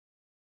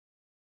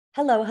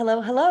Hello,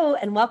 hello, hello,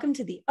 and welcome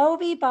to the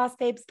OV Boss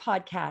Babes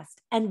podcast,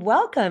 and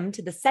welcome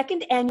to the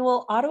second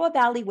annual Ottawa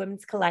Valley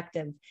Women's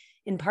Collective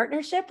in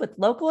partnership with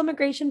Local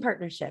Immigration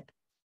Partnership.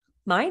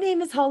 My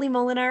name is Holly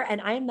Molenaar, and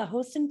I am the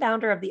host and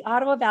founder of the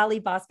Ottawa Valley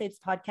Boss Babes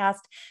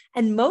podcast,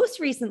 and most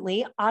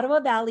recently,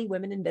 Ottawa Valley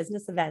Women in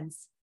Business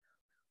events.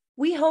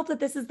 We hope that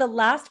this is the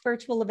last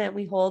virtual event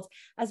we hold,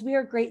 as we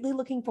are greatly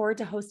looking forward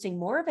to hosting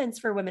more events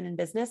for women in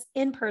business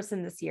in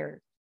person this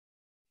year.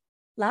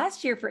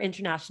 Last year for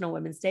International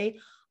Women's Day,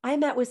 I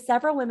met with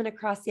several women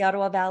across the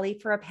Ottawa Valley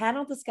for a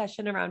panel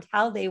discussion around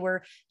how they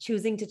were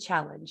choosing to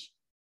challenge.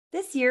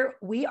 This year,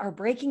 we are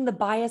breaking the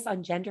bias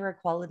on gender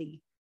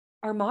equality.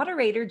 Our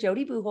moderator,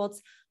 Jodi Bucholtz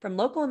from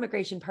Local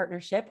Immigration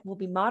Partnership, will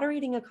be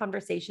moderating a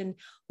conversation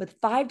with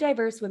 5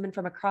 diverse women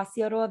from across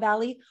the Ottawa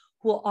Valley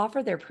who will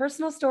offer their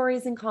personal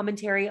stories and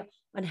commentary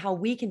on how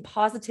we can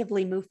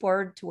positively move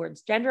forward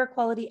towards gender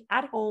equality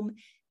at home,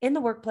 in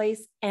the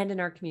workplace, and in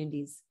our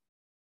communities.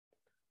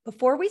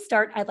 Before we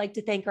start, I'd like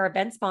to thank our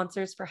event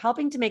sponsors for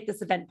helping to make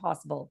this event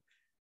possible: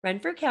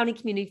 Renfrew County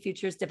Community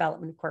Futures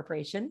Development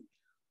Corporation,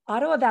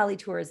 Ottawa Valley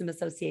Tourism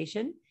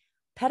Association,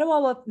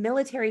 Petawawa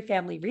Military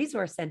Family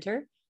Resource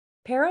Center,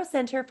 Perro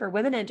Center for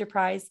Women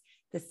Enterprise,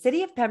 the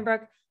City of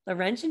Pembroke,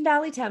 Laurentian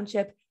Valley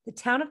Township, the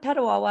Town of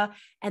Petawawa,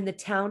 and the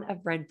Town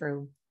of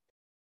Renfrew.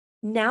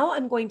 Now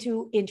I'm going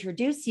to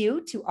introduce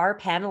you to our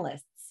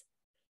panelists.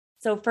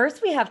 So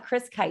first we have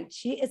Chris Kite.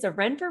 She is a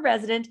Renfrew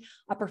resident,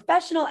 a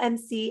professional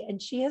MC,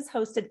 and she has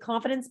hosted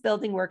confidence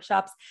building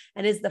workshops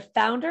and is the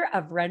founder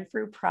of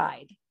Renfrew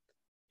Pride.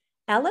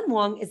 Ellen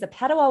Wong is a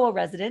Petawawa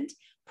resident,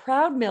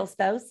 proud mill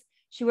spouse.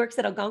 She works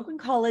at Algonquin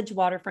College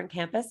Waterfront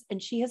Campus,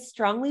 and she has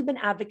strongly been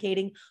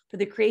advocating for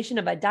the creation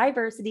of a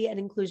diversity and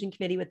inclusion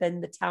committee within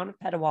the town of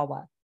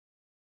Petawawa.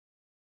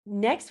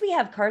 Next, we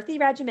have Karthi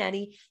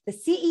Rajamani, the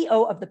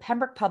CEO of the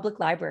Pembroke Public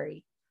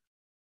Library.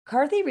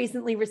 Karthi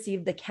recently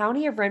received the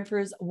County of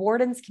Renfrew's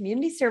Warden's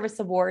Community Service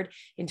Award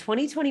in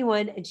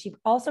 2021, and she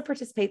also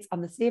participates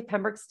on the City of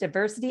Pembroke's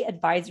Diversity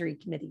Advisory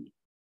Committee.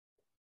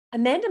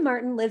 Amanda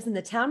Martin lives in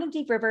the town of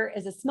Deep River,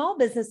 is a small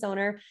business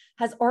owner,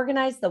 has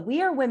organized the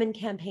We Are Women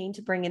campaign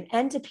to bring an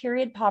end to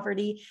period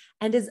poverty,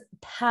 and is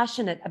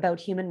passionate about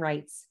human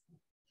rights.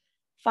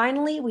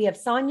 Finally, we have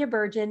Sonia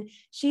Burgeon.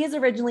 She is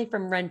originally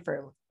from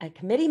Renfrew, a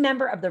committee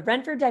member of the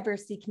Renfrew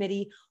Diversity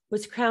Committee,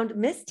 was crowned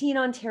Miss Teen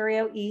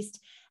Ontario East,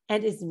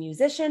 and is a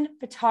musician,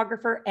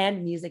 photographer,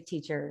 and music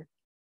teacher.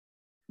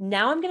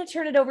 Now I'm going to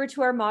turn it over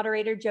to our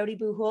moderator, Jodi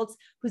Bucholtz,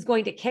 who's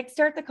going to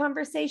kickstart the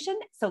conversation.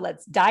 So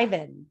let's dive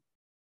in.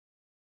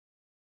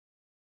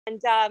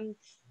 And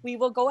we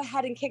will go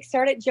ahead and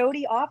kickstart it,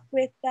 Jodi, off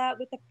with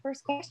the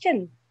first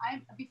question.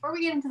 Before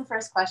we get into the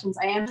first questions,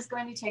 I am just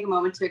going to take a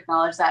moment to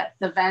acknowledge that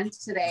the event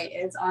today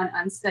is on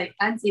unceded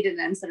and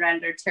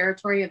unsurrendered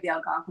territory of the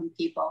Algonquin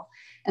people.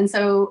 And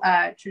so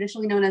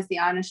traditionally known as the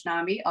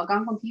Anishinaabe,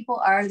 Algonquin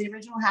people are the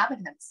original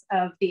inhabitants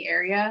of the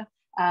area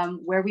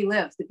where we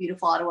live, the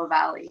beautiful Ottawa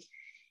Valley.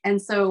 And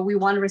so we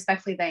want to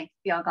respectfully thank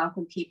the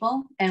Algonquin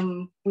people,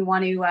 and we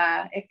want to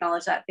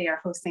acknowledge that they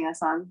are hosting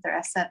us on their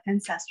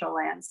ancestral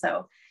land.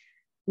 So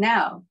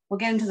now we'll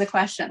get into the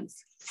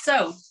questions.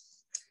 So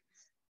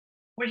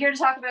we're here to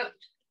talk about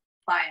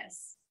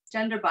bias,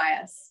 gender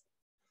bias.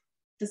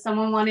 Does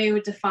someone want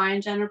to define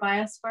gender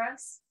bias for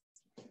us?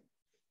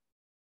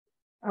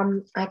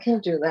 I can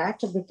do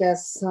that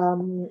because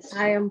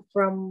I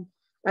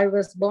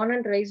was born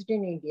and raised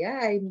in India.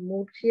 I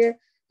moved here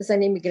as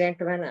an immigrant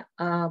when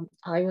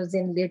I was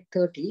in late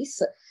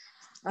 30s.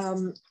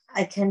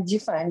 I can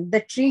define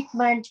the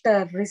treatment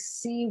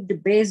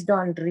received based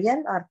on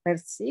real or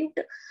perceived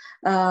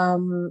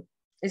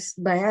is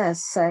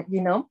bias,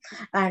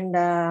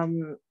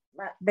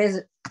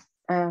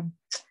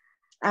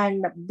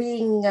 and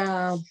being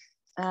a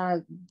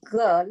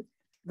girl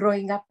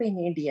growing up in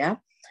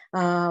India,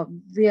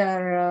 we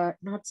are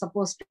not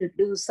supposed to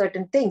do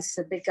certain things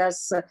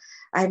because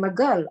I'm a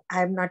girl.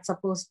 I'm not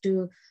supposed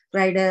to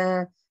ride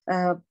a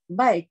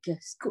bike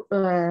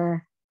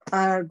or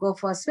go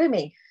for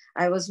swimming.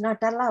 I was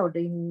not allowed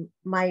in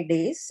my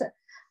days,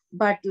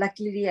 but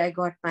luckily I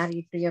got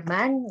married to a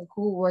man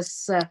who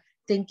was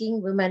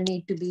thinking women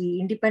need to be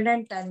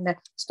independent and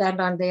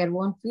stand on their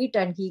own feet,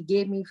 and he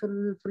gave me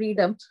full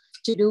freedom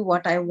to do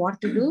what I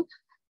want to do.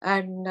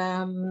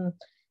 And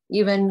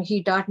even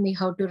he taught me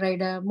how to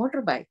ride a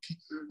motorbike.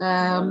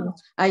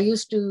 I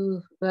used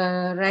to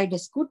ride a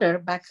scooter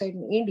back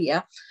in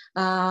India.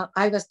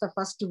 I was the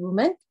first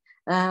woman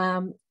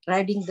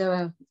riding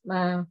the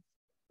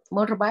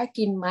motorbike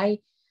in my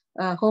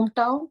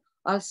hometown.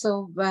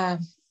 Also,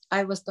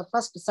 I was the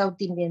first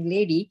South Indian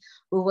lady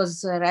who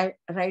was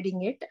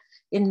riding it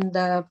in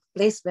the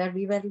place where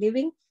we were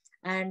living.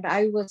 And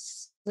I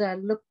was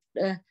looked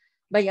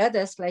by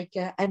others like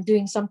I'm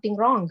doing something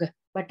wrong,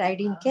 but I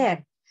didn't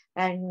care.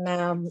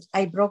 And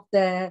I broke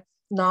the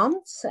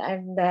norms,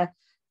 and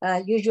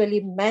usually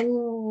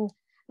men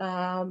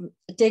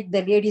take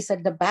the ladies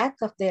at the back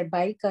of their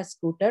bike or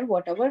scooter,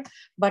 whatever.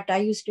 But I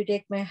used to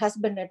take my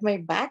husband at my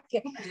back.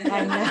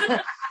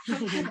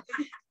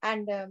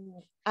 And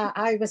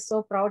I was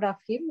so proud of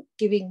him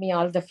giving me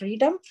all the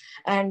freedom.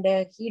 And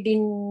he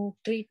didn't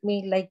treat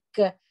me like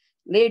a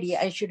lady.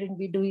 I shouldn't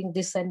be doing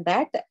this and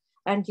that.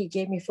 And he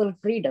gave me full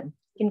freedom,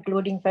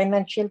 including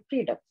financial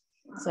freedom.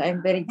 So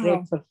I'm very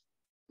grateful.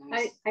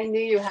 I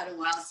knew you had a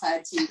wild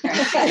side to you.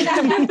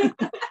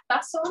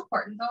 That's so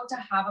important, though,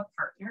 to have a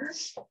partner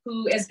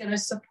who is going to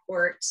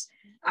support,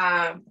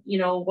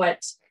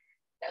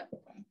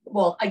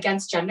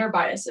 against gender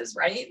biases,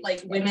 right?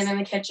 Like women in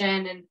the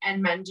kitchen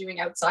and men doing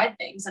outside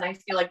things. And I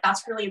feel like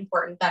that's really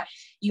important, that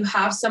you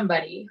have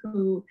somebody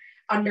who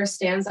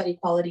understands that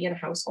equality in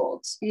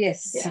households.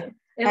 Yes. Yeah.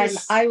 And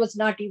I was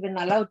not even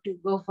allowed to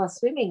go for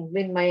swimming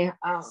when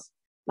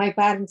my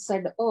parents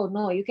said, oh,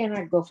 no, you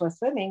cannot go for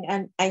swimming.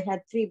 And I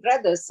had 3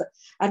 brothers,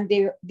 and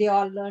they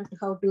all learned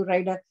how to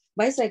ride a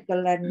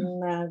bicycle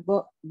and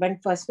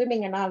went for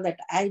swimming and all that.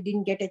 I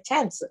didn't get a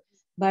chance.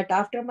 But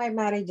after my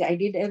marriage, I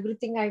did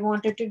everything I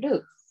wanted to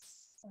do.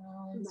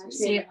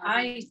 See,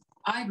 I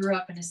grew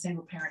up in a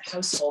single parent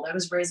household. I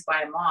was raised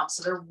by a mom.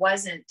 So there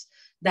wasn't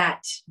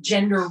that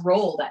gender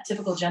role, that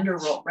typical gender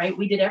role, right?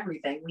 We did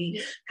everything.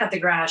 We cut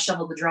the grass,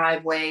 shoveled the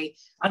driveway,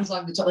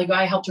 unplugged the toilet.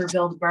 I helped her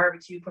build a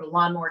barbecue, put a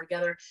lawnmower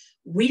together.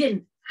 We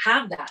didn't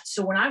have that.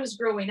 So when I was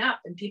growing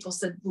up and people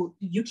said, well,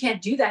 you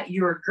can't do that,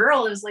 you're a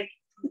girl, it was like,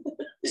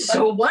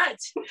 so what?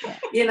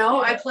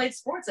 I played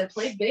sports. I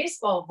played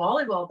baseball,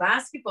 volleyball,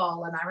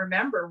 basketball. And I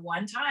remember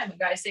one time a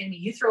guy saying to me,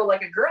 you throw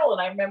like a girl. And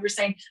I remember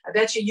saying, I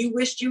bet you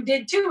wished you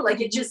did too.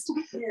 Like it just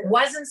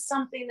wasn't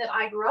something that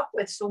I grew up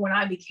with. So when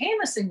I became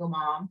a single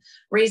mom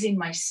raising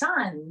my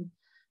son,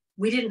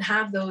 we didn't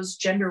have those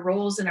gender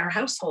roles in our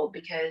household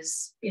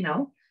because,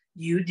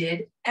 you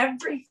did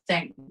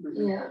everything.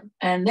 Yeah.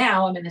 And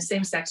now I'm in a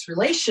same-sex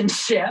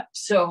relationship.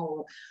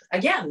 So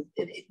again,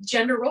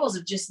 gender roles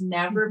have just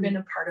never been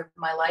a part of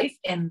my life.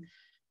 And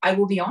I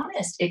will be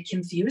honest, it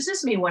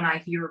confuses me when I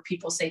hear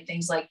people say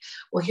things like,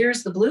 well,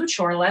 here's the blue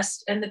chore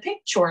list and the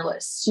pink chore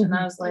list. And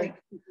I was like,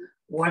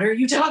 what are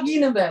you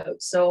talking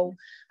about? So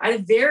I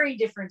had a very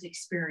different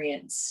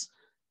experience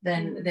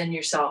than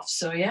yourself.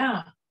 So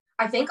yeah.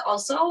 I think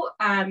also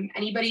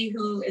anybody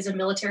who is a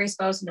military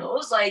spouse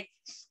knows, like,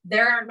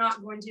 there are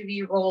not going to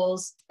be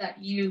roles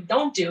that you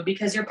don't do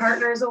because your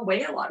partner is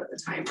away a lot of the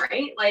time,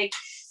 right? Like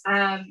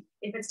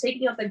if it's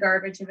taking out the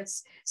garbage, if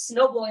it's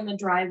snow blowing the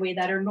driveway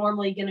that are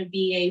normally going to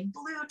be a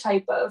blue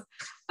type of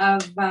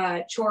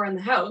chore in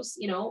the house,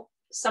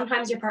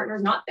 sometimes your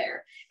partner's not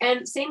there.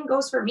 And same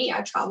goes for me.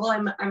 I travel.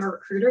 I'm a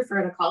recruiter for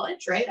a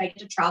college, right? I get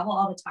to travel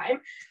all the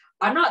time.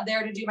 I'm not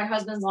there to do my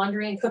husband's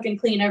laundry and cook and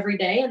clean every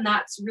day. And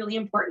that's really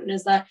important,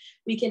 is that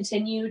we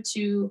continue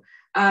to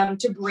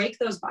break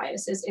those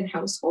biases in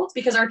households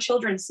because our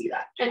children see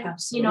that. And,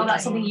 Absolutely.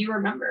 That's something you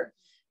remember.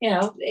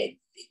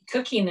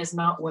 Cooking is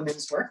not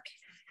women's work.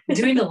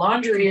 Doing the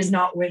laundry is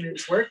not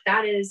women's work.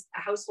 That is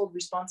a household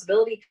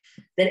responsibility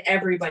that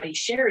everybody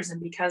shares.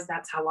 And because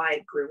that's how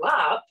I grew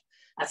up,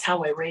 that's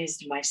how I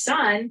raised my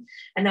son.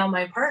 And now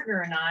my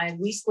partner and I,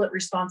 we split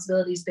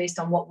responsibilities based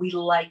on what we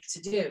like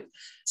to do.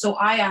 So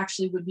I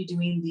actually would be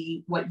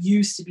doing what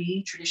used to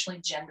be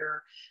traditionally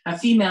gender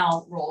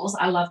female roles.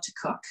 I love to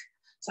cook.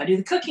 So I do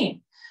the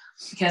cooking.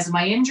 Because of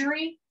my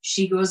injury,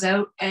 she goes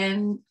out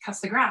and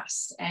cuts the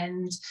grass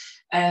and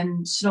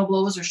snow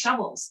blows or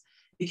shovels.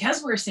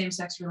 Because we're a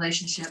same-sex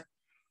relationship,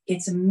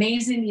 it's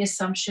amazing the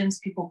assumptions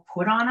people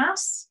put on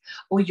us.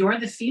 Oh, you're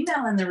the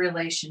female in the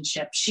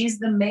relationship. She's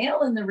the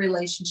male in the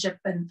relationship.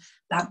 And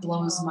that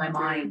blows my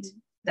mind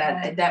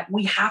that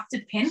we have to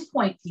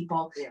pinpoint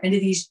people into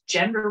these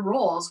gender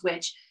roles,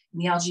 which in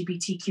the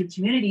LGBTQ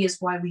community is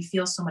why we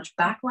feel so much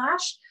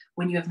backlash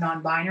when you have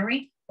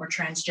non-binary or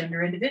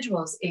transgender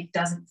individuals. It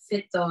doesn't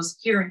fit those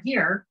here and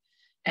here,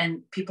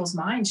 and people's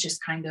minds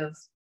just kind of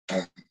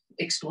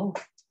explode.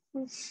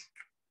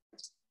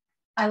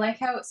 I like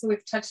how, so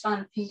we've touched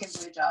on pink and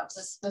blue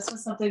jobs. This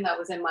was something that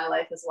was in my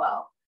life as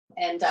well.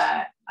 And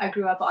I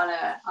grew up on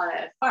a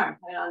farm,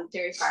 on a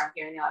dairy farm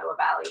here in the Ottawa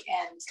Valley.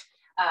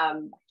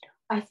 And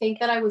I think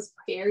that I was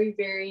very,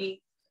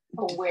 very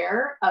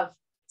aware of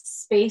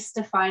space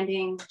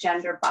defining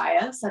gender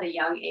bias at a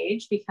young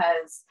age,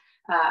 because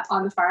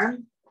on the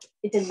farm,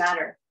 it didn't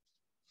matter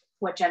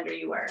what gender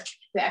you were.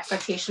 The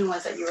expectation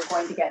was that you were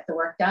going to get the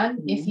work done.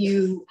 Mm-hmm. If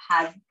you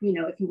had,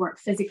 if you weren't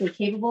physically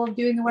capable of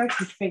doing the work,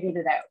 you figured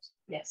it out.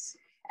 Yes.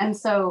 And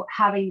so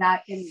having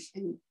that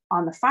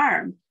on the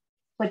farm,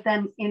 but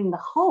then in the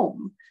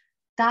home,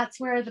 that's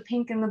where the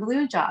pink and the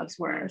blue jobs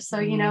were. So,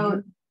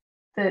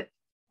 that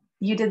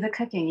you did the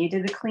cooking, you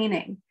did the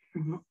cleaning,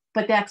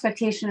 but the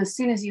expectation, as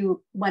soon as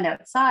you went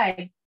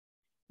outside,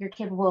 you're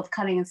capable of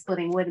cutting and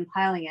splitting wood and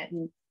piling it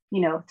and,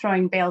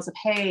 throwing bales of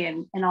hay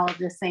and all of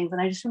these things. And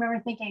I just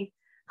remember thinking,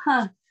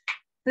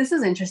 this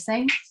is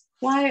interesting.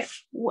 Why,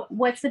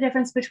 what's the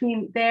difference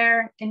between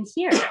there and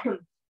here?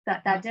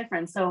 that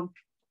difference. So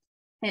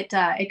it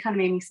kind of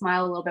made me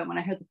smile a little bit when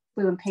I heard the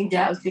blue and pink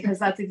jobs, because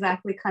that's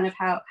exactly kind of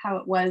how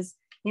it was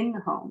in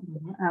the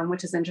home,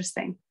 which is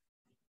interesting.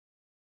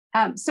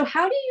 So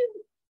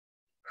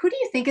who do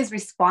you think is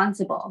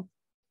responsible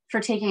for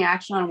taking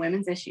action on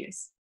women's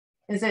issues?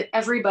 Is it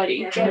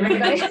everybody?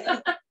 Everybody?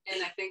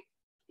 And I think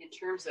in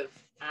terms of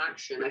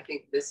action, I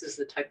think this is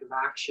the type of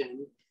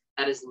action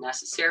that is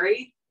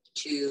necessary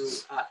to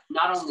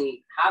not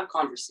only have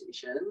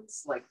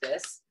conversations like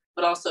this,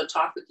 but also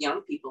talk with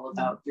young people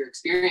about your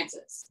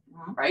experiences,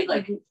 right?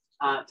 Like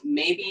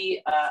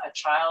maybe a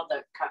child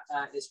that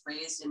is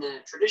raised in a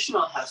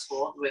traditional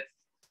household with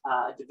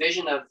a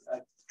division of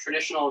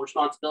traditional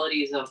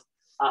responsibilities of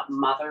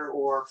mother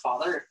or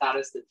father, if that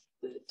is the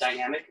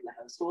dynamic in the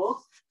household,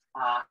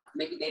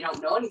 maybe they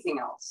don't know anything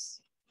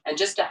else. And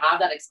just to have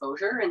that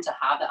exposure and to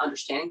have that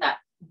understanding that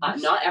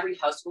not every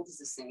household is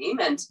the same,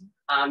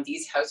 and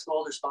these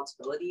household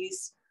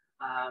responsibilities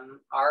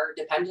are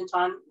dependent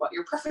on what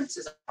your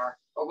preferences are,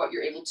 or what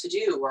you're able to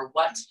do, or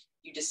what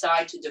you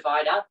decide to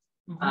divide up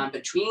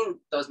between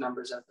those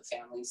members of the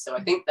family. So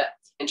I think that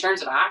in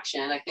terms of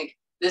action, I think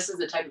this is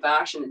the type of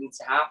action that needs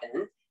to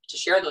happen, to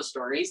share those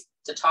stories,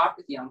 to talk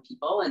with young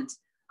people. And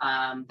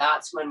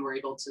that's when we're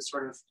able to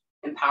sort of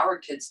empower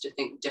kids to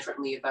think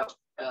differently about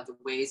the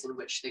ways in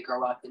which they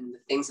grow up and the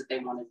things that they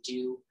want to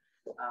do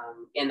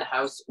in the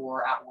house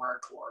or at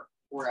work or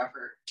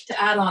wherever.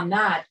 To add on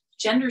that,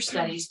 gender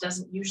studies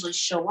doesn't usually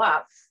show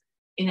up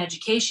in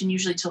education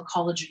usually till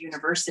college or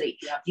university.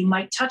 Yeah. You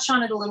might touch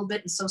on it a little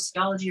bit in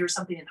sociology or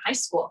something in high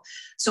school.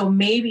 So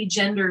maybe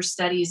gender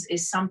studies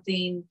is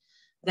something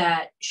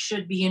that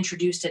should be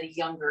introduced at a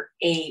younger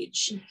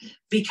age,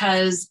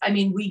 because I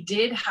mean, we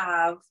did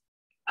have,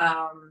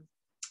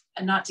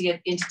 and not to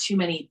get into too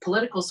many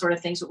political sort of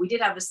things, but we did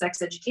have a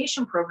sex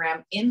education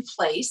program in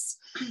place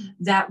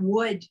that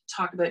would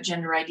talk about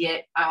gender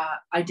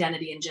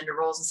identity and gender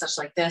roles and such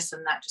like this.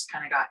 And that just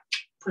kind of got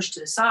pushed to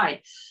the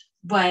side.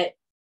 But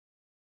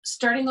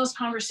starting those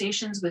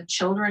conversations with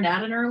children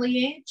at an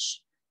early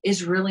age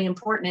is really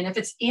important. And if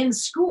it's in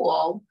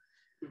school,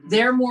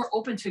 they're more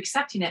open to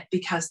accepting it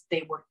because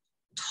they were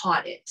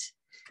taught it,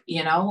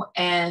 you know?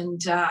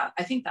 And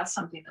I think that's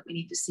something that we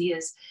need to see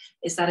is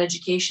that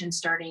education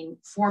starting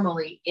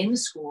formally in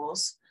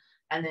schools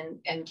and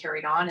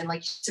carried on. And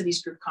like you said,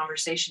 these group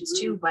conversations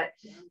too, but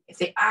if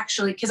they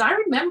actually, because I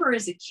remember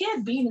as a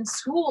kid being in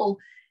school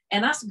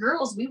and us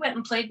girls, we went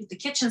and played with the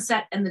kitchen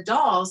set and the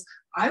dolls.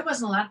 I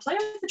wasn't allowed to play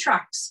with the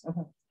trucks.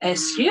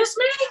 Excuse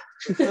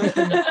me?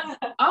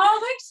 Oh, I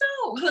think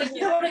so. Like,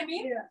 you know what I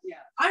mean? Yeah.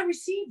 I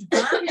received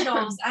Barbie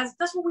dolls as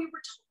that's what we were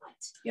taught.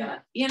 Yeah.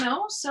 You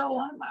know, so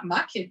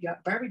my kid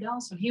got Barbie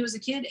dolls when he was a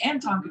kid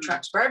and Tonka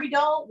trucks. Barbie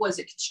doll was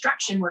a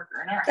construction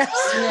worker in our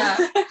house. Yeah.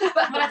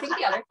 But I think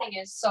the other thing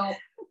is, so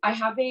I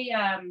have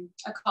a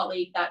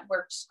colleague that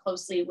works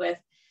closely with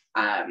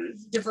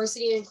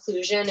diversity and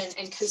inclusion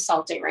and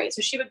consulting, right?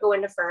 So she would go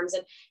into firms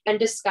and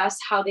discuss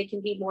how they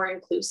can be more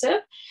inclusive.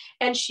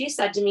 And she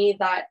said to me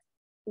that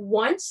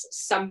once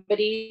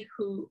somebody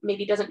who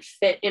maybe doesn't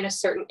fit in a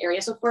certain area,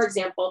 so for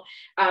example,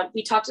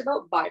 we talked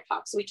about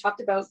BIPOC, so we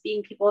talked about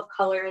being people of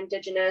color,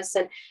 Indigenous,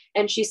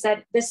 and she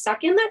said the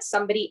second that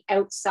somebody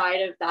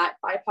outside of that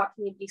BIPOC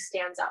community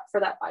stands up for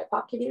that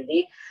BIPOC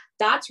community,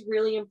 that's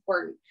really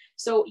important.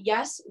 So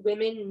yes,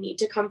 women need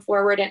to come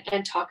forward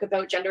and talk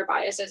about gender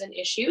biases and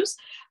issues,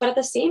 but at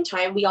the same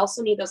time, we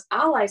also need those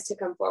allies to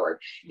come forward.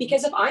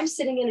 Because if I'm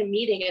sitting in a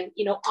meeting and,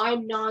 you know,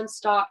 I'm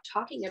nonstop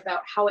talking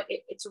about how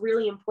it's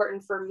really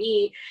important for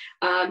me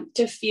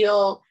to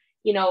feel,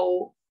 you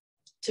know,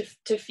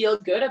 to feel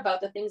good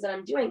about the things that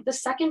I'm doing, the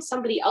second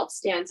somebody else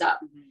stands up,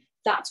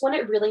 that's when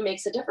it really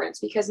makes a difference,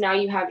 because now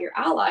you have your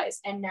allies,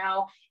 and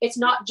now it's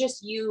not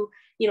just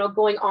you know,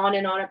 going on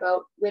and on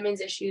about women's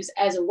issues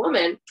as a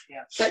woman,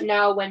 but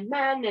now when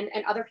men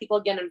and other people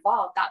get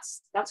involved,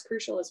 that's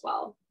crucial as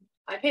well.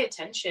 I pay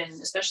attention,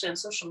 especially on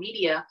social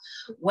media,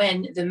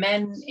 when the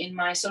men in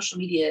my social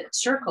media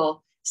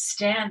circle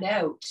stand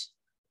out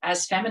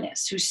as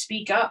feminists who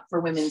speak up for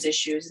women's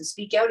issues and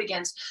speak out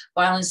against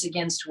violence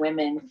against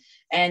women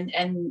and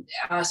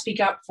speak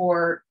up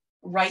for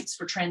rights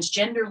for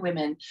transgender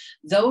women.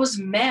 Those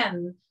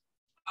men,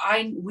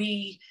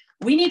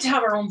 we need to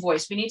have our own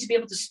voice. We need to be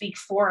able to speak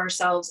for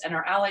ourselves, and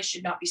our allies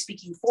should not be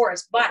speaking for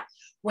us. But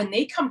when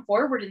they come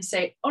forward and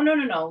say, oh,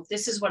 no,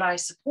 this is what I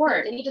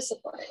support. They need to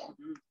support it.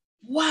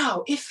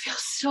 Wow, it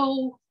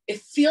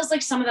feels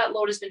like some of that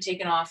load has been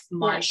taken off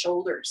my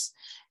shoulders.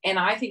 And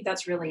I think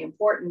that's really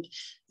important,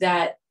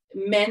 that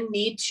men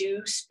need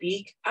to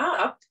speak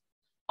up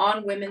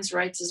on women's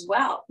rights as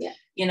well. Yeah.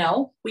 You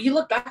know, when you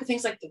look back at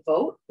things like the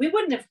vote, we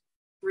wouldn't have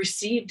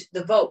received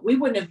the vote. We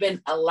wouldn't have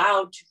been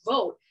allowed to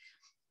vote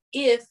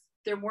if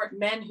there weren't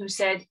men who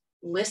said,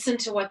 listen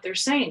to what they're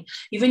saying.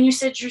 Even you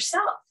said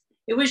yourself,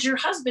 it was your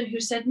husband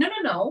who said,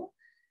 no,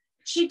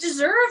 she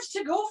deserves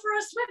to go for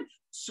a swim.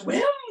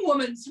 Swim,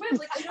 woman, swim.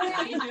 Like, you know what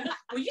I mean?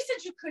 Well, you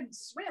said you couldn't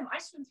swim. I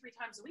swim 3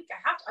 times a week.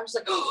 I was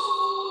like,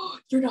 oh,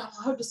 you're not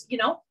allowed to, you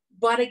know.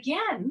 But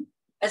again,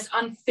 as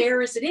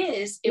unfair as it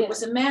is, it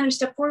was a man who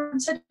stepped forward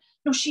and said,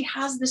 no, she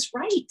has this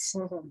right.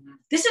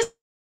 This is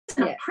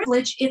a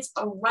privilege, it's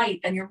a right.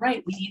 And you're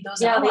right, we need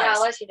those Yeah, allies. the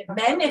allies need to come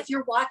Men, forward. if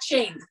you're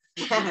watching,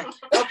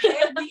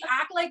 okay, we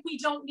act like we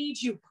don't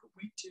need you, but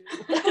we do.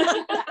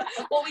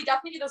 Well, we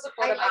definitely need those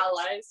supportive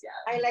allies.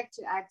 Yeah. I like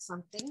to add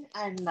something,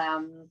 and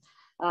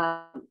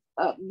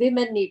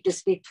women need to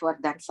speak for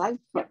themselves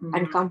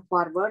and come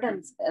forward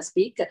and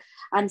speak.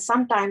 And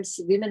sometimes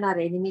women are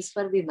enemies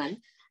for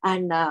women,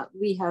 and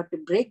we have to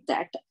break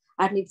that.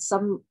 And if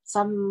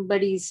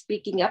somebody is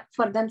speaking up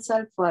for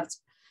themselves, for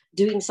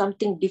doing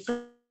something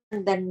different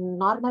than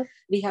normal,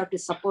 we have to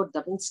support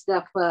them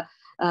instead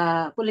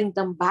of pulling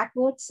them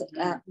backwards.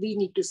 We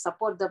need to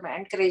support them and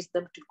encourage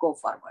them to go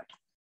forward.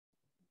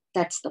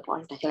 That's the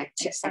point I like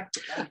to say.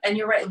 And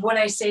you're right. When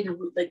I say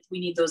like we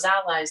need those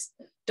allies,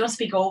 don't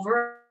speak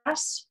over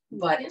us,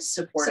 but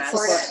support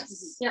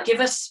us. Yeah.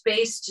 Give us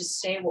space to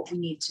say what we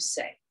need to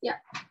say. Yeah.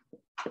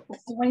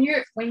 When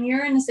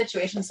you're in a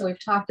situation, so we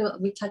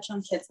touched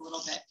on kids a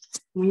little bit.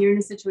 When you're in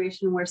a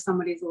situation where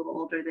somebody's a little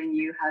older than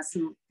you, has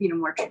some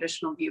more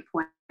traditional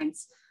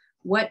viewpoints,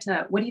 what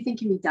do you think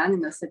can be done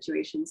in those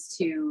situations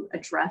to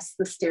address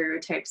the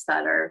stereotypes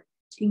that are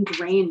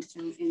ingrained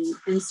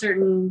in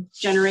certain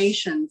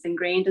generations,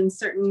 ingrained in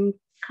certain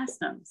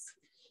customs?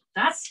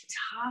 That's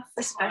tough,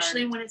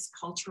 especially when it's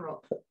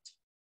cultural.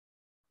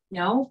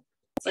 No?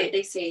 It's like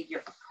they say,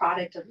 you're a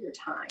product of your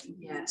time.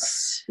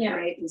 Yes. Yeah.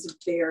 Right. It's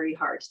very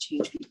hard to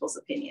change people's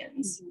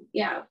opinions.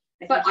 Yeah.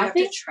 But I you have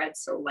think to tread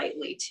so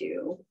lightly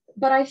too.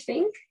 But I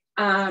think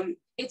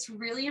it's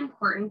really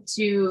important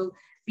to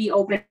be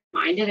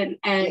open-minded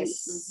and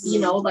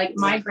like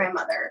my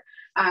grandmother.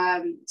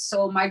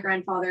 So my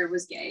grandfather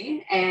was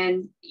gay,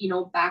 and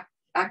back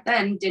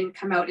then didn't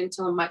come out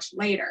until much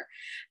later.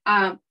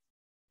 But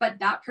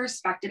that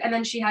perspective, and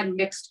then she had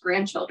mixed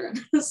grandchildren.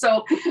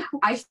 So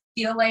I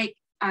feel like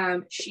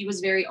she was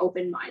very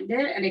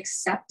open-minded and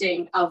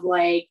accepting of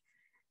what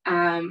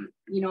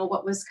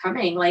was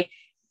coming, like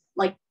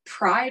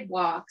pride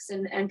walks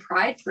and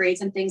pride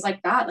parades and things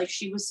like that. Like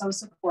she was so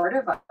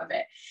supportive of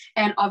it.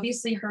 And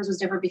obviously hers was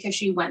different because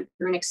she went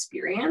through an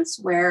experience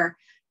where,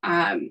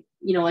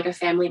 like a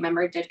family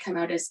member did come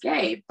out as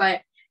gay,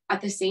 but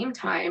at the same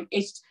time,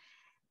 it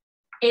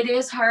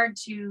is hard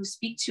to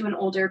speak to an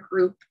older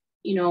group,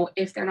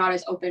 if they're not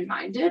as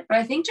open-minded. But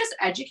I think just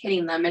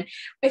educating them, and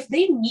if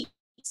they meet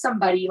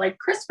somebody like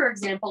Chris, for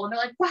example, and they're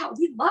like, wow,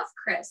 we love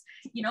Chris,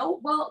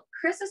 well,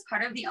 Chris is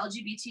part of the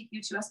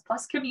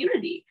LGBTQ2S+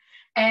 community,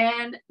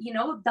 and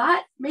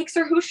that makes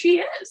her who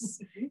she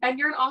is. And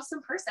you're an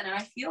awesome person. And I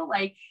feel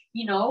like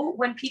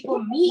when people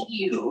meet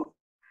you,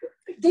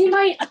 they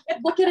might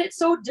look at it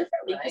so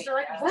differently, because they're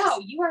like, wow,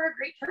 you are a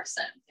great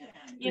person.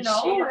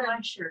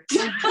 I'm sure.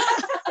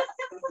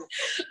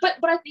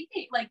 But I think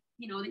they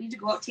they need to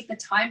go out, take the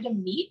time to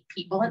meet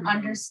people and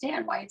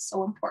understand why it's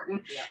so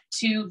important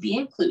to be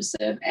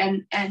inclusive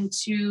and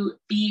to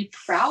be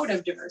proud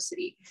of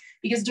diversity,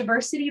 because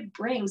diversity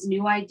brings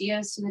new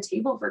ideas to the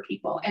table for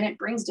people, and it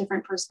brings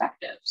different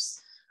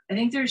perspectives. I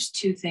think there's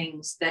two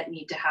things that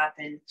need to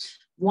happen.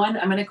 One,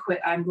 I'm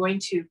going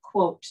to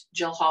quote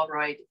Jill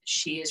Holroyd.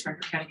 She is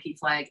Renfrew County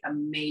PFLAG,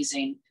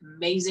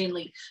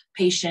 amazingly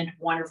patient,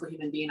 wonderful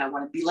human being. I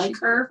want to be like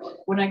her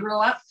when I grow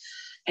up.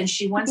 And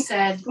she once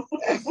said,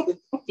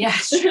 yeah,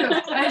 it's true.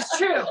 It's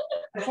true.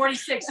 I'm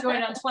 46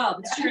 going on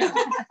 12. It's true.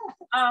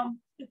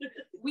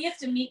 We have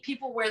to meet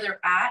people where they're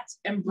at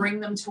and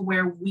bring them to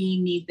where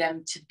we need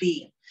them to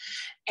be.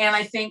 And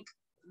I think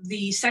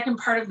the second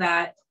part of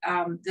that,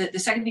 the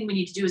second thing we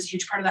need to do is a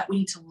huge part of that. We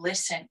need to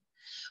listen.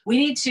 We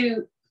need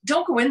to,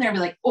 don't go in there and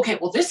be like, okay,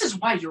 well, this is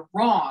why you're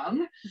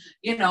wrong.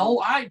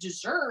 I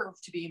deserve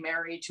to be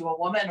married to a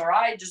woman, or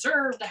I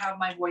deserve to have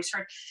my voice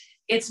heard.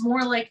 It's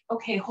more like,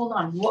 okay, hold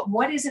on.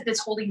 What is it that's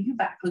holding you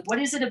back? Like, what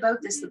is it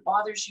about this that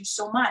bothers you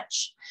so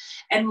much?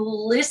 And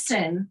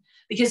listen,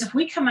 because if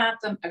we come at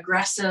them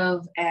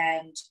aggressive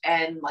and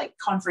like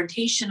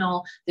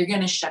confrontational, they're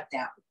going to shut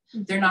down.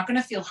 They're not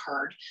going to feel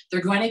heard. They're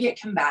going to get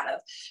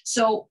combative.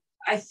 So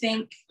I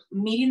think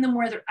meeting them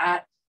where they're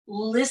at,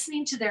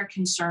 listening to their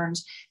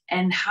concerns,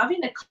 and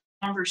having a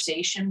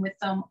conversation with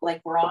them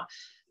like we're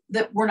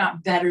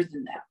not better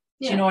than them.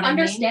 Do you know what I mean?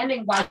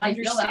 Understanding why they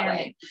feel that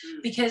way.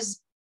 Because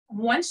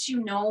once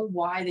you know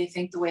why they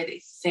think the way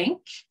they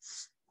think,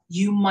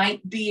 you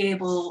might be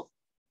able,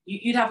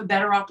 you'd have a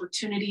better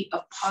opportunity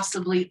of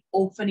possibly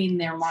opening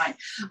their mind.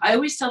 I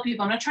always tell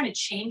people, I'm not trying to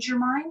change your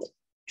mind, I'm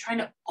trying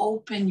to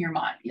open your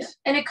mind. Yeah.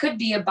 And it could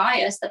be a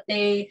bias that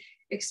they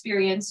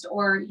experienced,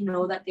 or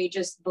that they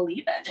just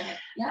believe in.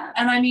 Yeah.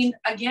 And I mean,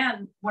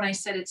 again, when I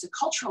said it's a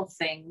cultural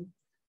thing,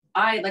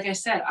 I'm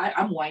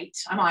white,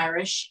 I'm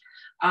Irish,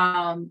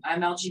 I'm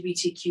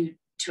LGBTQ2S+,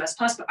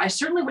 but I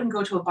certainly wouldn't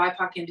go to a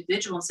BIPOC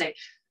individual and say,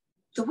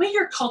 the way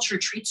your culture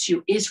treats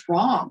you is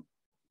wrong.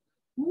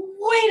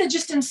 Way to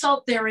just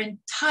insult their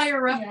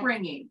entire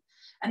upbringing.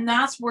 Yeah. And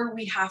that's where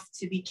we have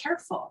to be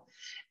careful.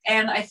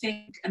 And I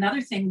think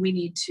another thing we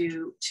need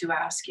to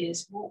ask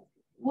is, well,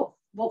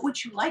 what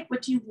would you like?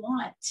 What do you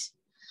want?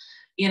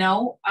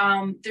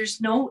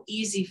 There's no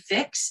easy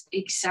fix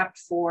except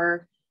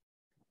for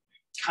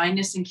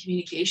kindness and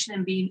communication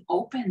and being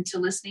open to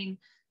listening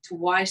to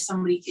why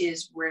somebody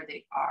is where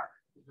they are.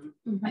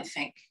 I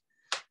think.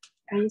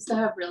 I used to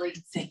have really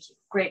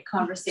great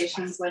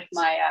conversations with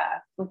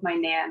my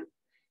nan.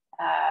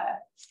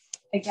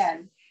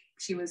 Again,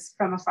 she was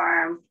from a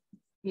farm,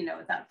 you know,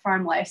 that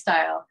farm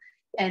lifestyle.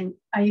 And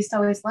I used to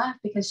always laugh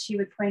because she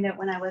would point out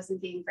when I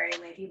wasn't being very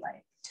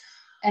ladylike.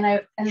 And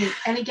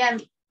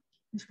again,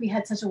 we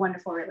had such a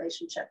wonderful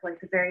relationship, like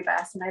the very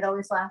best. And I'd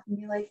always laugh and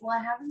be like, well,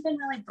 I haven't been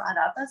really brought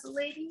up as a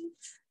lady,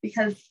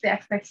 because the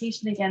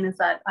expectation again is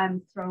that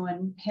I'm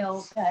throwing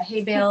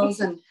hay bales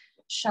and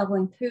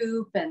shoveling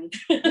poop, and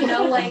you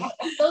know, like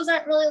those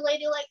aren't really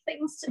ladylike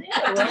things to do.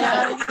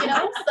 You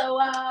know, so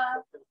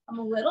I'm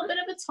a little bit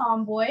of a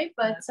tomboy,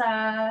 but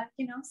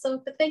you know,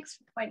 so but thanks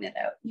for pointing it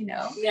out. You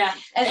know, yeah.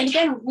 And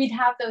again, we'd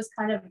have those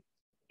kind of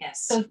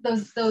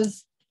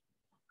those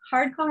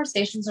hard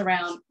conversations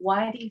around,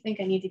 why do you think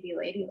I need to be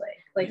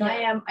ladylike? Like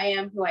I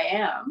am who I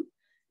am,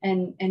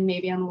 and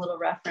maybe I'm a little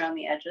rough around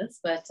the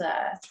edges, but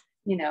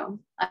you know,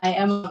 I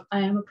am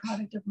a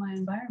product of my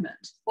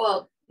environment.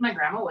 Well, my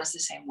grandma was the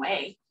same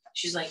way.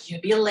 She's like, you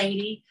be a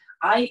lady.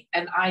 My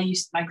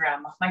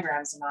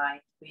grandmas and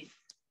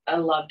I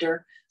loved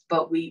her,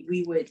 but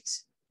we would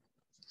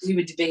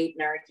debate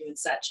and argue and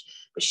such.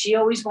 But she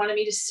always wanted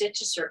me to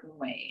sit a certain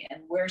way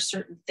and wear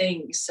certain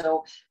things.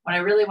 So when I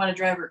really want to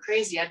drive her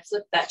crazy, I'd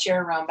flip that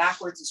chair around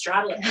backwards and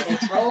straddle it. And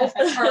I drove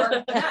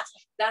her.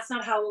 That's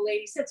not how a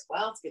lady sits.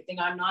 Well, it's a good thing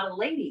I'm not a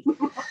lady,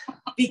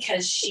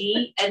 because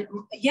and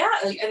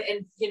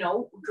you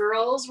know,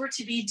 girls were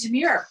to be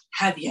demure.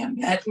 Have you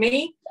met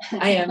me?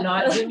 I am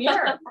not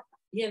demure.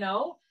 You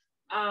know,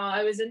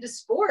 I was into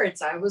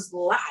sports. I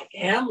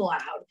am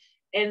loud.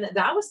 And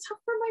that was tough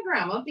for my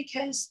grandma,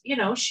 because, you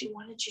know, she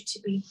wanted you to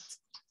be,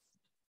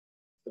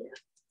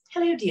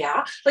 hello,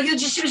 yeah. Like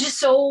she was just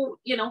so,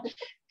 you know,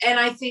 and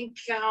I think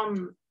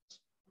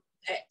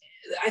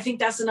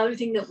that's another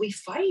thing that we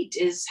fight,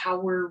 is how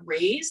we're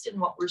raised and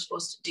what we're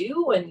supposed to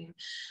do. And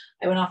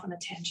I went off on a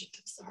tangent.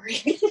 I'm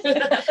sorry.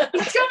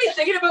 It's got me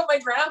thinking about my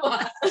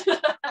grandma.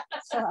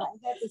 So I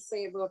had to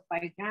say about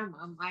my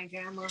grandma. My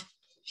grandma,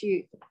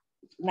 she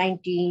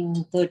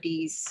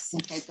 1930s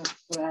type of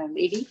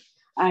lady.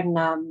 And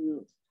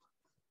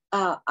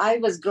I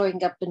was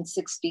growing up in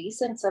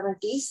 60s and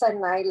 70s,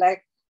 and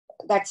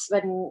that's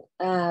when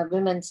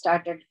women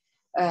started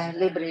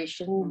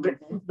liberation,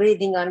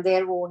 breathing on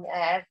their own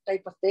air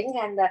type of thing.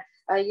 And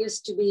I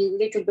used to be a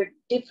little bit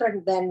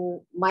different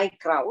than my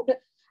crowd.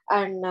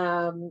 And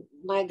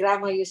my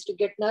grandma used to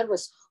get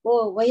nervous.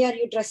 Oh, why are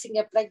you dressing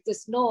up like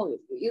this? No,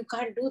 you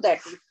can't do that.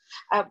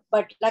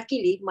 But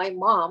luckily, my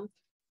mom,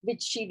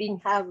 which she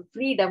didn't have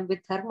freedom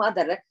with her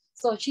mother,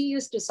 so she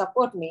used to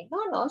support me.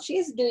 No,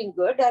 she's doing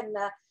good, and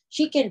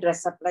she can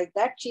dress up like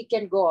that. She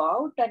can go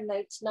out, and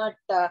it's not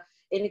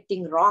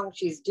anything wrong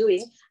she's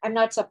doing. I'm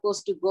not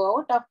supposed to go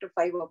out after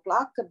 5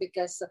 o'clock,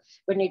 because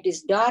when it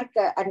is dark,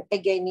 and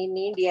again in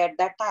India at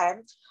that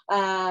time,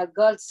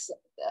 girls,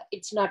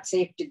 it's not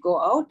safe to go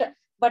out.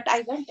 But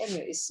I went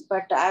anyways.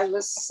 But I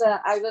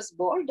was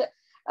bold.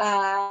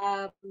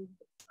 I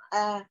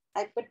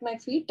put my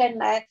feet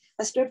and I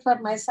stood for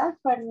myself.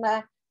 And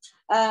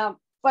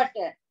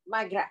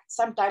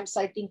sometimes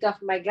I think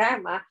of my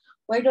grandma.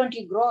 Why don't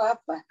you grow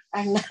up?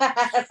 And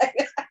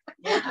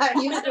I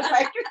used to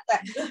fight with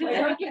that. Why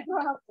don't you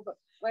grow up?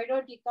 Why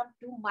don't you come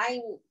to my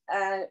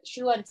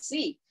shoe and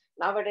see?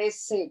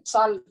 Nowadays, it's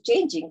all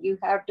changing. You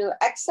have to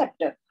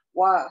accept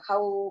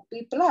how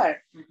people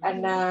are.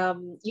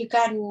 And you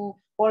can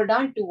hold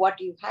on to what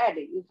you had.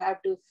 You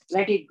have to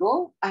let it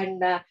go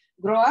and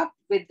grow up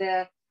with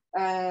the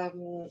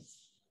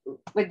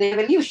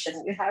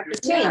evolution. You have to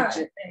change.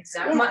 Yeah,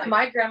 exactly. Yeah.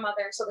 My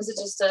grandmother, so this is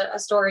just a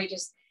story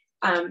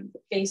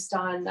based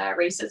on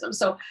racism.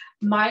 So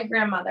my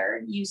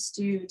grandmother used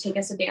to take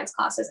us to dance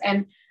classes,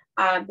 and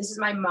this is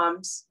my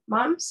mom's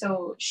mom,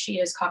 so she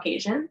is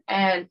Caucasian.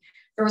 And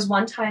there was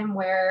one time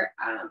where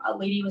a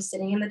lady was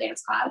sitting in the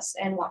dance class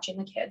and watching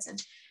the kids,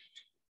 and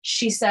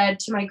she said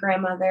to my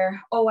grandmother,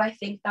 "Oh, I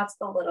think that's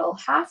the little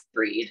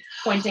half-breed,"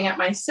 pointing at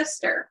my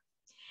sister,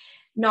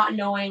 not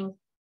knowing,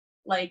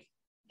 like,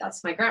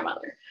 that's my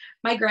grandmother.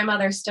 My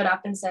grandmother stood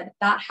up and said,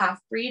 "That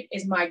half-breed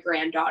is my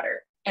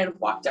granddaughter," and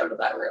walked out of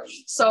that room.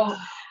 So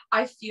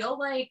I feel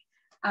like,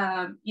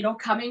 you know,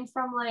 coming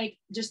from like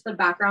just the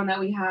background that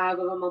we have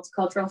of a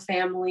multicultural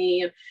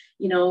family,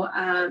 you know,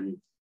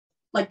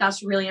 like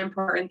that's really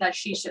important that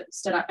she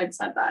stood up and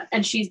said that.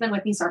 And she's been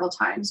with me several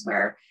times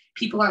where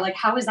people are like,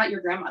 "How is that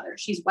your grandmother?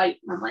 She's white."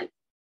 And I'm like,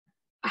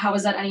 "How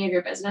is that any of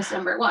your business?"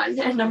 Number one.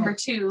 And number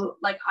two,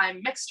 like,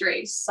 I'm mixed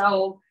race.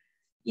 So,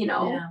 you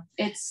know,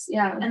 it's,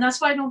 and that's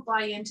why I don't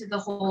buy into the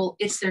whole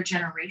it's their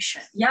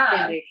generation.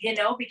 Yeah, you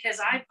know, because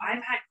I've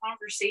had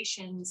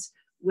conversations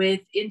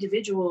with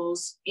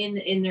individuals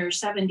in their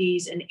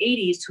 70s and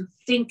 80s who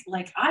think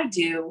like I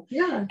do.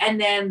 Yeah. And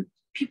then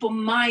people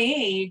my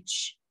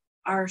age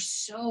are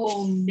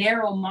so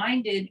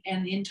narrow-minded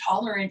and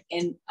intolerant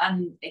and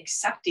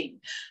unaccepting.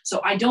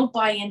 So I don't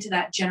buy into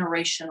that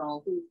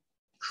generational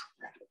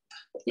crap.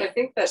 I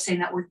think that's saying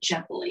that word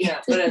gently.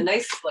 Yeah, but a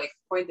nice like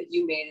point that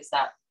you made is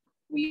that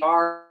we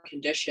are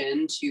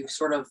conditioned to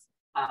sort of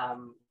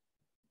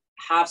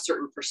have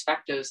certain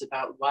perspectives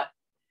about what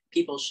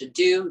people should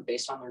do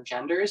based on their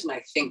genders. And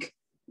I think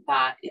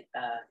that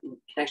in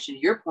connection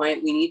to your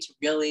point, we need to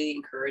really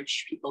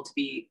encourage people to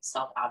be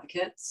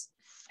self-advocates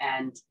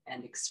and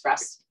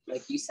express,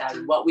 like you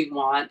said, what we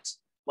want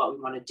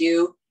to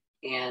do.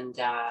 And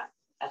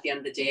at the end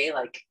of the day,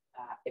 like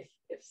if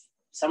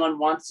someone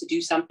wants to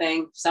do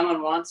something,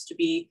 someone wants to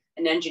be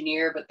an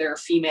engineer, but they're a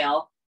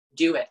female,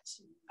 do it.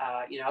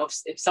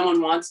 If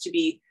someone wants to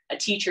be a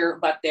teacher,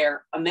 but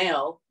they're a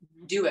male,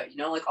 do it.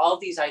 Like all of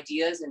these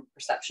ideas and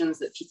perceptions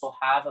that people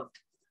have of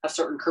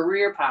certain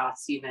career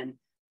paths, even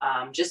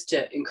just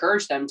to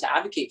encourage them to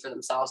advocate for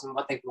themselves and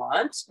what they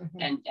want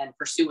and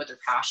pursue what they're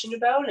passionate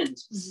about. And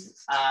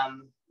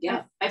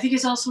I think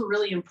it's also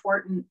really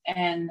important.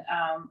 And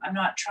I'm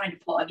not trying to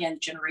pull, again,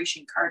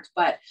 generation cards,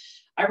 but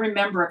I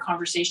remember a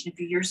conversation a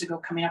few years ago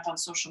coming up on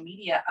social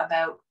media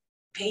about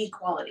pay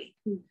equality.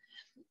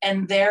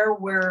 And there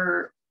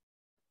were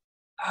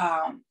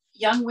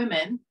young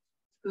women,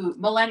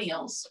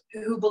 millennials,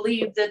 who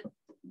believed that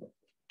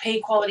pay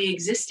equality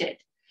existed,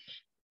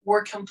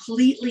 were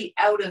completely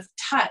out of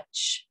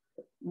touch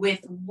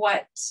with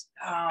what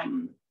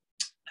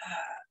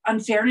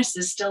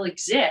unfairnesses still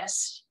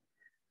exist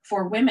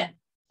for women,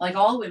 like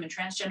all women,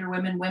 transgender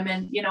women,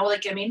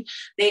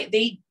 they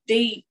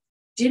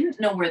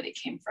didn't know where they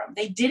came from.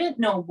 They didn't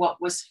know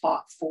what was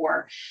fought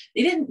for.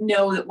 They didn't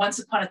know that once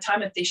upon a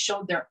time, if they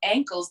showed their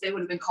ankles, they would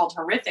have been called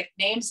horrific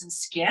names and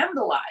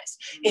scandalized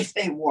if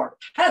they wore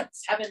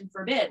pants, heaven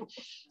forbid.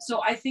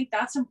 So I think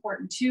that's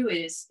important too,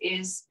 is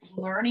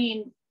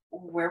learning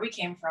where we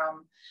came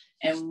from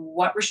and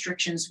what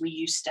restrictions we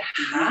used to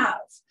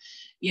have,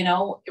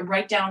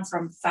 right down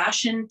from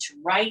fashion to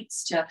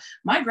rights to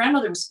my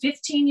grandmother was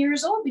 15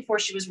 years old before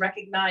she was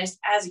recognized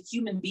as a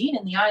human being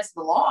in the eyes of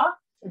the law.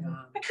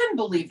 I couldn't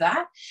believe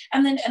that.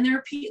 And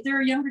there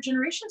are younger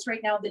generations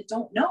right now that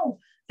don't know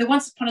that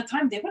once upon a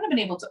time, they wouldn't have been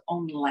able to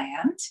own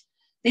land.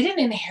 They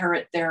didn't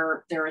inherit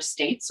their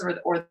estates or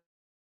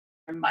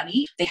their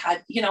money. They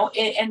had,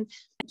 and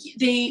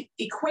they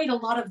equate a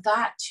lot of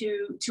that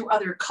to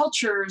other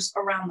cultures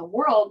around the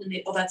world. And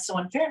that's so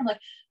unfair. I'm like,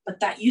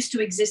 but that used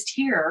to exist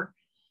here.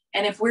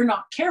 And if we're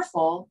not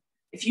careful,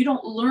 if you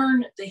don't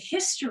learn the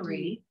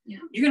history,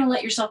 you're going to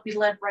let yourself be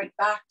led right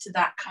back to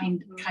that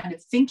kind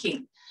of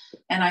thinking.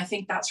 And I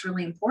think that's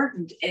really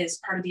important as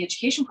part of the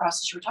education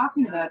process you were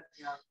talking about.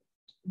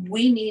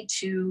 We need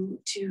to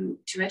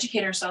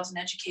educate ourselves and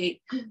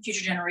educate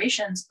future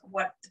generations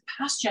what the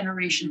past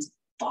generations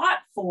fought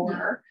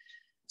for,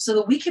 so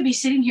that we could be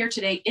sitting here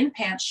today in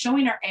pants,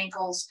 showing our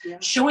ankles,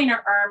 showing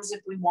our arms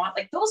if we want.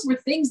 Like those were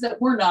things that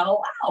were not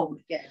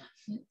allowed.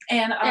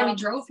 And we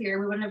drove here,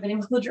 we wouldn't have been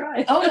able to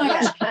drive. Oh my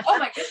gosh. Oh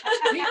my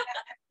gosh.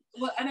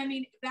 Well, and I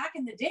mean, back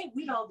in the day,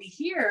 we'd all be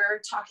here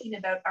talking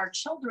about our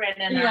children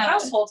and our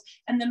households,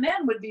 and the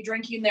men would be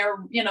drinking their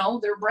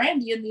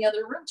brandy in the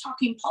other room,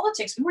 talking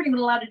politics. We weren't even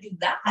allowed to do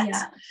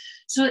that.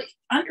 So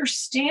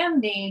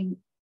understanding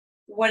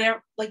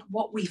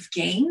what we've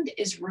gained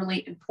is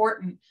really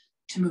important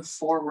to move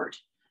forward.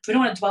 We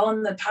don't want to dwell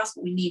on the past,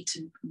 but we need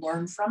to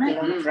learn from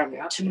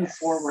it to move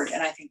forward.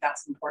 And I think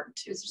that's important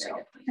too.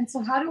 And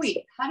so how do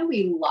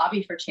we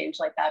lobby for change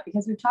like that?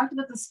 Because we've talked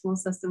about the school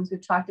systems,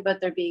 we've talked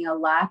about there being a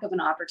lack of an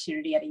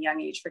opportunity at a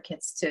young age for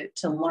kids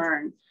to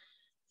learn.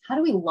 How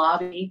do we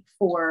lobby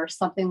for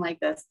something like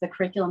this, the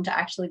curriculum to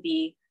actually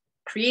be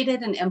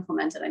created and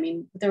implemented? I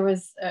mean, there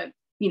was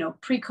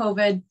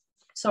pre-COVID,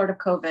 sort of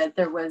COVID,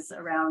 there was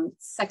around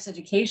sex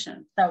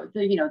education. That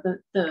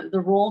the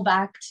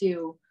rollback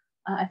to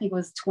I think it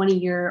was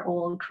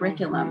 20-year-old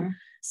curriculum.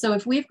 So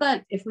if we've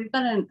got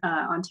an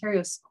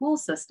Ontario school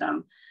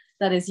system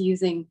that is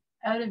using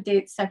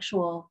out-of-date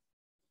sexual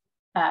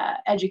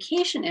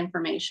education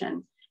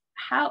information,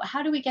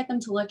 how do we get them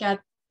to look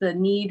at the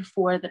need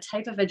for the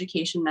type of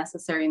education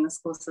necessary in the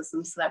school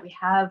system so that we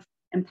have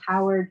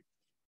empowered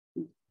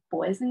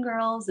boys and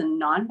girls and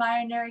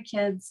non-binary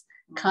kids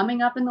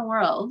coming up in the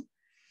world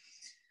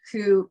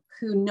who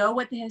know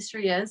what the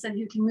history is and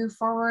who can move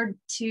forward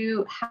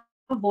to have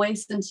a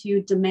voice and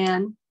to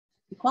demand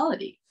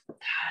equality?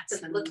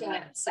 That's looking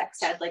at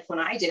sex ed, like when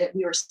I did it,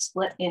 we were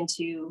split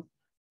into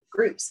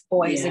groups,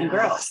 boys and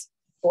girls.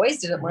 Boys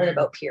didn't learn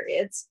about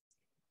periods.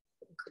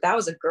 That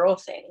was a girl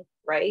thing,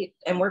 right?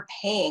 And we're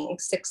paying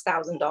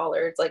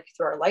 $6,000 like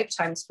through our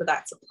lifetimes for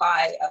that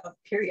supply of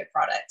period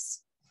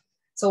products.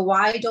 So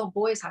why don't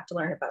boys have to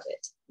learn about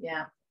it?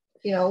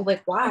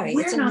 Why?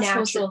 It's a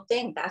natural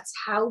thing. That's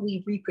how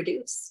we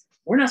reproduce.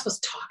 We're not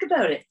supposed to talk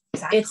about it.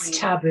 Exactly. It's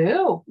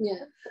taboo.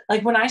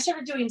 Like when I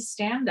started doing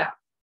stand-up,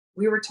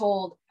 we were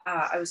told,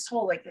 I was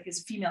told like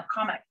as a female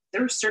comic,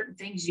 there are certain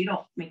things you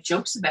don't make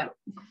jokes about.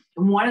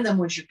 And one of them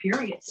was your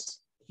periods.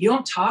 you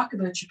don't talk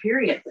about your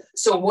period.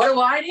 So what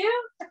do?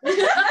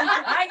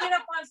 I get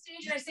up on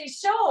stage and I say,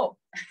 so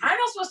I'm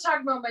not supposed to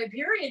talk about my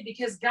period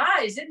because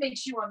guys, it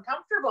makes you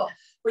uncomfortable.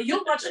 But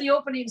you'll watch the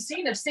opening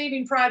scene of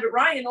Saving Private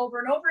Ryan over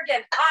and over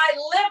again. I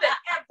live it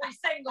every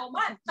single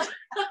month.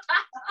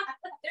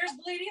 There's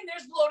bleeding,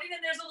 there's bloating,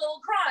 and there's a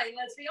little crying,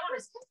 let's be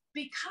honest.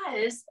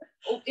 Because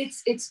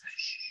it's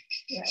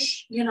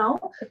you know,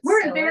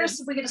 we're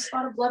embarrassed if we get a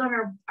spot of blood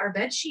on our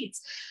bed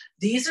sheets.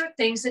 These are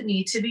things that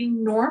need to be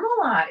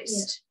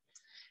normalized.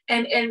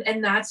 Yeah.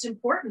 And that's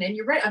important. And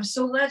you're right. I'm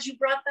so glad you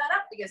brought that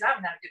up because I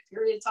haven't had a good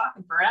period of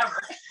talking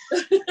forever.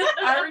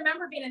 I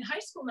remember being in high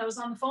school and I was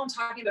on the phone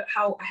talking about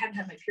how I hadn't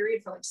had my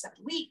period for like 7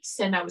 weeks.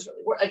 And I was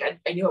really worried. Like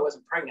I knew I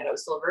wasn't pregnant. I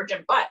was still a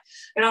virgin, but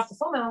I got off the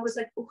phone and I was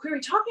like, well, who are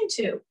you talking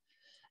to?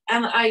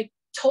 And I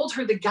told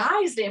her the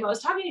guy's name I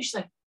was talking to. She's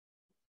like,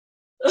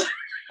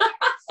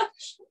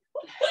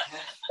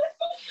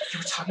 you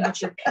were talking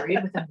about your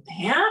period with a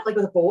man, like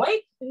with a boy?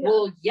 Yeah.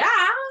 Well, yeah,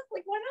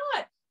 like why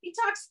not? He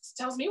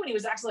tells me when he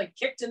was actually like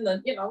kicked in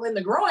the, in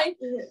the groin.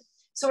 Yeah.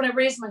 So when I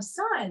raised my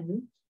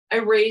son, I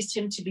raised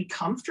him to be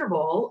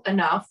comfortable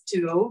enough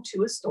to go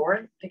to a store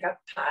and pick up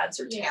pads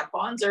or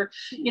tampons or,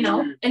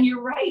 and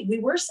you're right, we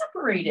were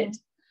separated.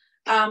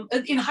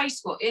 In high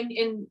school,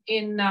 in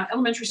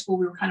elementary school,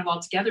 we were kind of all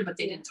together, but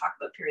they didn't talk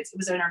about periods. It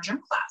was in our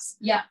gym class.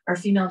 Yeah. Our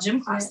female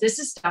gym class. This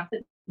is stuff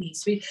that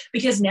needs to be,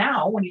 because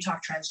now when you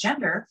talk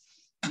transgender,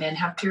 men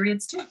have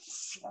periods too.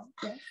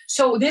 Yeah.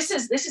 So this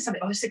is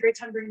something, this is a great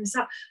time bringing this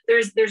up.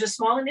 There's a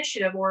small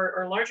initiative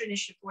or a larger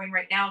initiative going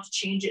right now to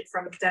change it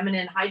from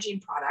feminine hygiene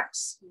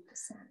products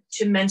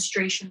to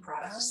menstruation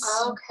products.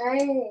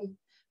 Okay.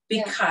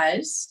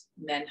 Because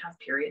men have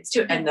periods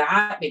too. And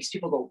that makes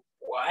people go,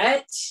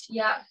 what?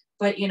 Yeah.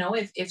 But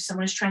if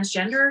someone is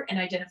transgender and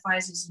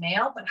identifies as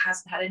male but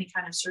hasn't had any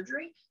kind of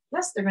surgery,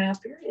 yes, they're going to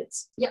have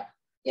periods. Yeah.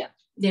 Yeah.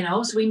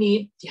 So we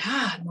need,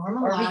 normalize.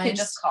 Or we could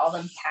just call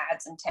them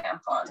pads and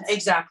tampons.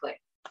 Exactly.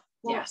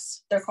 Well,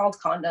 yes. They're called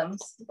condoms.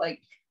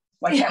 Like,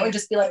 why can't we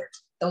just be like,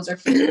 those are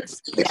periods?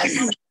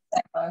 Yes.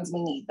 Tampons,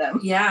 we need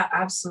them. Yeah,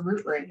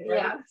 absolutely.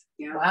 Yeah.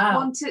 Wow.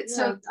 Well,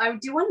 so I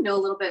do want to know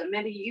a little bit.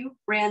 Mandy, you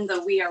ran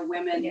the We Are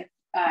Women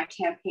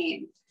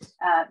campaign.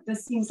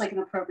 This seems like an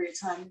appropriate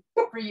time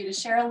for you to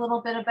share a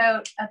little bit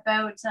about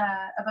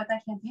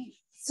that campaign.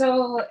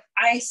 So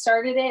I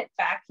started it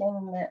back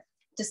in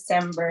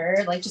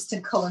December, like just to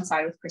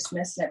coincide with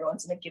Christmas and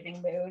everyone's in a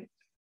giving mood.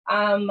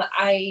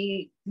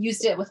 I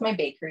used it with my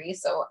bakery.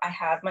 So I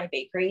have my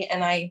bakery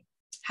and I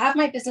have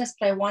my business,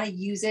 but I want to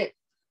use it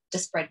to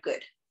spread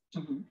good.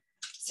 Mm-hmm.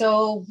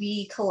 So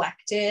we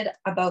collected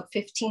about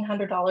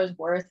 $1,500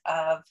 worth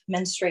of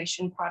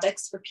menstruation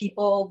products for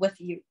people with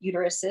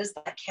uteruses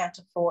that can't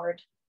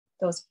afford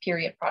those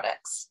period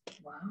products.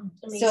 Wow.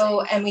 Amazing.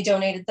 So, and we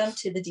donated them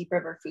to the Deep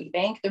River Food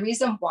Bank. The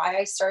reason why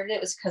I started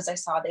it was because I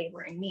saw they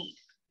were in need.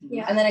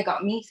 Yeah. And then it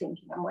got me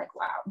thinking, I'm like,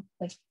 wow,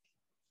 like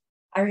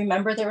I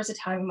remember there was a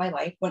time in my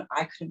life when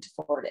I couldn't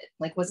afford it.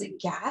 Like, was it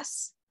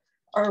gas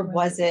or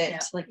was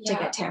it to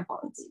get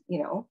tampons,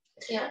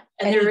 Yeah.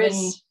 And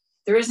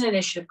there is an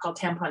initiative called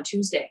Tampon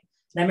Tuesday.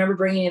 And I remember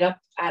bringing it up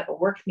at a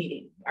work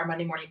meeting, our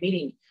Monday morning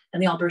meeting,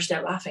 and they all burst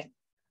out laughing.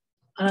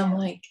 And I'm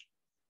like,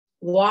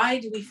 why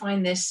do we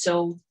find this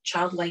so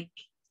childlike?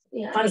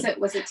 Yeah.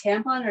 Was it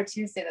Tampon or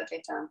Tuesday that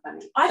they found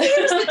funny? I think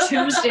it was the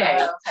Tuesday.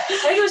 I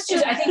think it was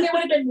Tuesday. I think they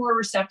would have been more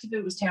receptive if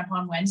it was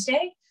Tampon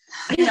Wednesday.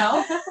 Freak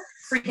out.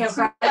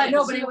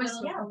 No, but it was,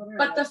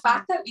 But the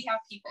fact that we have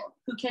people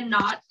who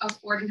cannot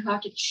afford and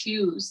have to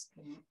choose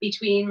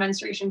between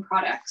menstruation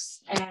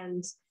products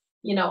and,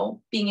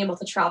 being able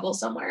to travel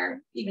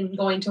somewhere, even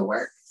going to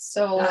work.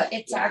 So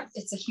it's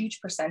a huge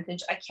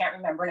percentage. I can't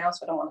remember now,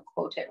 so I don't want to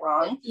quote it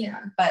wrong. Yeah.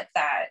 But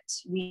that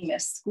we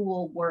miss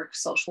school, work,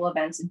 social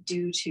events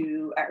due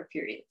to our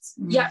periods.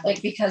 Yeah.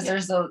 Like because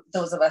there's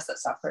those of us that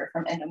suffer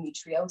from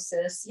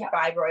endometriosis,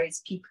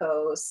 fibroids,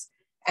 PCOS,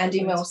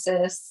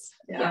 endometriosis,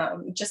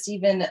 just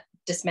even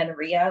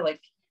dysmenorrhea. Like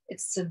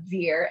it's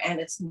severe and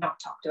it's not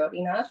talked about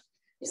enough.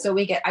 Yeah. So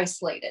we get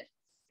isolated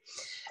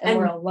and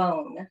we're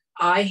alone.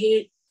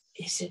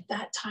 Is it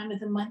that time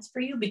of the month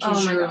for you?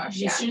 Because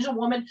as soon as a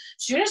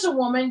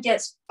woman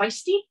gets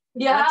feisty,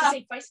 is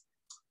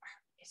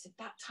it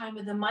that time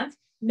of the month?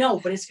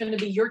 No, but it's going to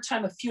be your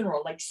time of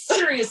funeral. Like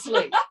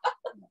seriously.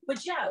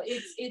 But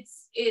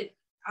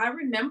I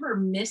remember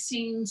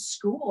missing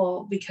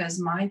school because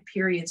my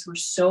periods were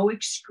so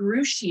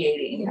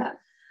excruciating. Yeah.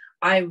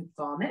 I would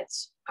vomit.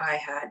 I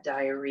had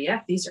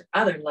diarrhea. These are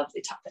other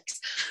lovely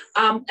topics.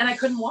 And I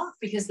couldn't walk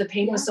because the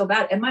pain was so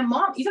bad. And my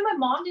mom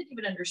didn't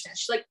even understand.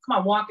 She's like, come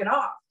on, walk it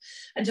off.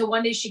 Until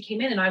one day she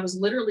came in and I was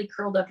literally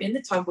curled up in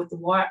the tub with the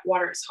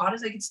water as hot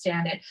as I could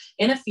stand it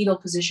in a fetal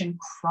position,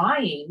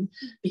 crying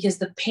because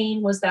the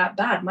pain was that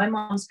bad. My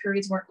mom's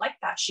periods weren't like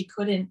that. She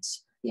couldn't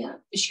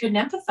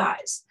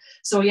empathize.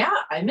 So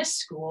I missed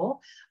school.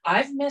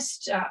 I've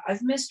missed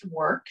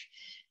work.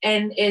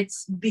 And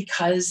it's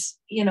because,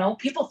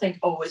 people think,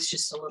 oh, it's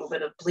just a little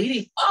bit of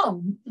bleeding.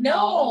 Oh,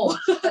 no,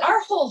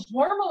 our whole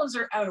hormones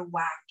are out of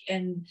whack.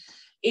 And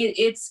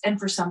it's, and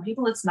for some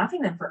people it's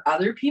nothing. And for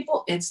other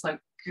people, it's like,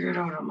 get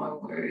out of my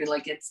way.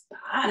 Like it's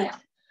bad.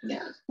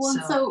 Yeah. Well,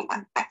 so go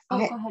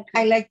ahead.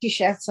 I like to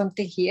share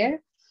something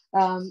here.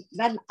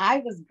 When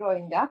I was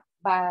growing up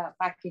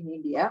back in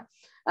India,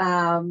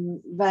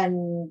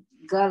 when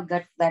girl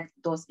got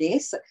those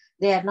days,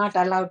 they are not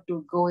allowed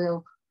to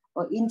go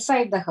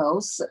inside the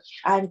house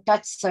and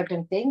touch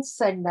certain things,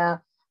 and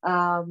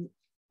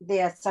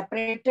they are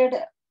separated.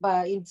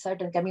 In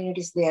certain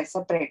communities, they are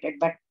separated,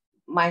 but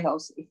my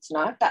house, it's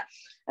not.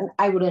 And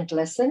I wouldn't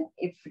listen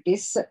if it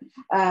is.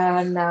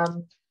 And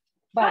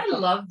but I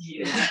love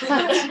you.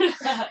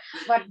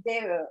 but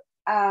they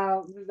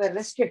we were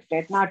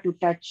restricted not to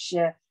touch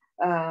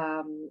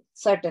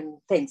certain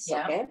things.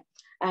 Yeah. Okay,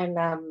 and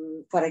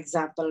for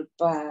example,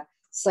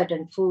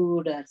 certain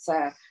food,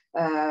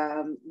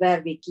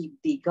 where we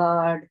keep the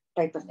guard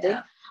type of thing.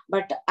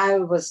 But I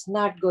was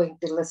not going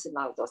to listen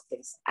all those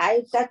things.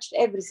 I touched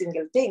every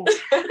single thing.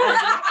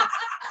 I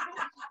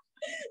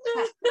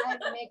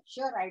make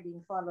sure I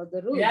didn't follow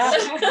the rules.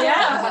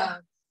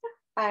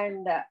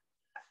 And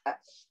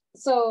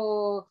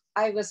so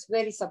I was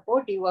very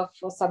supportive of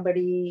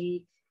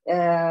somebody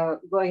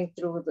going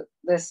through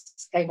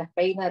this kind of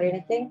pain or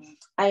anything.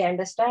 I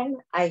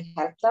understand, I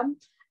help them,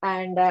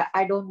 and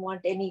I don't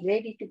want any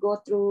lady to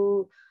go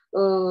through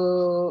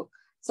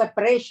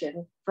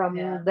separation from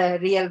the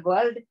real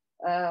world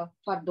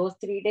for those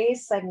 3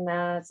 days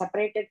and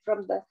separated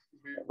from the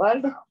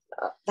world.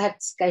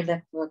 That's kind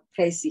of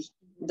crazy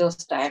those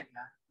times.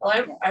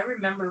 Well, I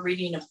remember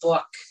reading a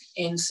book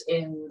in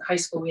high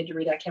school. We had to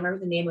read, I can't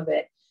remember the name of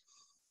it.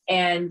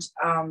 And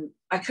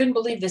I couldn't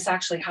believe this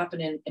actually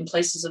happened in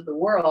places of the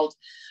world.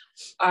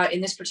 In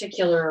this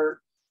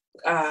particular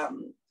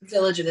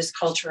village of this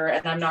culture,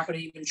 and I'm not going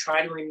to even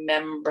try to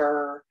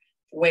remember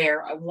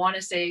where. I want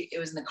to say it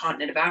was in the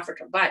continent of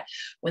Africa, but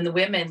when the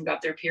women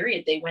got their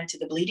period, they went to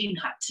the bleeding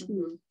hut,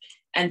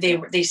 and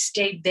they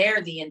stayed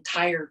there the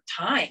entire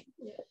time.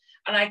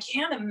 And I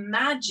can't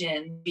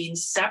imagine being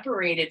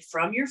separated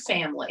from your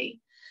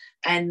family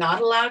and not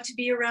allowed to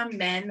be around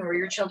men or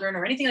your children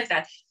or anything like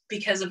that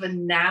because of a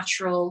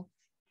natural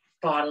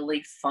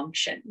bodily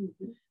function.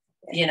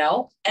 You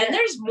know, and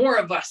there's more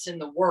of us in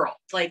the world.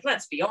 Like,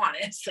 let's be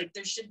honest, like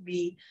there should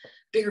be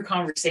bigger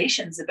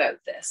conversations about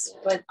this,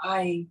 but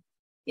and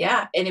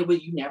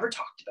you never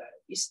talked about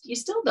it. You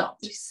still don't.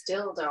 You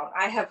still don't.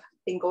 I have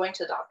been going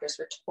to doctors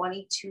for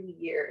 22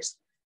 years.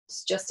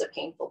 It's just a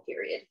painful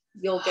period.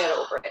 You'll get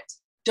over it.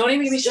 Don't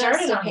even get me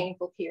started on a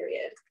painful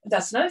period.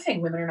 That's another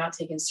thing women are not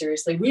taken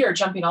seriously. We are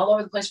jumping all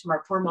over the place from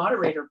our poor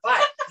moderator,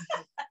 but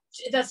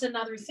that's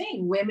another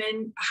thing.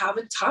 Women have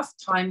a tough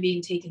time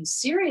being taken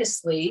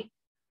seriously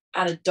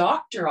at a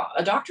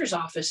doctor's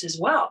office as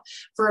well,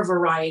 for a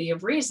variety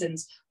of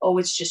reasons. Oh,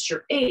 it's just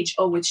your age.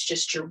 Oh, it's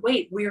just your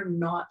weight. We're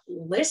not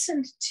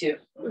listened to.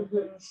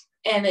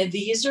 And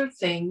these are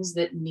things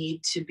that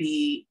need to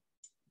be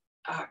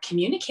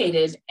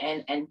communicated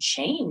and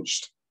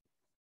changed.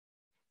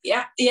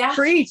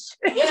 Preach.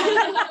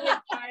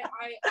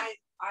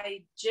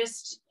 I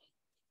just,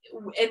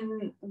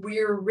 and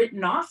we're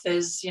written off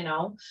as, you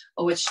know,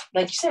 oh, it's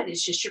like you said,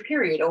 it's just your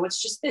period. Oh,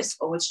 it's just this.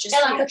 Oh, it's just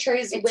that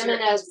portrays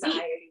women as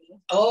weak.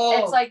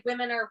 Oh, it's like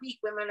women are weak,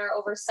 women are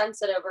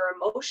oversensitive or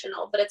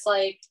emotional, but it's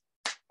like,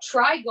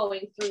 try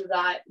going through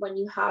that when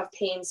you have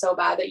pain so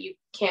bad that you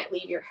can't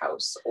leave your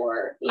house,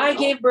 or I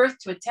gave birth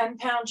to a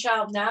 10-pound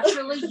child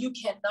naturally. You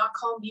cannot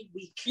call me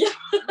weak.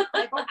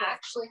 I've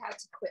actually had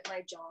to quit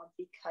my job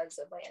because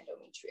of my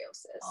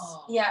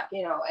endometriosis.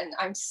 You know, and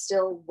I'm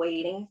still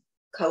waiting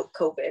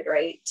COVID,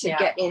 right, to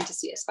get in to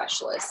see a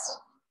specialist.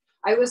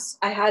 I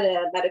had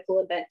a medical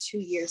event 2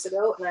 years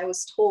ago, and I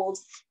was told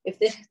if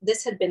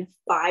this had been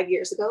 5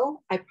 years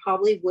ago, I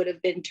probably would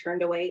have been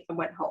turned away and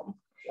went home.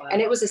 Wow.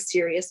 And it was a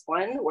serious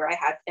one where I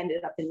had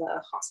ended up in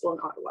the hospital in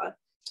Ottawa.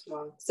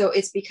 Wow. So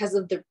it's because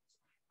of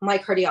my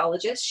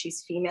cardiologist,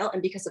 she's female,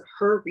 and because of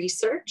her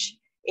research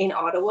in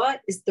Ottawa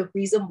is the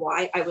reason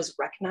why I was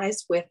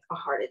recognized with a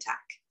heart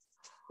attack.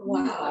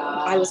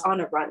 Wow. I was on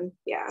a run.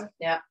 Yeah.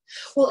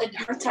 Well, and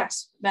heart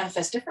attacks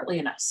manifest differently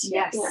in us.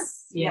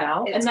 Yes. You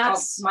know, and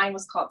mine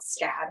was called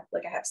SCAD.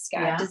 Like, I have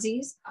SCAD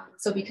disease.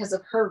 So because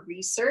of her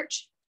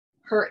research,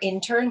 her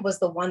intern was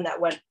the one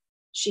that went,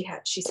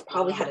 she's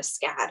probably had a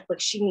SCAD. Like,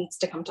 she needs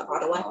to come to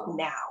Ottawa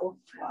now.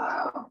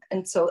 Wow.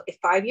 And so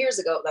 5 years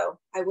ago, though,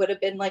 I would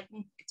have been like,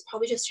 it's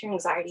probably just your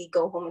anxiety.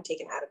 Go home and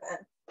take an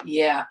Ativan.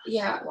 Yeah.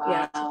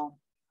 Wow. Yeah.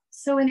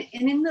 So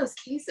in those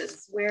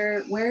cases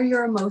where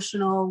you're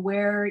emotional,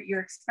 where you're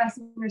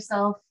expressing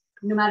yourself,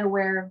 no matter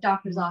where,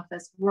 doctor's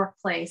office,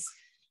 workplace,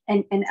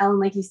 and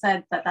Ellen, like you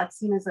said, that's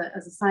seen as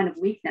a sign of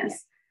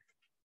weakness,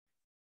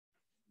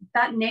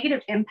 that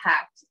negative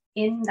impact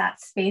in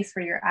that space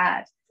where you're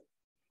at,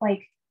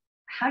 like,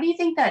 how do you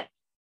think that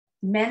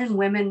men and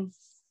women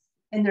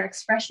in their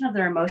expression of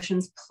their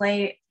emotions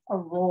play a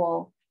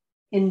role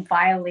in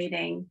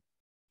violating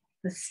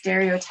the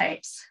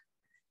stereotypes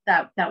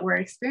that we're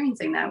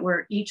experiencing, that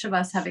each of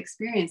us have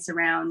experienced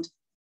around,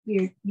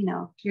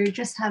 you're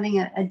just having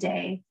a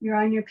day, you're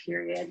on your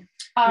period,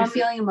 you're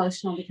feeling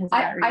emotional because of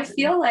that reason. I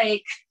feel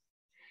like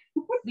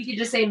we could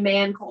just say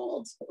man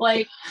cold.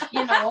 Like,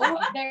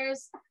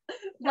 there's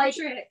like,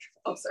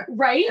 oh, sorry.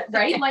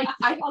 right. Like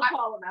I'll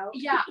call them out.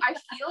 Yeah. I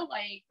feel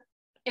like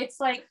it's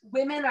like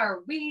women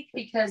are weak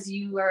because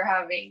you are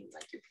having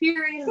like your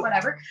period and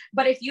whatever.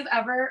 But if you've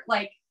ever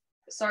like,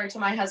 sorry to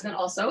my husband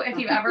also, if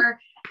you've ever,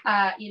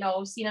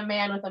 seen a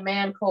man with a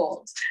man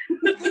cold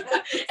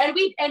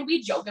and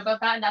we joke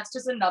about that. And that's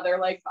just another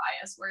like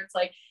bias where it's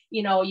like,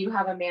 you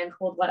have a man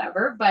cold,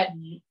 whatever. But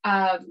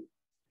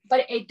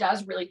it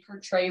does really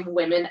portray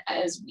women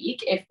as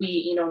weak if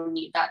we,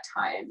 need that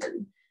time.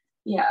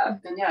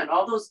 And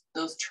all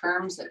those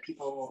terms that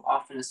people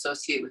often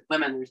associate with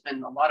women, there's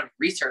been a lot of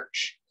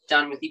research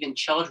done with even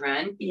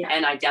children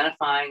and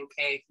identifying,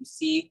 okay, if you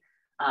see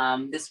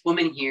this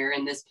woman here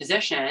in this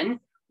position,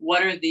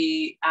 what are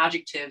the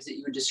adjectives that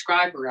you would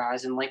describe her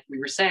as? And like we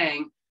were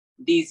saying,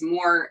 these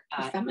more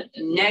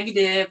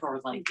negative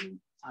or like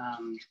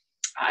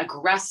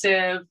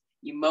aggressive,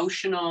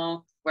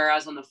 emotional,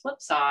 whereas on the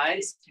flip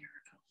side,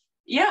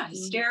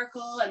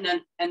 hysterical.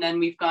 And then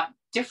we've got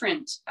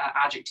different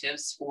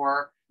adjectives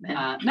for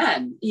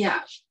men.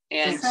 Yeah.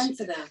 And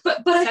sensitive.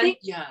 But I think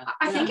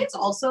I think it's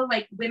also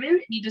like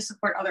women need to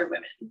support other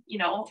women,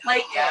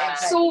 like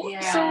so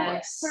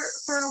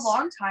for a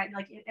long time,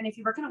 like, and if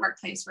you work in a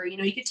workplace where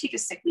you could take a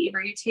sick leave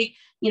or you take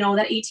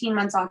that 18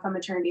 months off on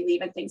maternity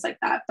leave and things like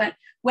that, but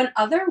when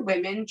other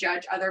women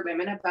judge other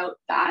women about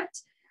that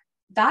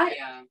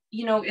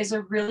is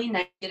a really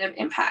negative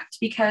impact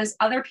because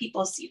other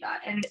people see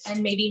that and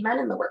maybe men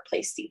in the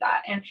workplace see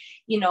that, and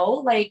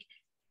like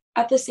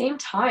at the same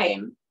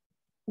time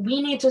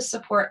we need to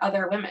support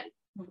other women,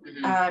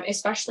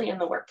 especially in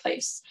the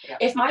workplace. Yeah.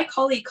 If my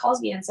colleague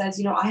calls me and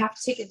says, I have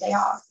to take a day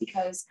off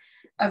because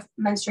of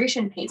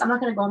menstruation pains, I'm not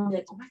going to go and be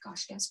like, oh my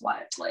gosh, guess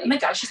what? Like, oh my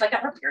gosh, she's like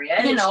at her period.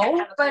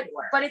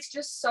 But it's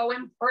just so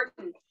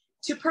important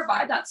to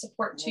provide that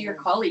support to your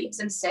colleagues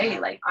and say,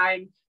 like,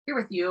 I'm here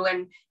with you.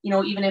 And,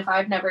 even if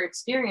I've never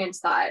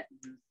experienced that,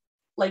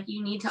 like,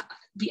 you need to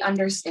be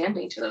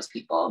understanding to those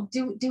people.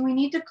 Do we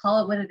need to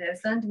call it what it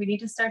is then? Do we need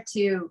to start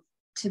to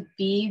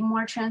be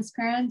more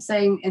transparent,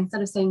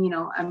 instead of saying,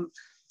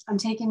 I'm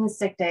taking a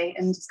sick day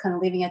and just kind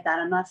of leaving it at that,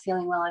 I'm not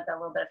feeling well, I've got a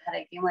little bit of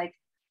headache, being like,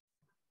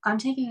 I'm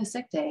taking a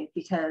sick day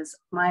because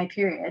my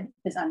period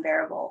is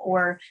unbearable.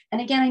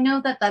 And again, I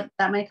know that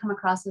might come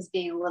across as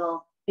being a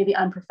little maybe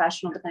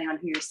unprofessional depending on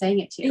who you're saying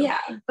it to. Yeah.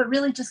 But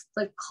really just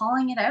like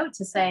calling it out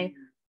to say,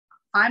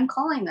 I'm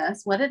calling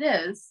this what it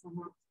is.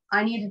 Mm-hmm.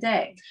 I need a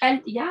day.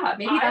 And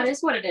maybe that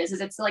is what it is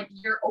it's like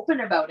you're open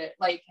about it.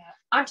 Like,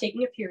 I'm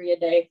taking a period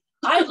day.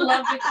 I'd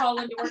love to call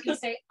into work and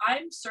say,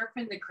 I'm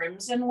surfing the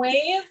crimson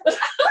wave.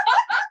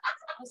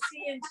 I'll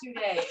see you in 2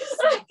 days.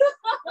 Like,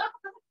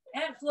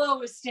 and Flo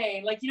was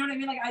staying. Like, you know what I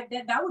mean? Like,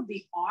 that would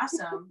be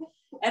awesome.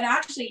 And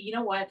actually, you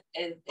know what?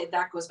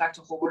 That goes back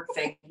to the whole work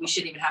thing. We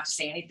shouldn't even have to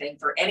say anything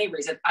for any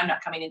reason. I'm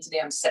not coming in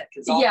today. I'm sick.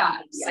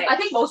 I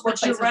think most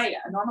workplaces, you're right.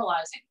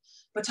 Normalizing.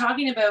 But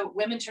talking about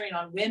women turning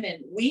on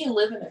women, we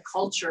live in a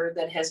culture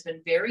that has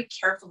been very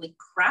carefully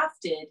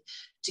crafted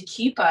to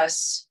keep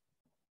us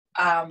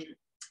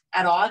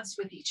at odds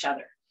with each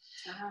other.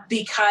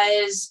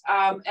 Because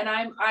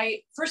I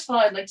first of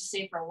all, I'd like to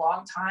say for a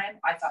long time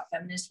I thought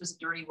feminist was a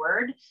dirty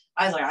word.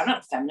 I was like, I'm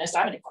not a feminist,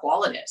 I'm an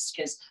equalitist,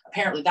 because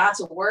apparently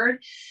that's a word.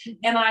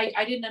 And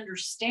I didn't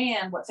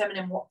understand what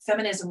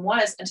feminism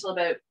was until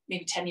about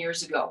maybe 10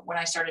 years ago when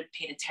I started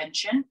paying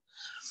attention.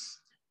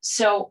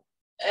 So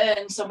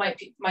my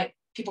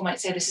people might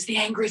say this is the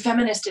angry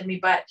feminist in me,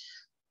 but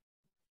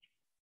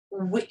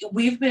we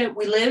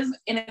live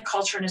in a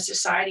culture, in a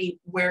society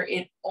where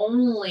it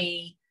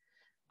only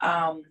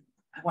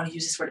I want to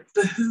use this word,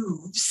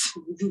 behooves.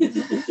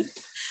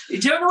 You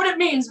don't know what it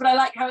means, but I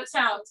like how it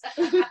sounds.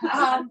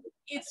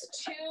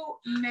 It's to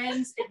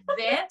men's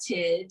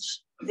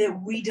advantage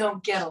that we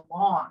don't get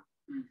along.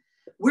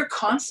 We're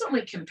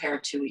constantly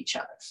compared to each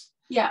other.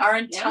 Yeah. Our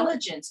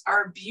intelligence,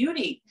 our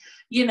beauty,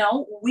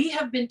 we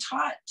have been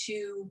taught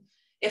to,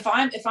 if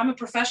I'm a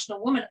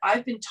professional woman,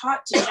 I've been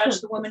taught to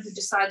judge the woman who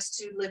decides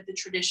to live the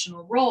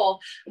traditional role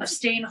of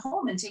staying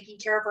home and taking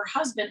care of her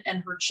husband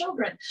and her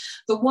children.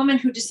 The woman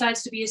who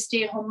decides to be a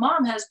stay-at-home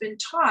mom has been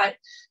taught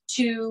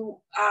to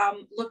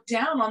look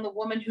down on the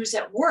woman who's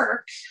at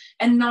work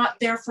and not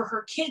there for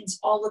her kids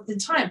all of the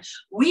time.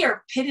 We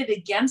are pitted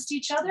against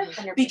each other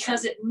 100%.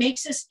 Because it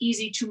makes us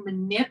easy to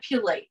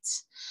manipulate.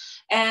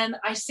 And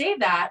I say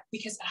that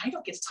because I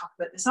don't get to talk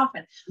about this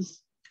often.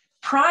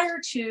 Prior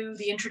to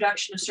the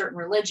introduction of certain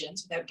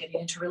religions, without getting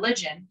into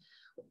religion,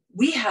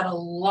 we had a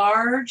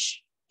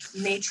large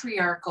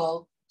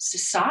matriarchal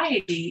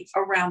society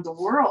around the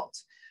world.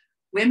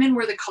 Women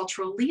were the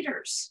cultural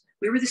leaders.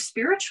 We were the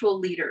spiritual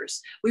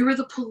leaders. We were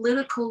the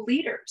political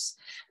leaders.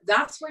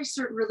 That's why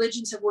certain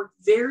religions have worked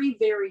very,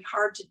 very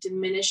hard to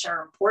diminish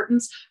our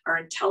importance, our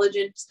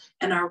intelligence,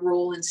 and our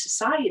role in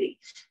society.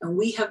 And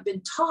we have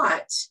been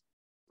taught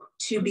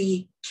to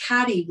be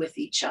catty with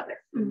each other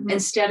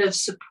instead of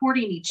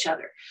supporting each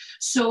other.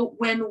 So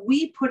when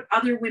we put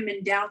other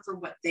women down for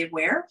what they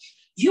wear,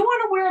 you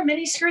want to wear a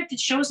mini skirt that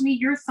shows me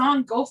your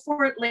thong, go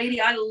for it,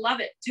 lady. I love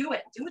it. Do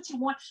it. Do what you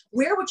want.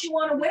 Wear what you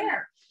want to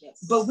wear.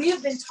 Yes. But we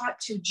have been taught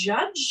to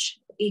judge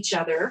each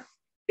other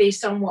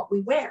based on what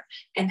we wear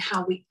and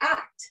how we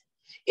act.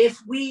 If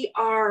we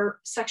are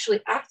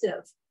sexually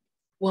active,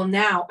 well,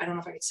 now, I don't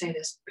know if I could say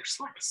this, they're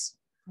sluts.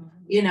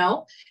 You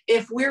know,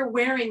 if we're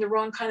wearing the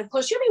wrong kind of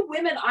clothes, you know how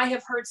many women I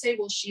have heard say,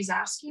 well, she's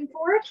asking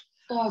for it.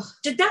 Oh,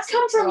 did that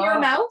come from your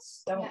mouth?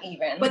 Don't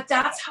even. But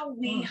that's how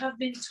we have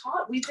been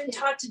taught. We've been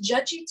taught to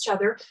judge each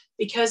other,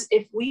 because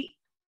if we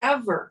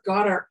ever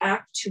got our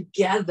act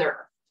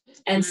together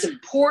and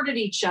supported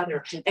each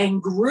other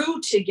and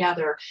grew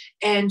together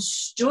and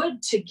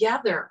stood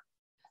together,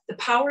 the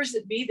powers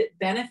that be that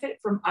benefit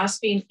from us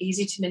being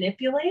easy to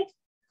manipulate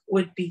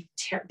would be,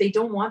 they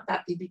don't want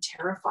that. They'd be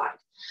terrified.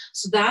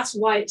 So that's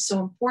why it's so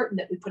important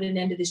that we put an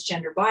end to this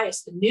gender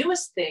bias. The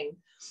newest thing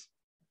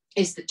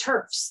is the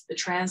TERFs, the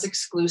trans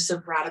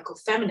exclusive radical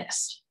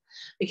feminist.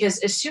 Because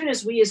as soon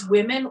as we as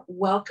women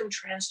welcome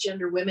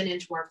transgender women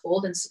into our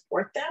fold and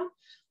support them,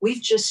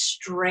 we've just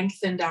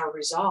strengthened our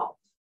resolve.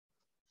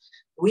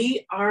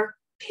 We are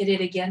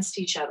pitted against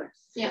each other.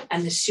 Yeah.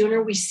 And the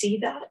sooner we see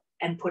that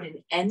and put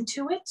an end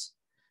to it,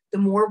 the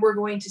more we're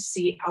going to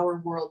see our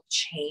world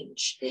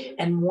change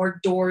and more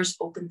doors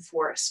open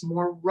for us,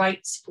 more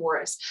rights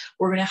for us.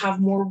 We're going to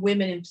have more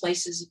women in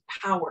places of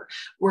power.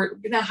 We're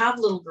going to have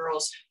little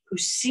girls who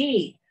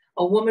see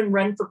a woman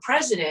run for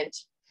president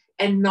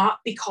and not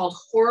be called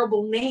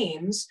horrible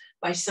names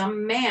by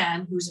some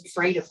man who's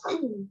afraid of her.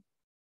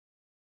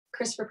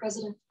 Chris for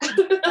president.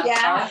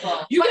 Yeah.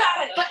 You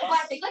got it. But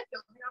I think like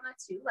building on that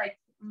too, like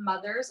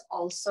mothers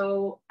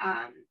also,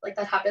 like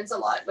that happens a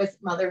lot with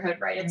motherhood,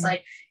 right? It's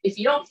like, if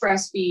you don't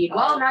breastfeed,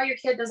 well, now your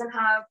kid doesn't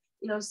have,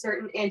 you know,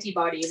 certain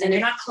antibodies and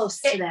you're not close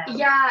to them.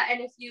 Yeah.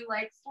 And if you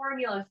like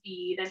formula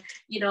feed and,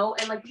 you know,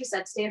 and like you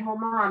said, stay-at-home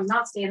moms,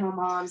 not stay-at-home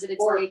moms. And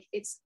it's or like,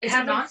 it's a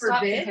nonstop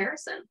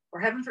comparison. Or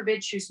heaven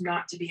forbid, choose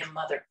not to be a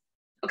mother.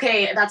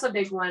 Okay, that's a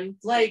big one.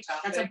 Like,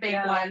 that's a big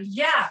one.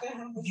 Yeah.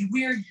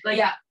 Weird.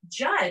 Like,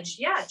 judge.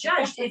 Yeah,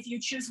 judge if you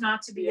choose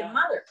not to be a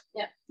mother.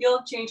 Yeah.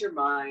 You'll change your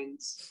mind.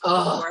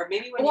 Or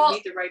maybe when you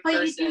meet the right person.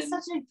 But you'd be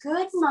such a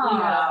good mom.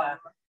 Yeah.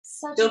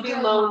 They'll be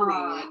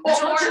lonely.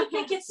 Don't you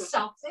think it's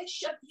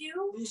selfish of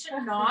you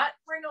to not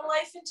bring a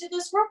life into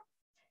this world?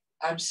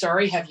 I'm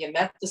sorry, have you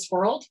met this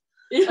world?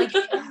 Like,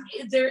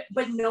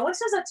 but no one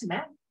says that to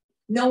men.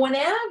 No one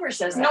ever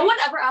says that. No one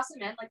ever asks a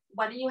man, like,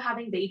 when are you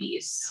having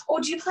babies?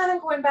 Oh, do you plan on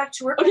going back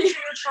to work when your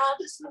child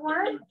is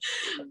born?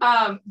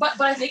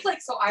 But I think,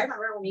 like, so I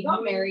remember when we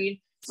got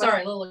married.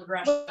 Sorry, a little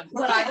aggression.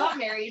 When I got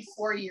married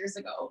 4 years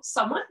ago,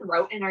 someone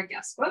wrote in our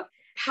guest book,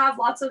 have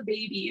lots of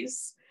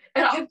babies.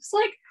 And I was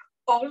like,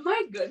 oh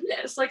my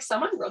goodness. Like,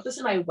 someone wrote this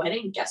in my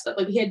wedding guest book.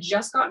 Like, we had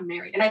just gotten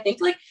married. And I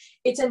think, like,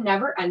 it's a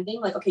never ending,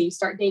 like, okay, you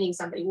start dating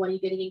somebody. When are you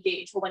getting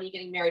engaged? Well, when are you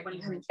getting married? When are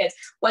you having kids?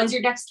 When's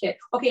your next kid?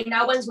 Okay,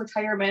 now when's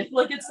retirement?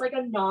 Like, it's like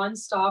a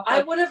nonstop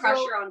like,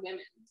 pressure on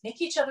women.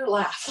 Make each other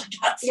laugh. Like,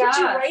 that's what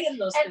you write in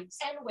those things.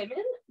 And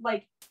women,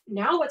 like,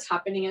 now what's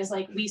happening is,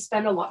 like, we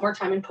spend a lot more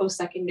time in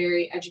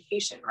post-secondary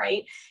education,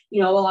 right?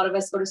 You know, a lot of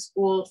us go to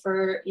school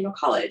for, you know,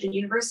 college and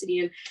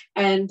university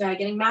and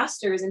getting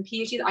masters and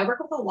PhDs. I work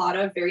with a lot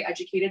of very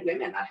educated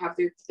women that have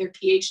their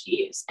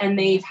PhDs and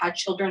they've had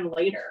children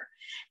later.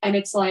 And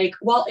it's like,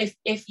 well,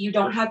 if you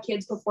don't have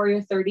kids before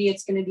you're 30,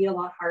 it's going to be a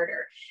lot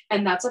harder.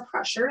 And that's a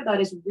pressure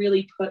that is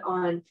really put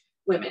on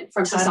women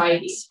from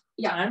society.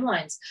 Yeah,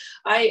 timelines.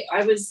 I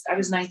was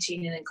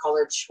 19 and in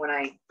college when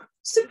I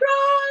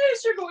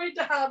surprised you're going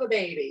to have a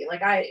baby.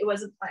 Like it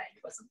wasn't planned.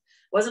 It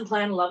wasn't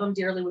planned. Love him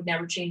dearly, would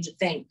never change a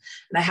thing.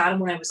 And I had him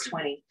when I was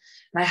 20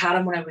 and I had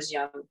him when I was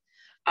young.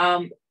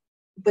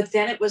 But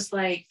then it was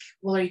like,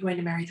 well, are you going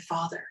to marry the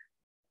father?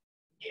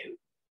 No.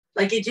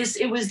 Like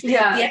it was the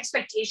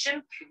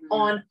expectation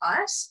on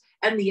us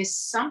and the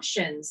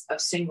assumptions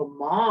of single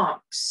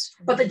moms.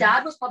 But the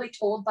dad was probably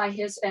told by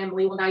his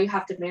family, well, now you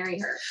have to marry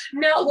her.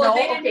 No,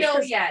 they didn't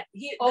know yet.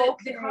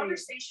 The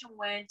conversation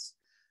went,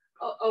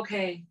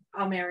 okay,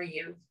 I'll marry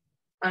you.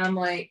 And I'm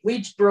like,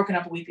 we'd broken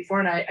up a week before.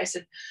 And I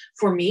said,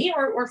 for me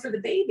or for the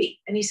baby?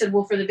 And he said,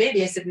 well, for the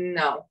baby. I said,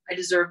 no, I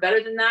deserve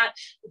better than that.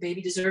 The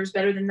baby deserves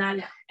better than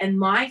that. And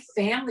my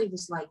family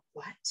was like,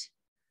 what?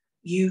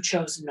 You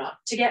chose not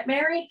to get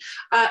married?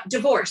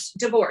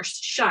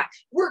 Divorced, shut.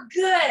 We're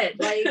good.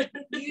 Like,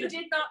 you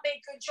did not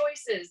make good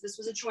choices. This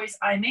was a choice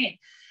I made.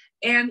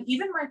 And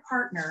even my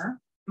partner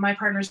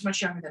is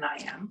much younger than I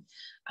am.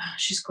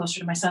 She's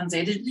closer to my son's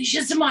age.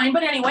 She's to mine.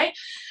 But anyway,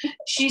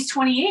 she's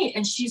 28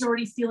 and she's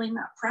already feeling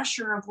that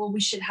pressure of, well, we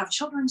should have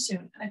children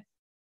soon.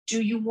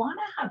 Do you want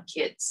to have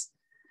kids?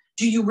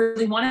 Do you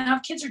really want to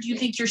have kids? Or do you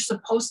think you're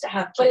supposed to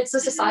have kids? But it's the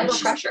societal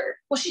pressure.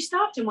 Well, she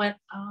stopped and went,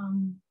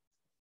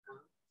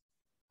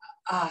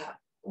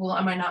 well,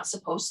 am I not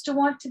supposed to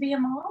want to be a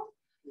mom?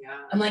 Yeah.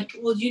 I'm like,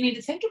 well, you need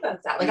to think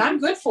about that. Like, I'm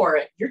good for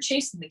it. You're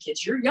chasing the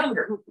kids. You're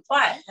younger.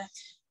 But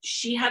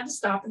she had to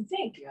stop and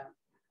think. Yeah.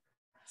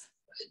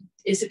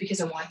 is it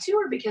because I want to,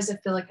 or because I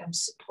feel like I'm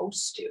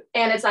supposed to?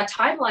 And it's that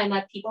timeline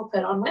that people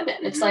put on women.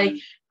 It's like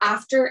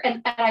after,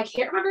 and I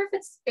can't remember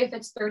if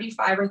it's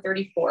 35 or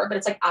 34, but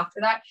it's like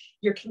after that,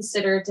 you're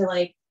considered to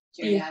like,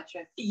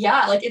 geriatric.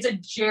 Yeah, like it's a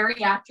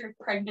geriatric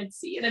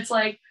pregnancy. And it's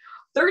like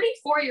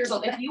 34 years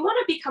old. If you want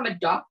to become a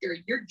doctor,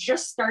 you're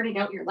just starting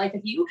out your life.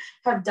 If you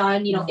have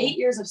done, 8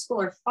 years of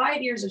school or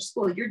 5 years of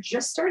school, you're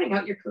just starting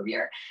out your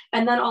career.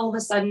 And then all of a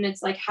sudden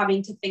it's like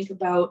having to think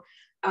about,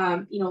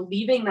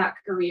 leaving that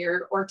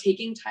career or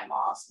taking time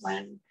off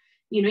when,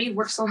 you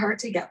work so hard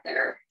to get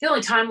there. The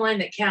only timeline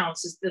that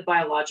counts is the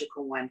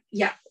biological one.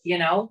 Yeah.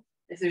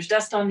 If there's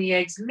dust on the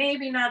eggs,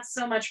 maybe not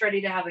so much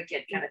ready to have a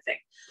kid kind of thing.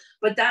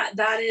 But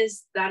that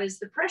is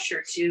the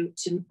pressure to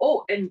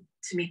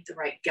meet the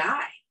right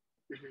guy.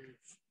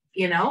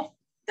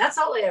 That's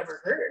all I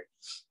ever heard.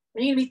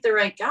 When you meet the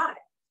right guy,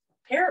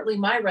 apparently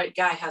my right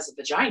guy has a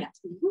vagina.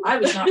 I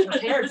was not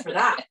prepared for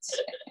that.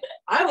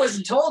 I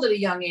wasn't told at a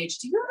young age,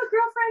 do you have a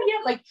girlfriend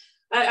yet? Like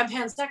I'm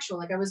pansexual.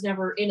 Like I was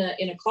never in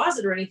a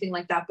closet or anything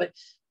like that. But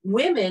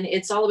women,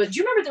 it's all about, do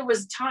you remember there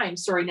was a time,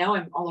 sorry, now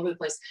I'm all over the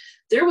place.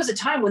 There was a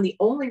time when the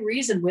only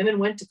reason women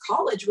went to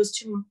college was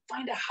to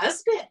find a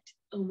husband.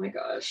 Oh my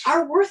gosh.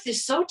 Our worth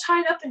is so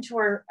tied up into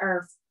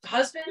our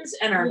husbands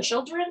and our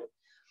children.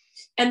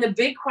 And the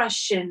big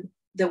question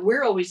that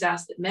we're always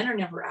asked that men are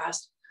never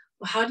asked,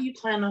 well, how do you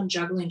plan on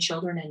juggling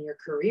children and your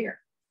career?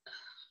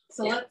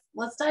 So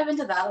let's dive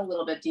into that a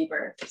little bit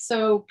deeper.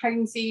 So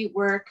pregnancy,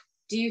 work,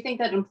 do you think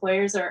that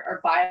employers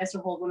are biased or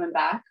hold women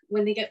back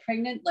when they get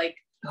pregnant? Like,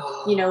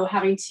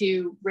 having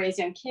to raise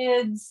young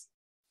kids.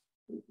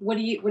 What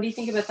do you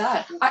think about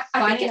that?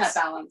 Finding that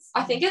balance.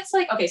 I think it's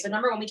like, okay, so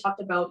number one, we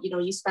talked about,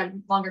 you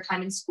spend longer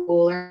time in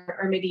school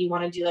or maybe you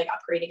want to do like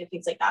upgrading and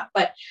things like that.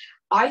 But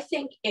I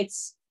think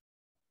it's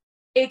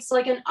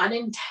like an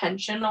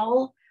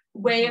unintentional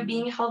way of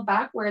being held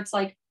back where it's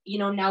like,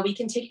 now we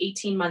can take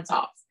 18 months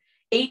off.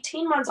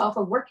 18 months off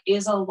of work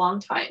is a long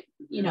time,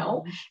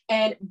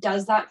 and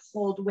does that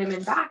hold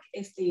women back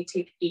if they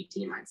take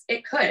 18 months?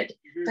 It could.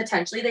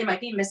 Potentially they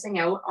might be missing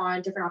out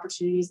on different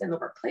opportunities in the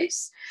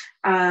workplace.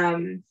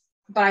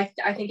 But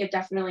I think it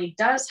definitely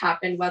does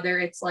happen, whether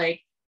it's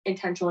like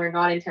intentional or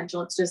not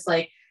intentional. It's just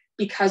like,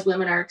 because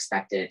women are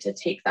expected to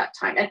take that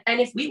time.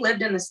 And if we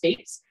lived in the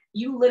States,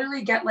 you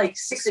literally get like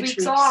six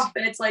weeks off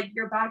and it's like,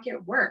 you're back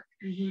at work,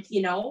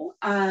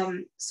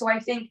 So I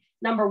think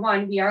number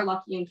one, we are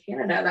lucky in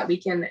Canada that we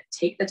can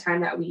take the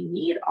time that we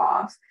need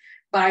off,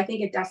 but I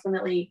think it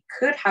definitely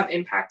could have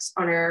impacts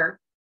on our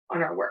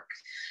work.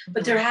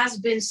 But there has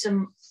been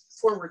some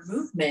forward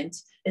movement.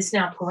 It's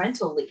now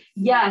parental leave.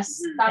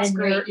 Yes, that's and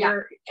great.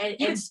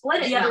 And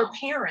split it. The other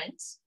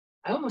parent,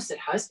 I almost said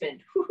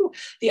husband.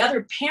 The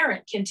other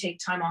parent can take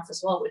time off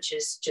as well, which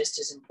is just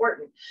as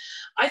important.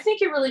 I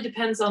think it really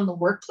depends on the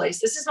workplace.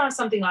 This is not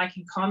something I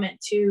can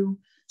comment too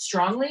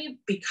strongly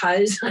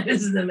because I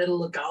was in the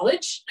middle of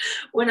college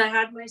when I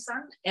had my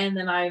son, and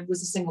then I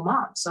was a single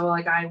mom. So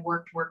like I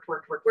worked.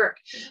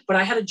 But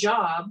I had a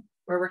job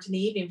where I worked in the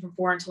evening from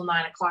 4 until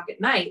 9 o'clock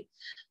at night.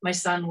 My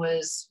son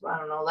was,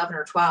 11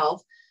 or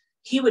 12.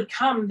 He would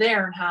come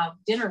there and have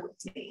dinner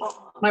with me.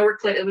 My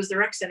workplace, it was the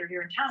rec center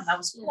here in town. That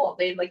was cool.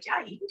 They'd like,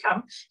 yeah, he can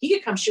come. He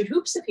could come shoot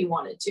hoops if he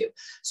wanted to.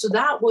 So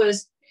that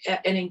was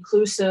an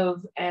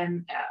inclusive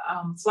and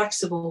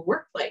flexible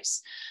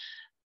workplace.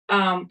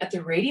 At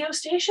the radio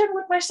station,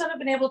 would my son have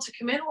been able to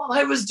come in while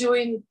I was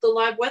doing the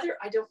live weather?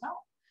 I don't know.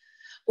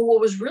 But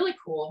what was really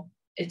cool,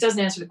 it doesn't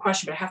answer the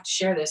question, but I have to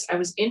share this. I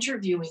was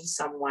interviewing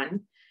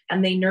someone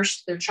and they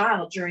nursed their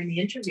child during the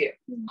interview.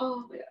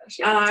 Oh my gosh.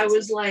 And I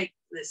was like,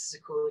 this is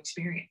a cool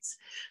experience.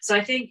 So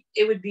I think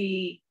it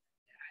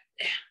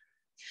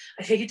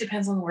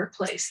depends on the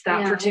workplace,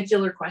 that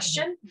particular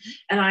question.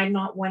 And I'm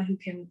not one who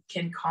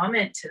can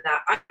comment to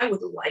that. I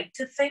would like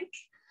to think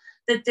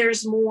that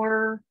there's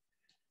more,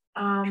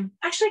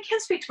 actually I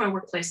can't speak to my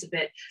workplace a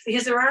bit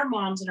because there are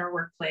moms in our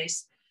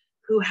workplace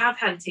who have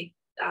had to take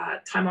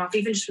time off,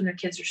 even just when their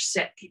kids are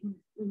sick.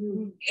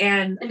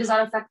 And does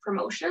that affect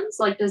promotions?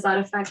 Like, does that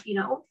affect,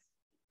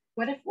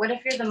 What if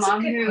you're the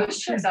mom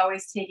who's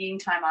always taking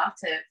time off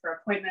for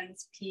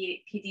appointments,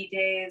 PD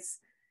days?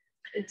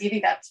 Do you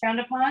think that's frowned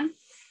upon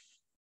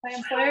by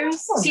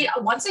employers? See,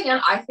 once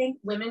again, I think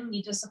women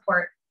need to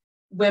support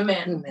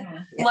women.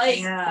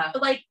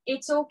 Like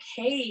it's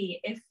okay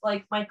if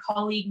like my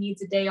colleague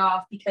needs a day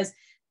off because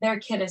their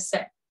kid is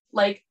sick.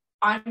 Like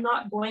I'm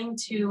not going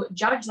to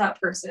judge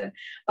that person,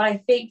 but I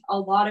think a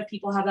lot of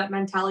people have that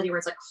mentality where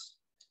it's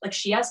like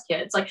she has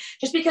kids. Like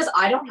just because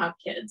I don't have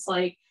kids,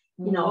 like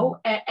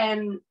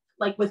and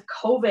like with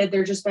COVID,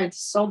 there's just been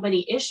so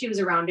many issues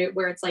around it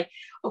where it's like,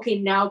 okay,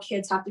 now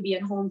kids have to be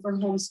at home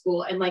from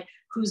homeschool and like,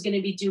 who's going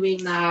to be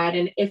doing that?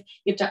 And if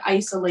you have to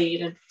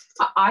isolate. And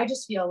I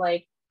just feel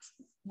like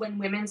when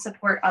women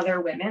support other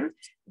women,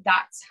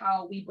 that's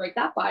how we break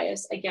that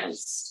bias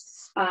against,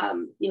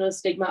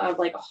 stigma of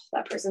like, oh,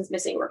 that person's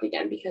missing work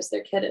again because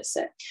their kid is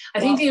sick. I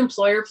think the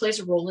employer plays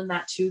a role in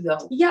that too,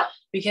 though. Yeah.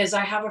 Because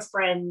I have a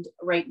friend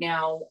right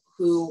now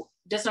who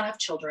does not have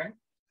children,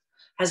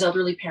 has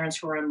elderly parents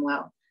who are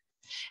unwell.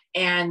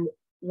 And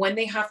when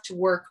they have to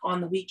work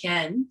on the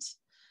weekend,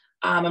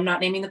 I'm not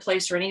naming the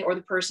place or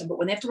the person, but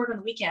when they have to work on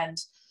the weekend,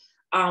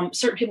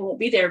 certain people won't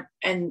be there.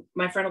 And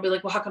my friend will be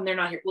like, well, how come they're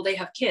not here? Well, they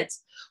have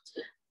kids.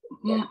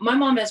 Yeah. My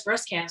mom has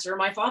breast cancer.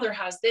 My father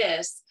has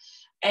this.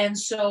 And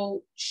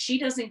so she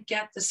doesn't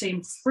get the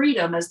same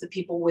freedom as the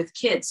people with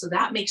kids. So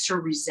that makes her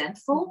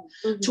resentful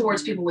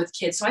towards people with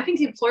kids. So I think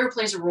the employer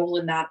plays a role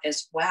in that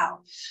as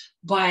well.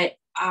 But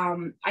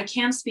I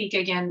can speak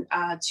again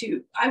I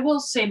will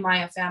say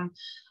my FM,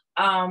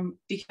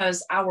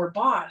 because our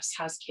boss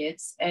has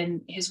kids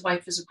and his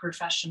wife is a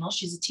professional.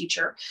 She's a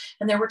teacher.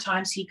 And there were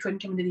times he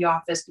couldn't come into the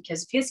office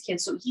because of his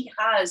kids. So he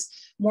has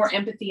more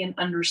empathy and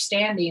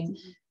understanding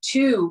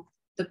to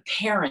the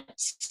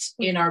parents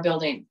in our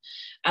building.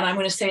 And I'm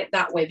going to say it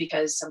that way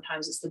because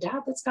sometimes it's the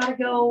dad that's got to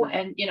go.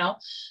 And,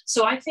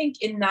 so I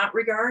think in that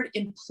regard,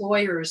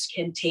 employers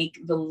can take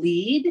the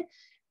lead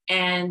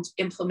and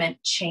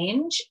implement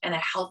change and a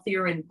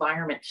healthier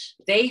environment.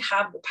 They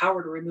have the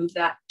power to remove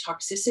that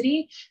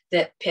toxicity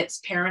that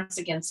pits parents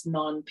against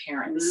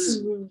non-parents.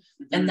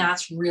 And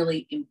that's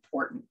really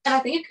important. And I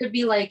think it could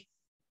be like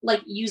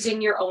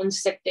using your own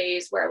sick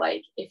days where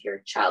like if your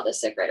child is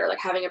sick, right, or like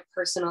having a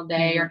personal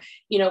day or,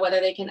 whether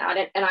they can add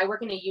it. And I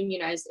work in a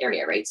unionized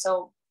area, right?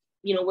 So,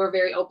 we're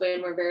very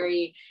open. We're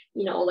very,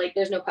 like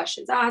there's no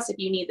questions asked. If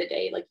you need the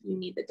day, like you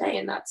need the day.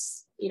 And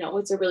that's,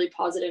 it's a really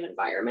positive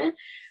environment.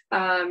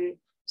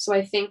 So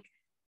I think,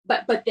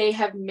 but they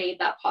have made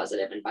that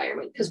positive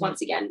environment because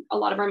once again, a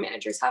lot of our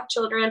managers have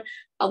children.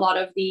 A lot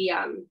of the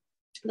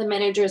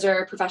managers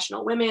are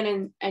professional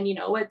women and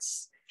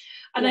it's,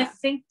 and I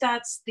think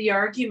that's the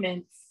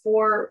argument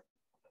for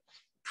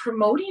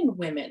promoting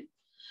women.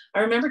 I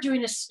remember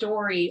doing a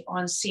story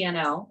on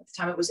CNL, at the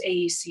time it was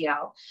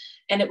AECL,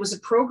 and it was a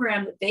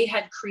program that they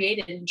had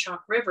created in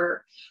Chalk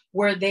River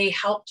where they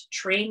helped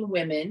train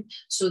women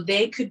so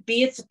they could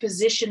be at the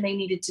position they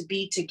needed to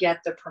be to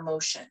get the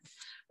promotion,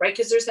 right?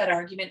 Because there's that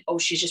argument, oh,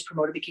 she's just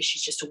promoted because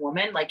she's just a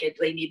woman, like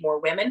they need more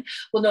women.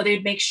 Well, no,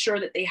 they'd make sure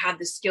that they had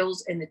the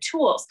skills and the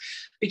tools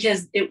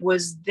because it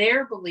was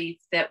their belief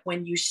that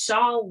when you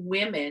saw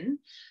women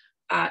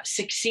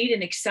succeed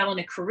and excel in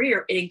a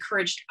career, it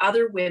encouraged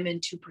other women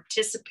to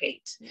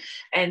participate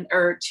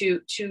or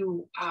to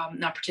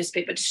not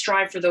participate, but to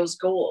strive for those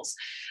goals.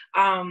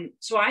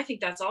 So I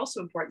think that's also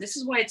important. This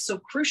is why it's so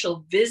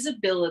crucial.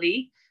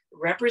 Visibility,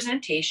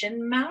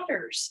 representation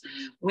matters.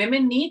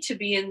 Women need to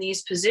be in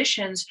these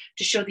positions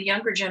to show the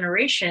younger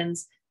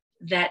generations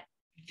that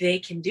they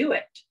can do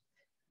it,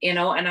 and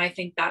I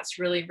think that's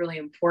really, really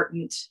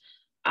important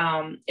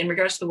in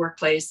regards to the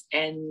workplace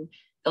and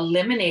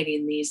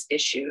eliminating these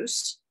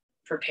issues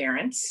for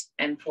parents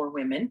and for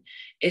women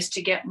is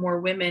to get more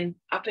women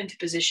up into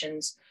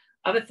positions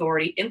of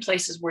authority in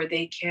places where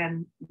they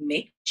can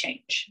make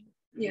change.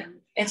 Yeah. And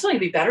it's only to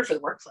be better for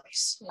the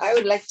workplace. I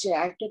would like to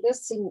add to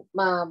this. In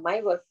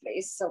my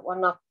workplace,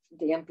 one of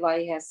the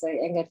employee has a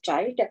younger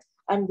child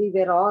and we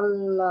were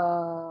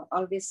all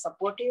always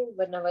supportive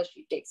whenever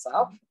she takes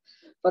off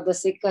for the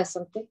sick or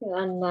something.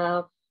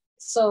 And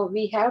so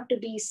we have to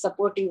be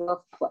supportive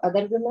of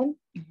other women,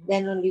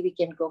 then only we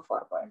can go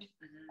forward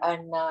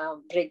and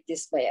break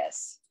this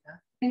bias.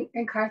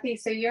 And Karthi,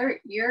 so you're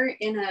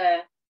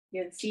the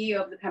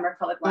CEO of the Pembroke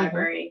Public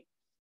Library,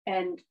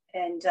 and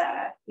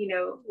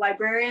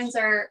librarians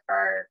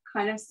are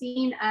kind of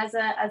seen as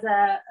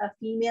a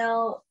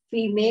female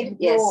role.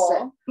 Yes.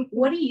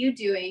 What are you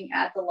doing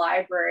at the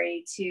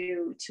library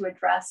to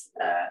address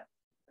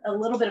a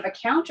little bit of a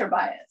counter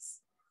bias?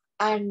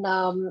 And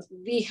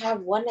we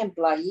have one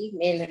employee,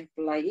 male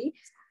employee,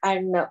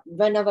 and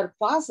whenever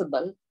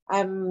possible,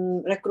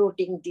 I'm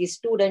recruiting the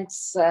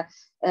students,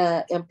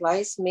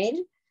 employees,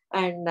 male,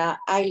 and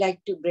I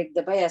like to break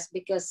the bias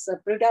because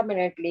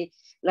predominantly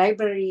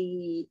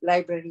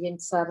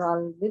librarians are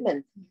all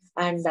women,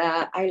 and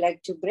I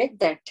like to break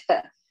that.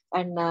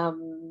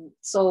 And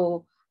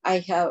so I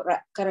have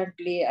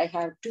currently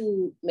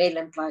 2 male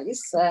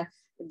employees at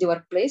the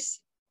workplace.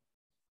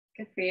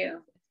 Good for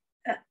you.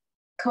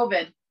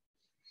 COVID.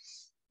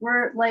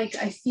 We're like,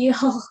 I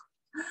feel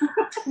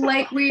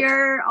like we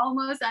are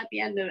almost at the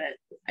end of it.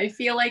 I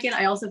feel like it.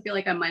 I also feel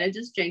like I might have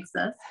just jinxed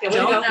us. I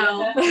don't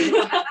know.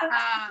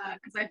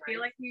 Because I feel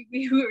like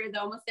we were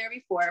almost there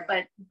before.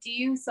 But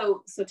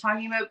so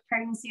talking about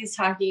pregnancies,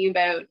 talking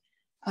about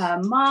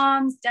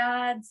moms,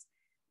 dads,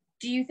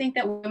 do you think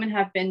that women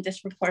have been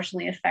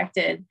disproportionately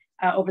affected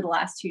over the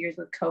last 2 years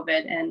with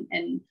COVID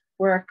and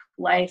work,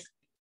 life,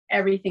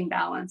 everything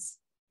balance?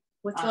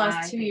 What's the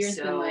last 2 years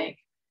been like?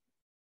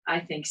 I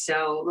think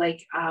so.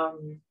 Like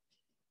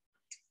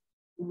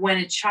when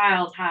a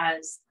child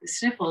has the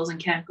sniffles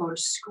and can't go to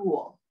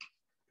school,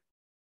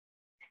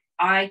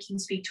 I can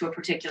speak to a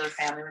particular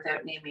family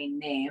without naming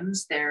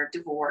names. They're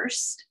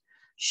divorced,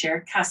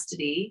 shared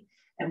custody.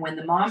 And when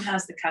the mom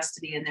has the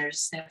custody and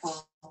there's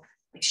sniffle,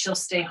 like she'll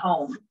stay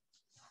home.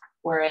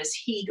 Whereas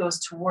he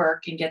goes to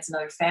work and gets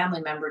another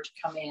family member to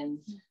come in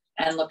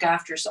and look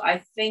after. So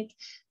I think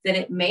that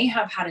it may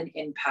have had an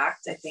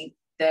impact. I think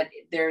that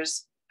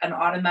there's an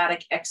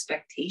automatic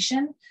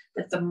expectation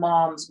that the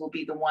moms will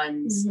be the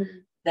ones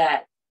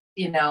that,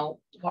 you know,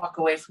 walk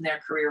away from their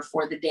career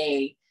for the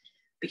day,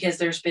 because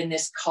there's been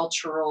this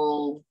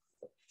cultural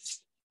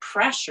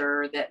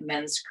pressure that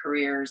men's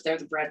careers, they're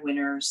the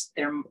breadwinners,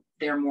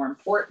 they're more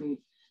important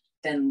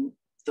than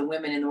the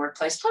women in the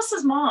workplace. Plus,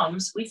 as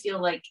moms, we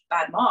feel like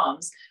bad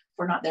moms,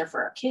 we're not there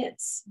for our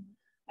kids.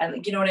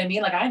 And you know what I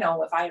mean? Like, I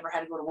know if I ever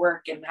had to go to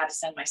work and had to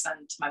send my son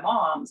to my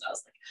mom's, I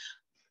was like,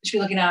 I should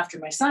be looking after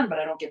my son, but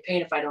I don't get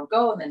paid if I don't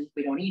go, and then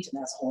we don't eat,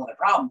 and that's a whole other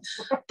problem.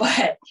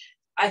 But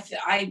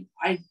I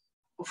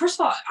first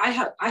of all, I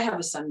have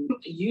a son.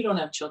 You don't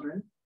have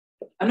children.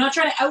 I'm not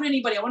trying to out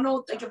anybody. I want to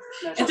know, like,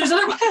 if there's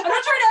other. I'm not trying to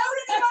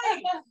out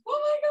anybody.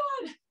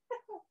 Oh my God.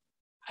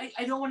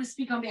 I don't want to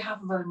speak on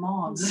behalf of our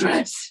moms. Is what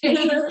I'm saying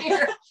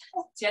here.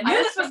 See, I knew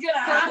this was gonna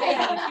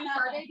happen. Do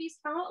fur babies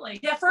count?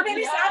 Like, yeah, fur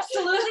babies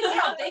absolutely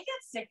count. They get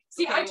sick.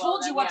 See, I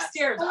told you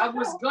upstairs I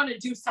was gonna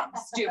do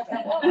something stupid.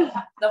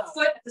 The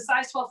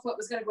size 12 foot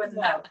was gonna go in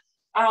the mouth.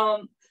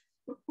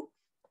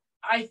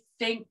 I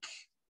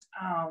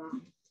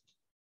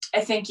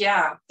think,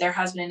 yeah, there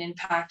has been an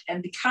impact,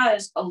 and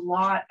because a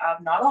lot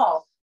of, not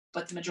all,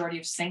 but the majority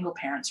of single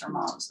parents are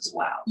moms as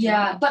well.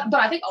 Yeah, but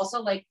I think also,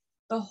 like,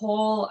 the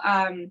whole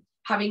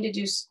having to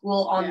do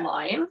school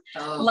online,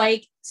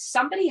 like,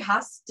 somebody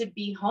has to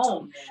be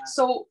home.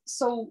 So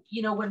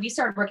you know, when we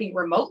started working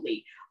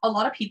remotely, a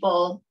lot of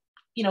people,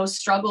 you know,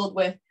 struggled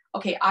with,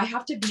 okay, I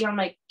have to be on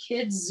my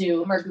kids'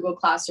 Zoom or Google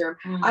Classroom.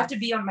 I have to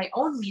be on my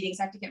own meetings.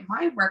 I have to get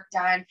my work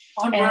done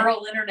on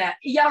rural internet.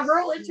 Yeah,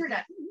 rural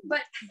internet.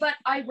 But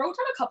I wrote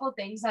down a couple of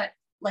things that,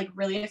 like,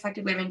 really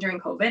affected women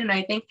during COVID, and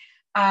I think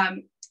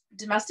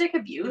domestic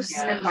abuse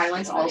and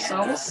violence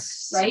also,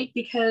 right?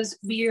 Because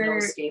we're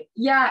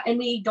and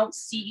we don't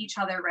see each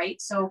other, right?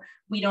 So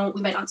we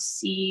might not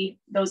see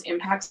those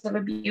impacts of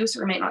abuse,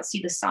 or we might not see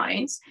the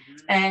signs.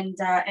 And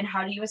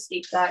how do you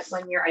escape that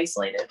when you're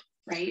isolated,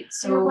 right?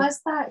 So there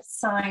was that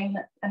sign,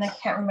 and I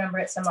can't remember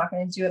it, so I'm not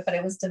going to do it, but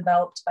it was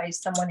developed by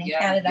someone in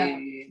Canada.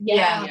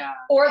 Yeah.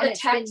 Or and the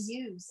text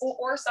used.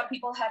 Or some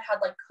people had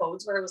like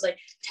codes where it was like,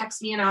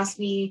 text me and ask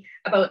me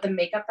about the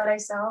makeup that I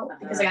sell,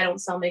 because like, I don't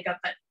sell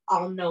makeup, but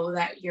I'll know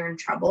that you're in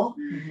trouble.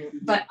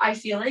 But I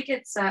feel like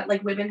it's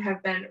like, women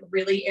have been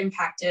really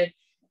impacted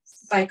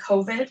by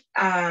COVID.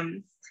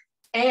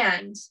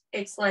 And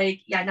it's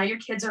like, yeah, now your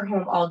kids are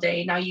home all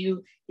day. Now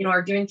you know,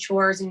 are doing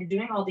chores and you're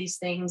doing all these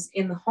things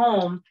in the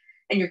home,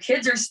 and your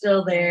kids are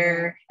still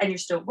there, and you're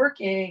still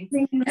working.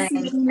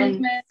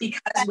 And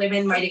because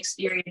women might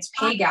experience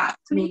pay gap,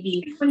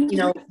 maybe, you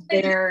know,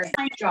 their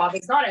job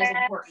is not as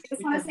important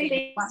because they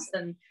make less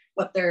than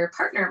what their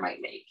partner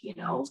might make, you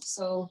know.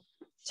 So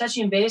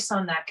touching base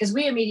on that, because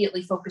we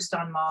immediately focused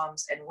on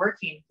moms and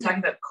working, talking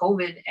about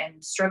COVID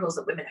and struggles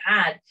that women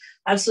had.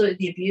 Absolutely,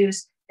 the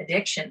abuse,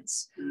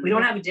 addictions. We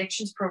don't have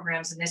addictions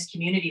programs in this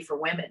community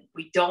for women.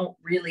 We don't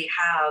really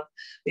have.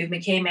 We have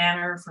McKay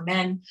Manor for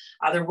men.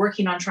 They're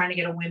working on trying to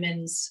get a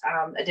women's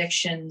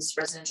addictions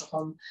residential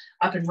home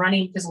up and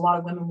running, because a lot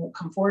of women won't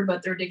come forward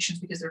about their addictions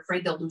because they're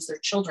afraid they'll lose their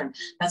children.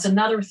 That's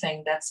another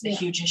thing that's a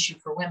huge issue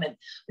for women.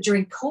 But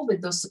during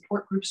COVID, those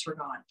support groups were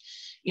gone.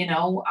 You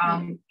know,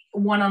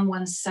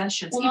 one-on-one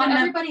sessions. Well, not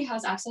everybody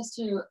has access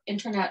to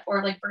internet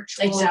or like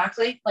virtual,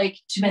 like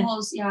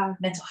tools.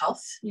 Mental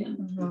health.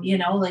 You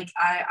know, like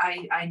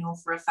I know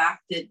for a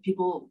fact that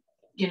people,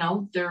 you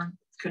know, they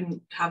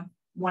couldn't have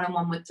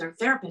one-on-one with their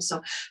therapist.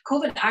 So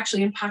COVID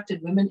actually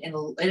impacted women,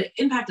 it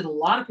impacted a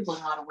lot of people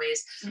in a lot of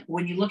ways.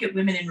 When you look at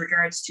women in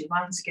regards to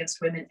violence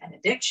against women and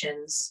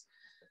addictions,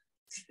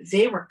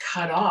 they were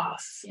cut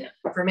off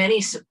from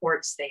any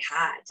supports they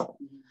had.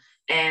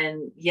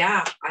 And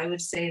yeah, I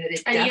would say that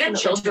it, and even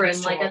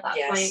children, like at that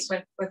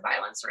point with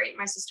violence, right?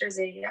 My sister's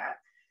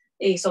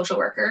a social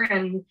worker,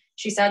 and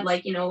she said,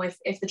 like, you know, if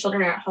the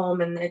children are at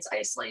home and it's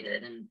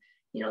isolated, and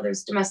you know,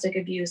 there's domestic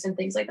abuse and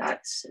things like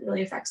that, it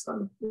really affects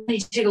them. You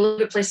take a look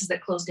at places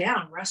that close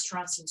down,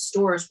 restaurants and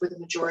stores where the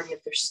majority of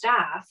their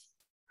staff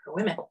are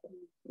women,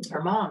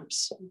 are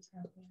moms.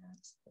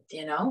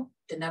 You know,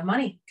 didn't have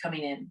money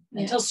coming in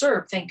until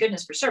CERB. Thank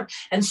goodness for CERB.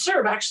 And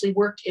CERB actually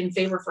worked in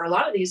favor for a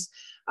lot of these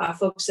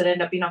folks that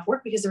end up being off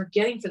work, because they're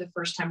getting for the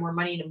first time more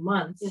money in a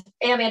month.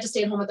 And they had to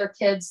stay at home with their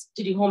kids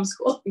to do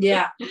homeschool.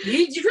 Yeah.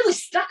 You really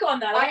stuck on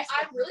that.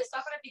 I'm really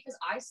stuck on it because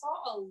I saw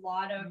a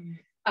lot of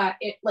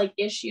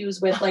issues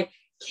with like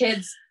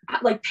kids,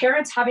 like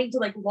parents having to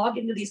like log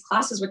into these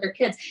classes with their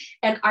kids.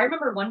 And I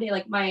remember one day,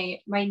 like my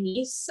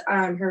niece,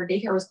 her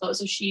daycare was closed,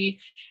 so she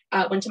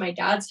went to my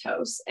dad's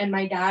house, and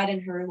my dad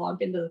and her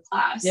logged into the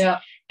class.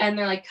 And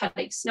they're like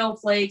cutting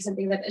snowflakes and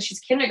things like that. She's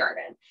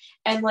kindergarten,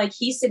 and like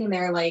he's sitting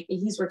there, like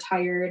he's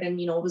retired, and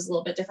you know, it was a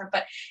little bit different.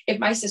 But if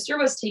my sister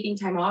was taking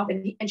time off,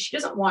 and she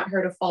doesn't want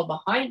her to fall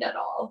behind at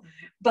all,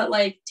 but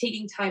like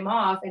taking time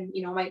off, and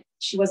you know,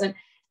 she wasn't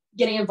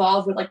getting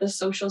involved with like the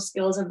social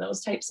skills and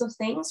those types of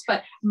things,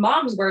 but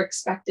moms were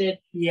expected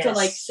to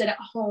like sit at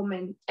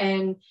home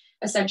and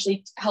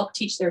essentially help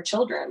teach their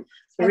children.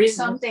 And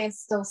some days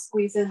still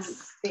squeeze in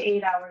the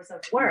 8 hours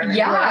of work.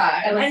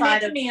 Yeah, and make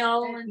outside a of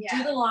meal and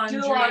do the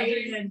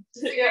laundry. And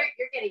so you're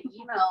getting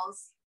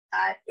emails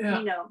at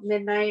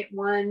midnight,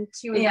 1,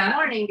 2 in the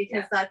morning,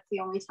 because that's the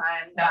only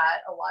time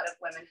that a lot of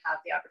women have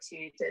the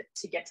opportunity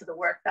to get to the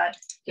work, that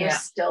there's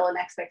still an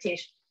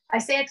expectation. I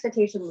say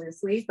expectation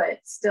loosely, but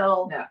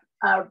still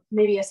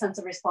maybe a sense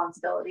of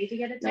responsibility to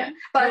get it done.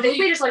 But I think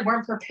we just like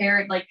weren't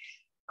prepared. Like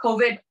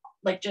COVID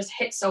like just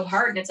hit so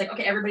hard, and it's like,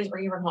 okay, everybody's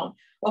working from home.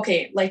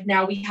 Okay, like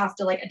now we have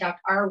to like adapt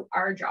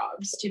our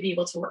jobs to be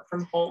able to work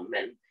from home.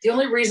 And the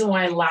only reason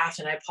why I laughed,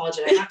 and I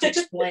apologize, I have to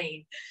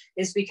explain,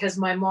 is because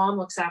my mom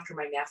looks after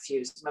my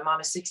nephews. My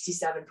mom is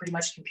 67, pretty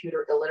much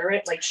computer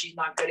illiterate. Like she's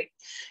not good at,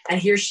 and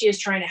here she is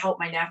trying to help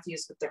my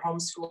nephews with their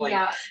homeschooling.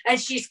 Yeah. And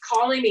she's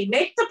calling me,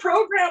 make the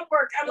program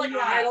work. I'm like,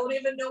 I don't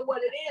even know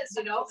what it is,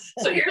 you know?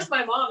 So here's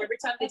my mom. Every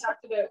time they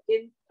talked about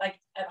like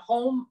at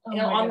home,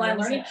 online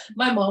learning,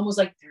 my mom was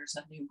like, there's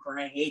a new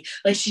grade.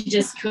 Like she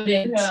just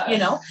couldn't, you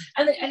know?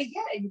 And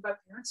again, you've got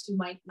parents who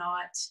might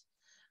not,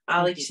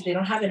 like you said, they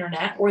don't have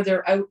internet, or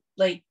they're out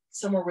like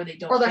somewhere where they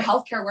don't, or they're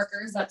healthcare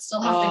workers that still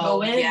have to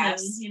go in.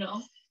 Yes. And, you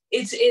know,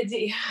 it's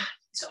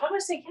so I'm gonna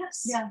say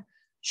yes. Yeah.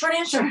 Short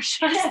answer.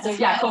 Yes.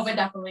 Yeah, COVID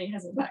definitely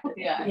has impacted.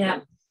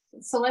 Yeah.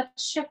 So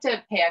let's shift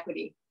to pay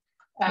equity.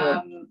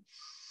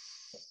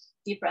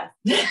 Deep breath.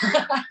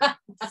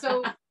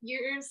 So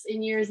years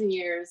and years and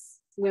years,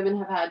 women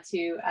have had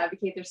to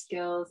advocate their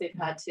skills. They've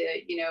had to,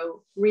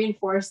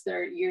 reinforce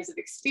their years of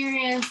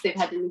experience. They've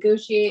had to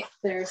negotiate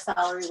their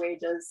salary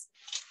wages.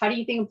 How do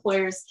you think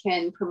employers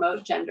can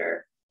promote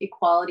gender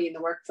equality in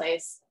the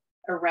workplace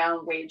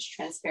around wage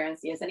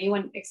transparency? Has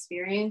anyone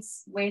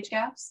experienced wage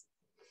gaps?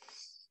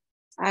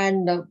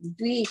 And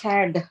we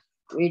had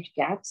wage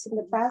gaps in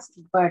the past,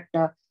 but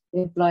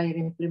employer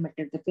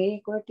implemented the pay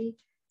equity.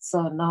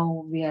 So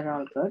now we are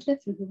all good.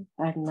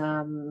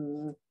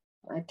 And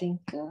I think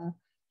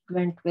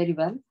went very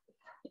well.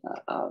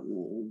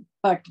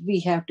 But we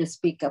have to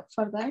speak up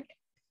for that.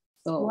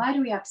 So why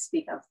do we have to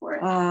speak up for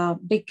it?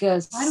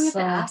 Because why do we have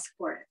to ask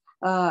for it?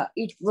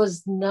 It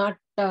was not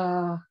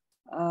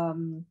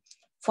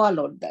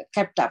followed,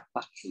 kept up.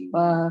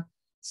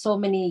 So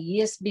many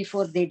years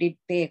before they did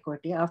pay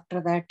equity.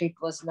 After that, it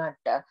was not.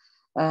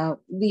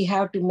 We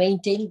have to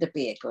maintain the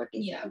pay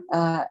equity.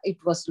 It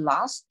was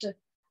lost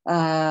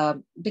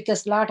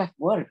because a lot of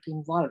work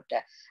involved.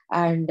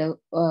 And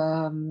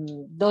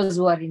those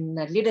who are in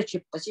a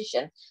leadership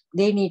position,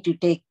 they need to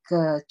take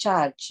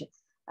charge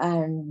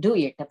and do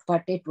it.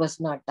 But it was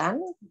not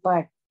done.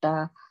 But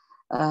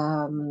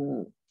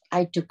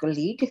I took a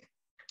lead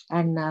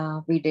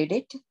and we did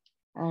it.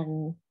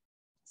 And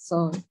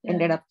so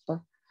ended up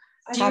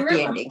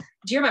happy ending.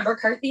 Do you remember,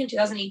 Carthy, in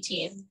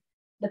 2018,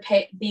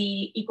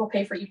 the equal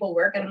pay for equal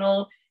work? I don't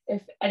know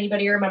if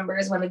anybody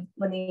remembers when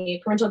the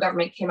provincial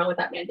government came out with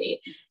that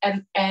mandate,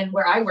 and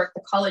where I work,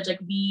 the college,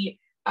 like we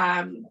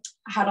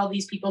had all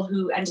these people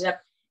who ended up,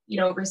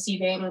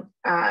 receiving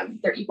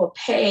their equal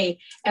pay,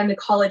 and the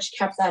college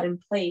kept that in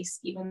place,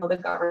 even though the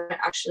government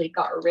actually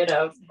got rid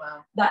of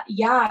that.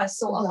 Yeah,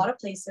 so a lot of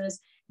places,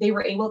 they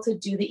were able to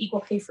do the equal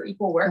pay for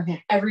equal work.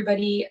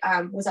 Everybody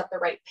was at the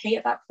right pay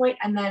at that point,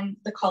 and then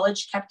the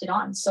college kept it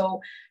on.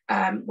 So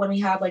when we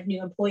have like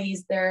new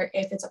employees there,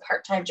 if it's a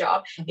part-time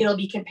job, it'll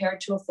be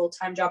compared to a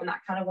full-time job, and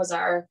that kind of was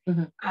our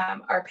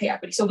pay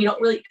equity. So we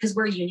don't really, because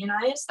we're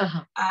unionized,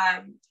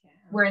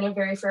 we're in a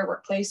very fair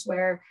workplace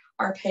where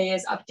our pay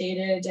is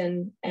updated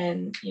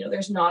and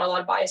there's not a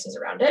lot of biases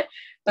around it.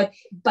 But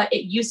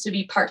it used to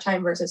be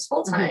part-time versus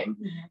full-time.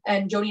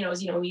 And Jodi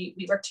knows,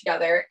 we worked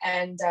together,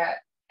 and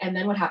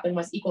then what happened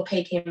was equal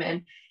pay came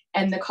in,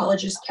 and the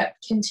colleges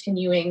kept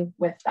continuing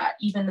with that,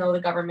 even though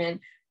the government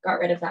got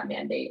rid of that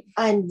mandate.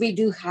 And we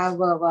do have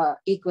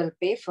equal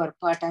pay for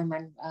part-time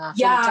and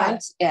full-time.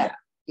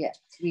 Yeah,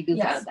 we do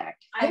have that.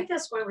 I think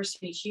that's why we're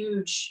seeing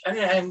huge,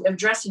 I'm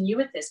addressing you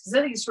with this, because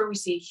I think it's where we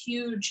see a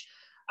huge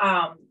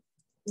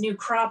new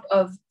crop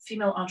of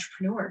female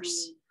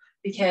entrepreneurs,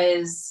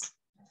 because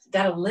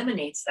that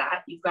eliminates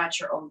that. You've got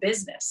your own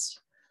business.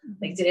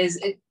 Like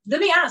let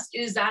me ask,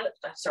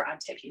 sorry, I'm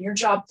taking your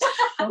job.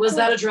 Was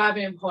that a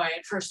driving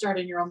point for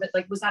starting your own bit?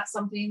 Like, was that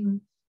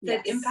something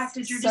that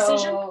impacted your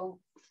decision?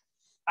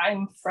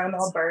 I'm from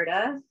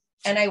Alberta,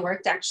 and I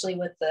worked actually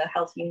with the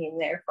health union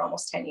there for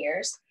almost 10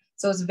 years.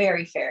 So it's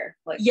very fair.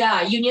 Like,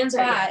 unions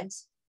are. But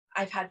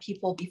I've had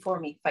people before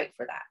me fight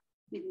for that.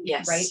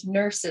 Yes. Right?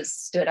 Nurses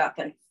stood up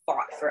and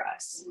fought for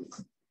us.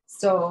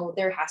 So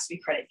there has to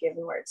be credit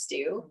given where it's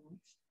due.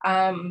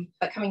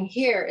 But coming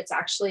here, it's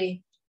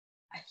actually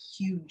a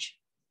huge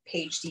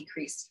page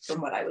decrease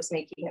from what I was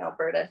making in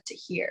Alberta to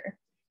here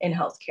in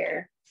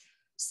healthcare.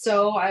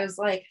 So I was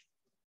like,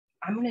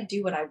 I'm going to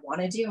do what I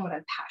want to do and what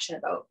I'm passionate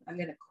about. I'm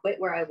going to quit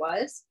where I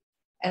was,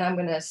 and I'm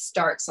going to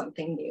start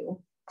something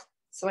new.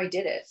 So I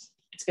did it.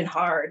 It's been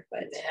hard,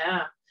 but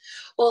yeah.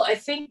 Well, I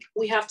think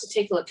we have to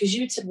take a look, because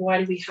you said, why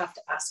do we have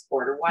to ask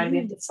for it, or why do we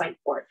have to fight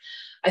for it?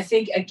 I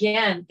think,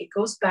 again, it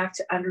goes back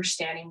to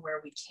understanding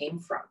where we came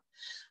from.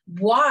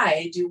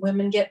 why do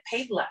women get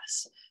paid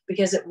less?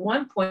 Because at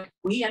one point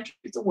we entered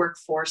the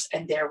workforce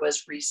and there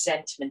was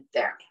resentment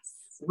there.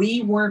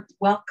 We weren't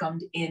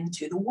welcomed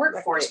into the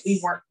workforce. We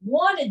weren't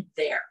wanted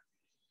there,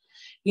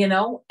 you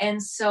know?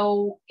 And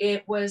so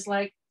it was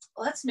like,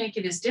 let's make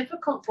it as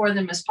difficult for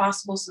them as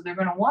possible so they're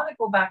going to want to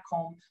go back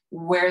home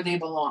where they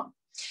belong.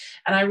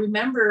 And I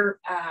remember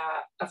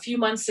a few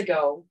months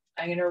ago,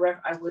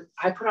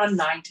 I put on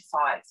 9 to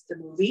 5, the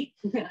movie.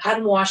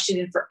 Hadn't watched it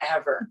in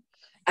forever.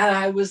 And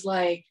I was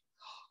like,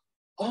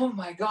 oh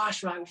my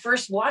gosh, when I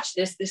first watched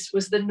this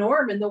was the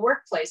norm in the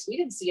workplace. We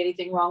didn't see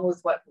anything wrong with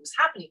what was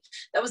happening.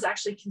 That was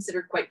actually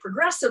considered quite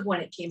progressive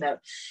when it came out.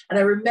 And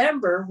I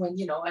remember when,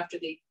 you know, after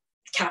they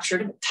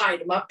captured him,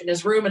 tied him up in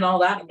his room and all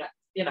that, I'm not,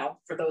 you know,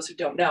 for those who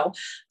don't know,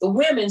 the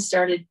women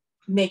started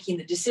making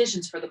the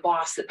decisions for the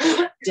boss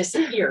that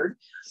disappeared.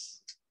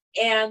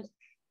 And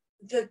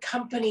the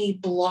company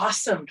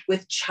blossomed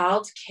with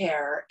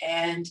childcare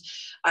and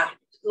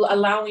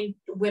allowing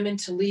women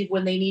to leave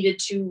when they needed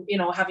to, you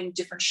know, having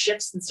different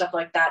shifts and stuff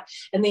like that.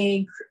 And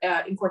they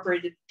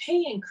incorporated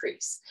pay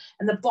increase.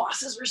 And the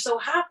bosses were so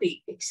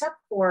happy, except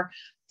for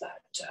that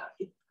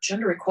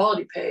gender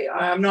equality pay.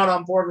 I'm not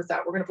on board with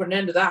that. We're going to put an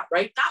end to that,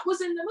 right? That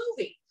was in the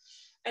movie.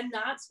 And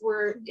that's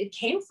where it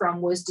came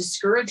from, was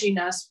discouraging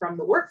us from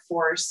the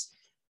workforce.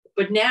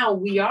 But now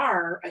we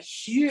are a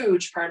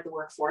huge part of the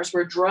workforce.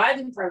 We're a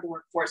driving part of the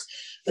workforce,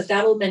 but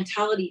that old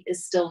mentality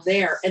is still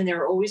there. And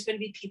there are always going to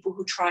be people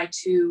who try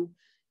to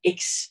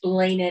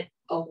explain it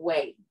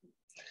away,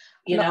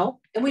 you know,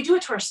 and we do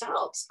it to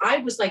ourselves. I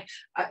was like,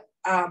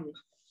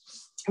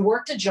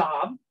 worked a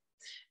job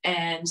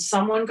and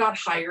someone got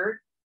hired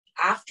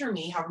after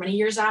me, how many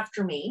years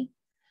after me,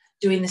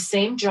 doing the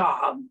same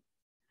job,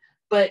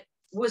 but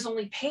was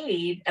only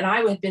paid, and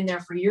I had been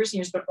there for years and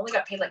years, but only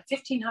got paid like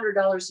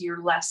 $1,500 a year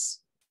less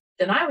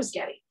than I was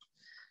getting.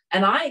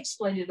 And I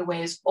explained it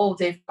away as, oh,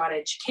 they've got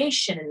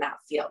education in that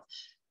field.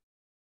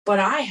 But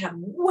I have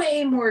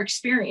way more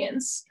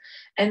experience.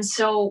 And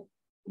so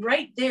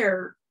right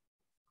there,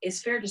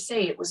 it's fair to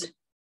say it was a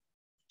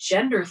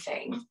gender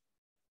thing,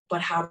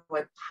 but how do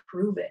I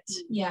prove it?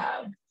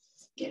 Yeah.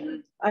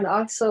 And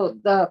also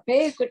the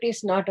pay equity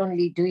is not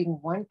only doing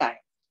one time.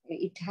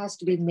 It has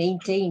to be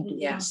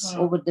maintained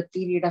over the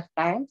period of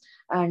time,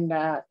 and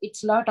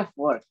it's a lot of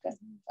work.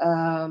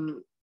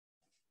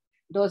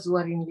 Those who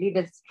are in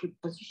leadership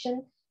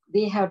position,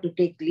 they have to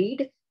take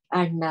lead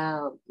and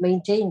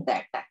maintain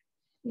that.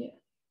 Yeah.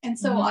 And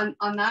so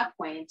on that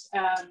point,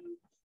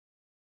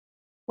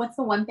 what's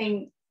the one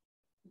thing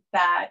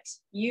that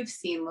you've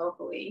seen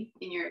locally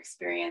in your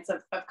experience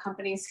of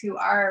companies who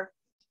are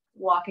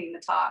walking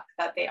the talk,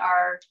 that they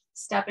are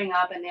stepping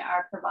up and they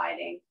are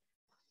providing?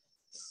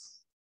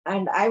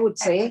 And I would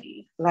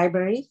say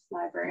library.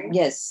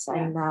 Yes.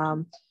 Yeah.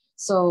 And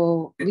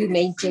so we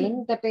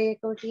maintain the pay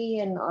equity,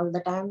 and all the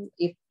time,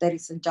 if there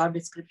is a job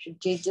description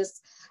changes,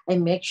 I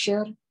make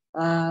sure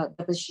the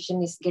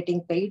position is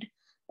getting paid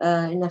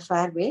in a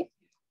fair way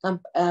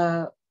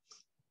compared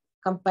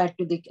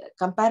to the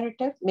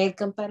male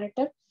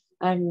comparator.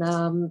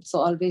 And so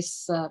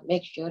always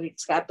make sure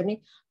it's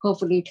happening.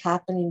 Hopefully it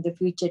happen in the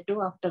future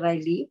too after I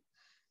leave.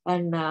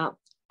 And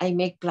I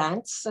make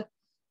plans.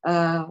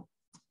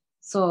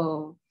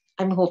 So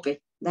I'm hoping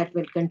that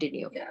will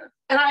continue. Yeah.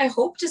 And I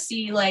hope to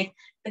see, like,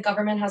 the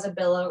government has a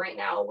bill out right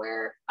now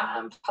where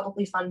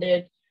publicly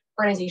funded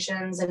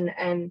organizations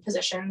and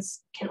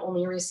positions can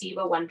only receive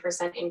a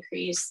 1%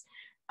 increase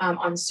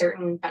on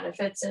certain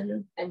benefits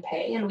and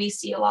pay. And we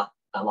see a lot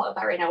of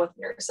that right now with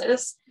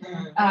nurses,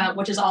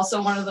 which is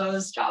also one of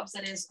those jobs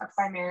that is a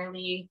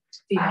primarily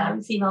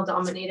female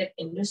dominated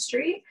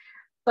industry.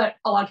 But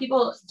a lot of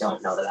people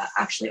don't know that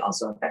actually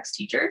also affects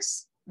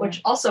teachers,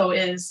 which also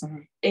is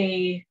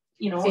a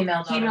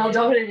female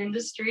dominated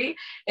industry.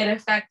 It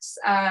affects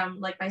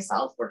like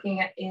myself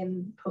working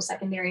in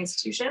post-secondary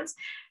institutions.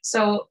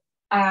 So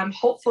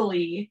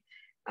hopefully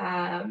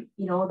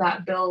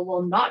that bill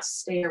will not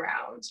stay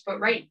around. But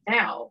right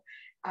now,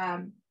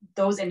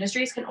 those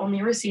industries can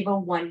only receive a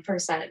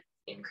 1%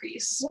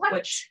 increase. What?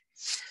 Which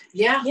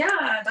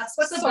that's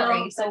what the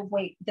bill. So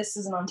wait, this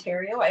is in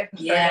Ontario? I've heard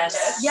yes. of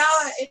this.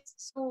 Yeah,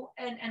 it's so,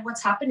 and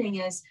what's happening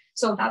is,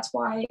 so that's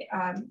why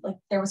like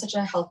there was such a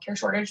healthcare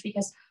shortage,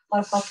 because a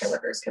lot of healthcare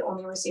workers could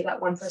only receive that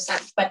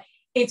 1%, but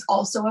it's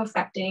also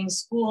affecting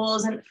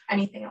schools and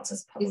anything else.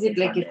 Is it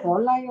like a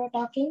COLA you're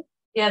talking?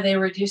 Yeah, they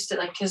reduced it,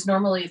 like, because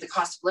normally the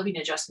cost of living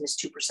adjustment is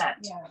 2%.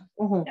 Yeah.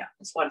 Yeah,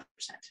 it's 1%.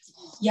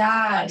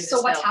 Yeah.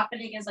 So what's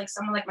happening is, like,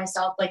 someone like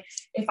myself, like,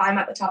 if I'm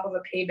at the top of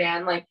a pay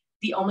band, like,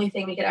 the only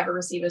thing we could ever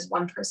receive is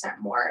 1%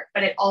 more,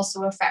 but it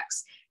also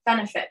affects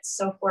benefits.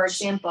 So for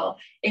example,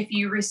 if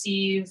you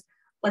receive,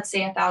 let's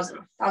say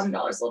 $1,000,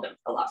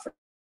 a lot for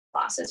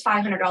classes,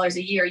 $500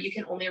 a year, you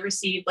can only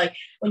receive, like,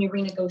 when you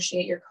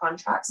renegotiate your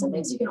contracts and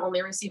things, you can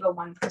only receive a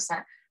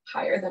 1%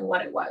 higher than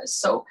what it was.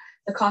 So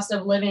the cost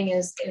of living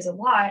is a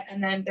lot.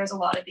 And then there's a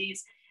lot of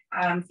these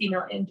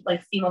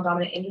female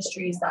dominant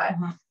industries that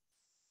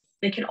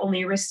they can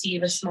only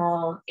receive a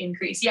small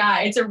increase. Yeah,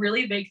 it's a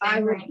really big thing. I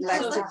would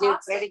like to give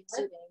credit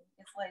to,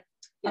 it's like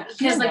Yeah,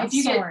 because like if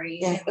you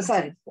get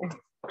sorry.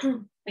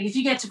 Like if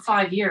you get to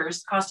 5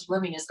 years, cost of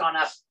living has gone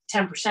up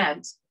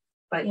 10%,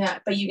 but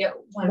but you get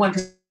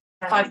 1%,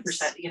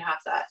 5%, you get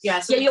half that. Yeah,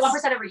 so you get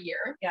 1% every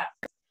year. Yeah,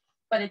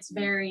 but it's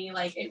very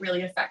like it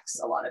really affects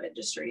a lot of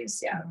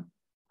industries. Yeah,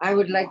 I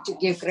would like to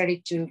give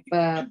credit to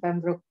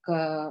Pembroke,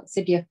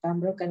 City of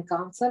Pembroke and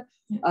Council,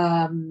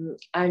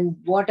 and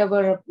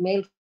whatever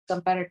male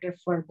comparator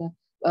for the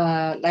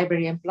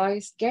library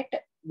employees get,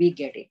 we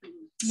get it.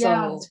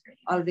 So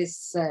all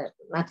this,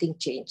 nothing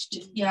changed.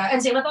 Yeah,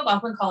 and same with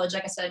Algonquin College.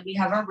 Like I said, we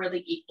have a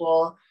really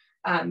equal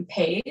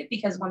pay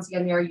because once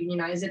again we are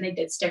unionized, and they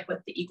did stick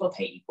with the equal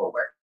pay, equal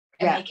work,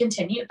 and they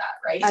continued that,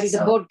 right? And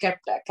the board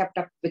kept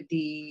up with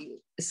the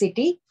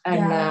city,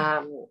 and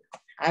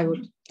I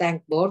would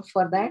thank board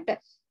for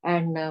that.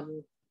 And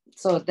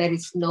so there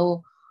is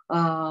no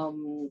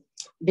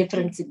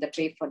difference in the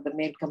pay for the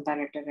male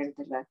comparator and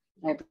the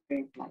library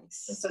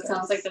employees. So it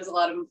sounds like there's a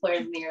lot of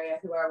employers in the area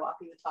who are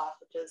walking the talk,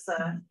 which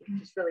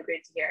is really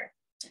great to hear.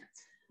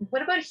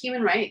 What about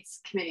human rights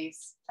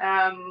committees?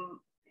 I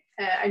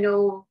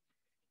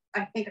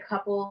think a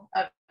couple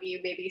of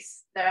you maybe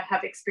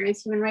have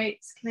experienced human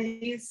rights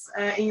committees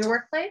in your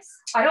workplace.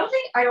 I don't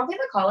think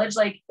the college,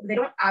 like, they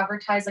don't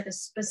advertise like a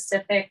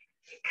specific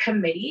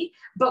committee,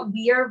 but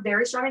we are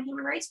very strong in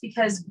human rights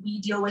because we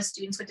deal with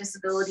students with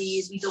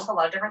disabilities. We deal with a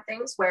lot of different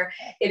things where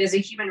it is a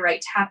human right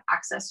to have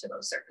access to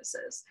those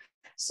services.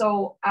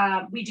 So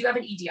we do have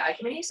an EDI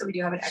committee. So we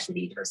do have an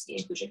equity, diversity,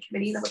 inclusion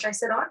committee, which I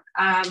sit on.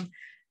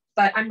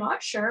 But I'm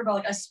not sure about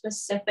like a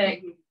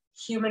specific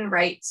human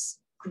rights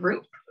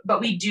group,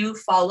 but we do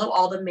follow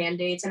all the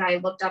mandates. And I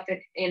looked up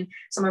in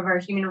some of our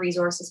human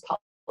resources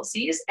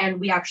policies, and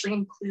we actually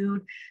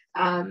include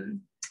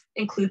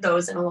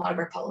those in a lot of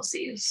our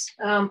policies.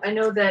 I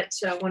know that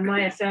when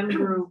my FM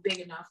grew big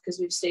enough, because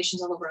we have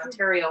stations all over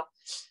Ontario,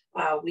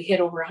 we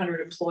hit over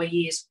 100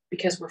 employees.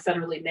 Because we're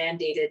federally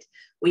mandated,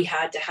 we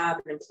had to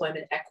have an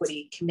employment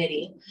equity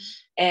committee,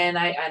 and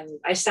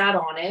I sat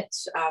on it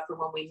for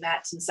when we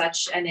met and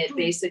such, and it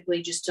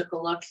basically just took a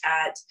look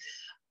at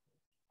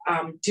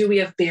do we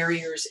have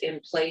barriers in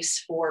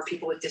place for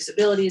people with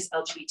disabilities,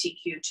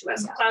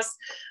 LGBTQ2S+,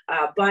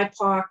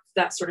 BIPOC,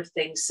 that sort of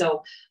thing.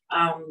 So,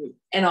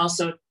 and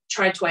also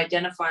try to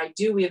identify,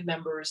 do we have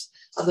members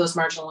of those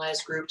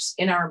marginalized groups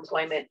in our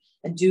employment,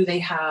 and do they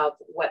have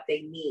what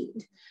they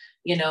need?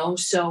 You know,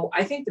 so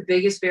I think the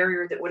biggest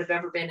barrier that would have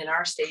ever been in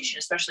our station,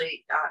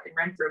 especially in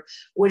Renfrew,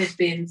 would have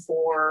been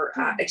for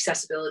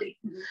accessibility.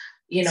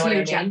 You know what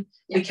I mean?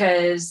 Yeah.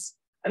 Because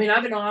I mean,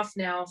 I've been off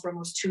now for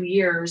almost 2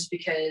 years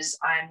because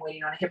I'm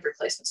waiting on a hip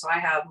replacement. So I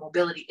have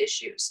mobility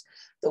issues.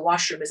 The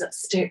washroom is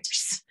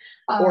upstairs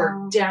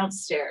or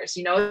downstairs.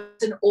 You know,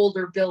 it's an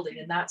older building,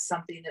 and that's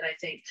something that I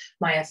think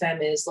my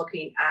FM is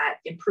looking at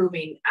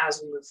improving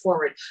as we move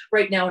forward.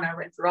 Right now in our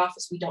Renfrew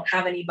office, we don't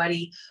have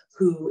anybody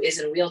who is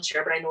in a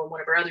wheelchair, but I know in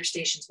one of our other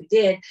stations we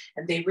did,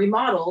 and they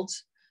remodeled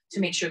to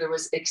make sure there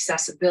was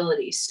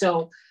accessibility.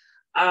 So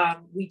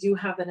we do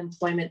have an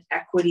employment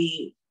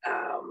equity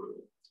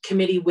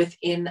committee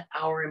within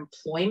our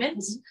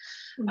employment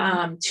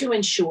to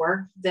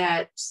ensure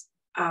that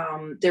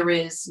there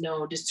is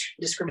no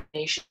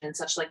discrimination and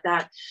such like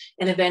that.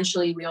 And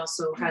eventually we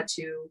also had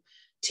to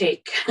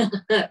take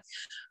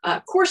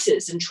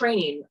courses and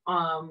training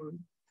on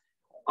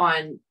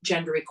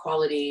gender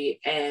equality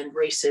and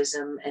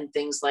racism and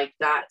things like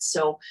that.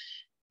 So,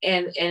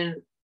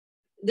 and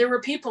there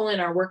were people in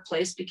our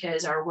workplace,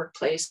 because our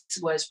workplace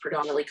was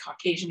predominantly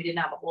Caucasian. We didn't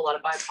have a whole lot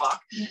of BIPOC.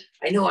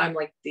 I know I'm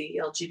like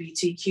the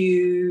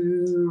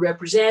LGBTQ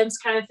represents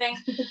kind of thing.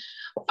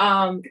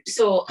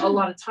 So a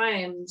lot of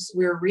times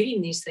we were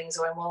reading these things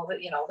going, well,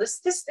 you know,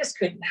 this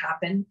couldn't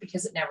happen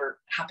because it never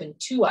happened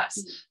to us.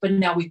 But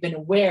now we've been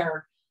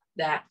aware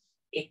that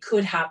it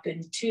could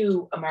happen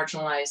to a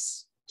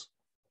marginalized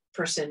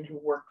person who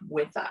worked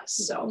with us.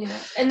 So yeah,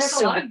 and there's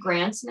a lot of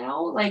grants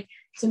now, like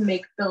to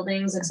make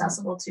buildings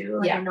accessible too.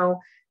 Like I know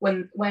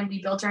when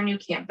we built our new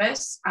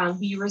campus,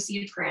 we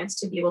received grants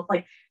to be able to,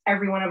 like,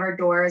 every one of our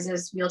doors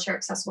is wheelchair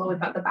accessible.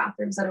 We've got the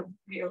bathrooms that are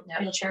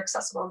wheelchair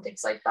accessible and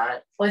things like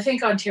that. Well, I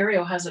think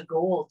Ontario has a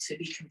goal to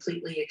be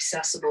completely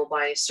accessible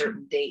by a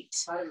certain date.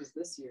 I thought it was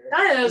this year.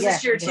 I thought it was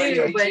this year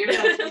too, but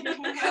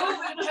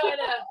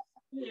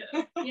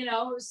you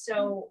know,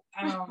 so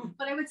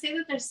but I would say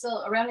that there's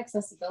still, around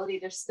accessibility,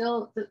 there's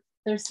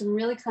some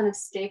really kind of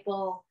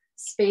staple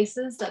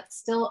spaces that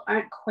still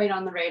aren't quite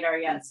on the radar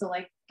yet. So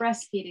like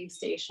breastfeeding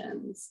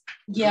stations,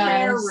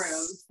 prayer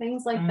rooms,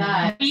 things like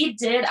that. We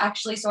did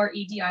actually, so our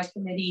EDI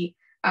committee,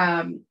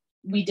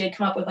 we did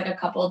come up with like a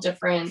couple of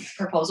different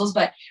proposals,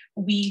 but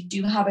we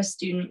do have a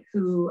student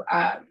who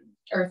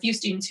or a few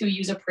students who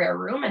use a prayer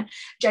room, and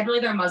generally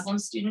they're Muslim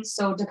students.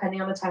 So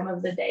depending on the time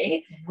of the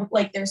day,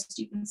 like there's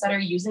students that are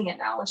using it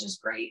now, which is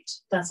great.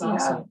 That's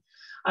awesome.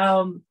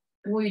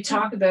 We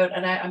talk about,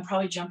 and I'm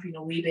probably jumping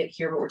a wee bit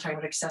here, but we're talking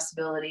about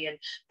accessibility and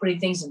putting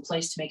things in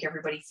place to make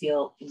everybody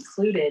feel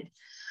included.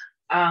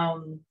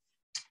 My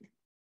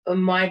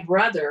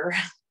brother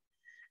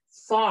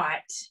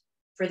fought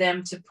for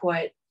them to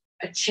put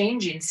a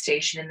changing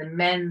station in the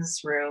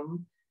men's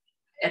room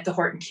at the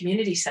Horton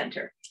Community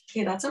Center.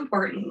 Okay, that's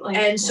important. Like,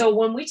 And so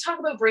when we talk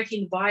about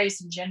breaking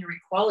bias and gender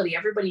equality,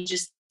 everybody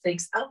just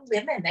thinks, oh,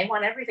 women, they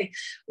want everything.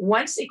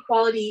 Once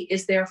equality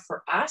is there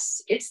for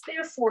us, it's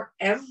there for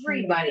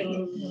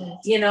everybody.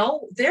 You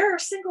know, there are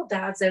single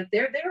dads out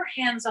there. There are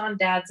hands-on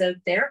dads out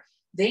there.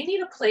 They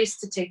need a place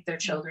to take their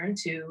children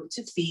to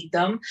feed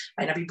them.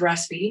 Might not be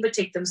breastfeeding, but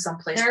take them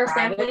someplace. there are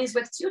private. families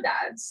with 2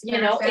 dads. You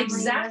know,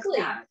 exactly.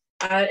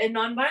 And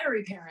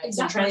non-binary parents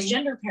and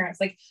transgender parents.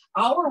 Like,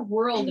 our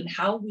world and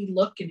how we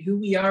look and who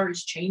we are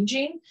is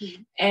changing,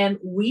 and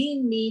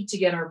we need to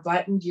get our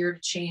butt in gear to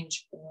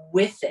change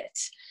with it.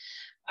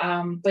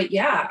 But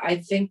yeah, I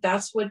think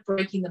that's what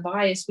breaking the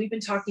bias. We've been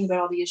talking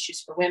about all the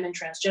issues for women,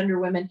 transgender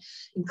women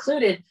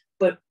included,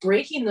 but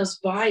breaking those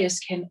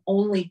bias can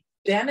only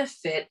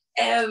benefit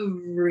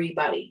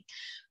everybody.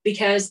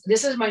 Because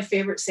this is my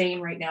favorite saying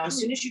right now. As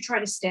soon as you try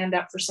to stand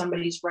up for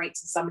somebody's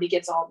rights and somebody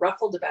gets all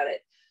ruffled about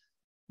it,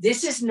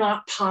 this is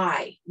not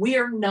pie. We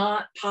are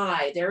not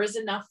pie. There is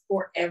enough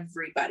for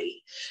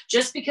everybody.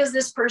 Just because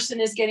this person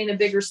is getting a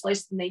bigger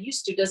slice than they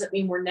used to doesn't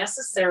mean we're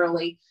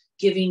necessarily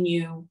giving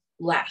you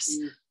less.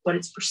 But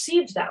it's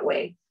perceived that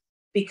way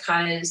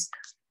because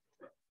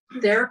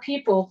there are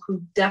people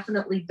who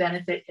definitely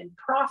benefit and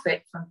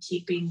profit from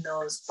keeping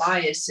those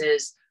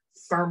biases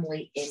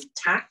firmly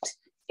intact,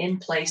 in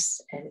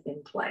place, and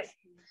in play.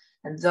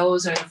 And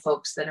those are the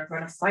folks that are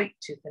going to fight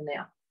tooth and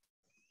nail.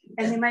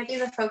 And they might be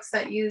the folks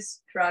that use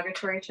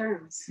derogatory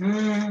terms.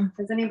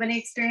 Has anybody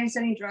experienced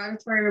any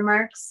derogatory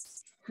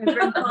remarks? Has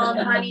been called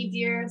honey,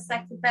 dear,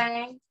 sexy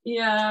thing?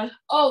 Yeah.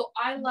 Oh,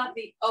 I love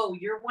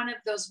you're one of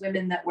those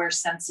women that wear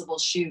sensible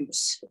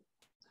shoes.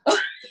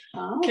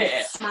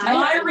 Okay.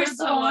 My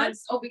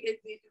response, because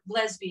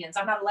lesbians.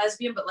 I'm not a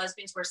lesbian, but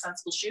lesbians wear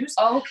sensible shoes.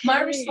 Okay.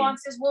 My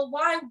response is, well,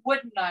 why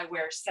wouldn't I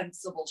wear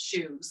sensible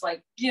shoes?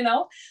 Like, you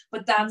know,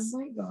 but that's,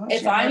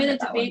 if I'm in a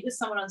debate with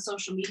someone on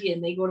social media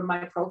and they go to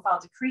my profile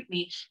to creep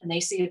me and they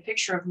see a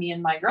picture of me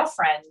and my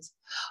girlfriend,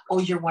 oh,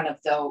 you're one of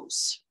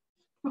those.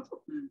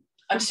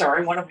 I'm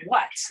sorry, one of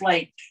what?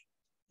 Like,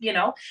 you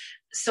know,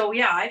 so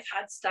yeah, I've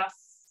had stuff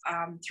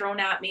thrown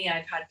at me.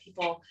 I've had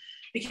people,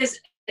 because,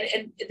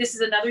 and this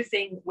is another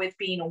thing with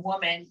being a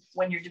woman,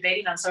 when you're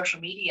debating on social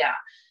media,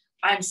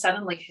 I'm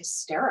suddenly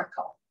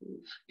hysterical.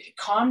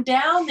 Calm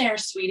down there,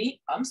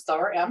 sweetie. I'm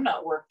sorry, I'm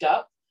not worked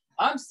up.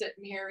 I'm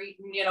sitting here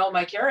eating, you know,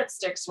 my carrot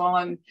sticks while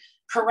I'm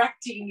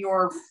correcting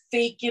your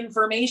fake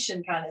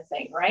information kind of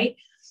thing, right?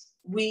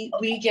 We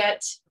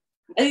get,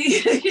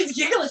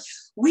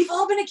 we've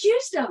all been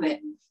accused of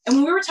it. And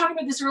when we were talking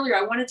about this earlier,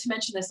 I wanted to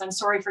mention this. I'm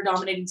sorry for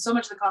dominating so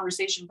much of the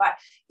conversation, but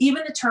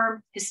even the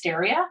term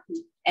hysteria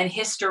and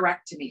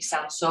hysterectomy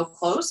sound so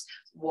close.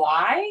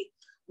 Why?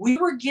 Women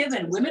were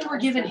given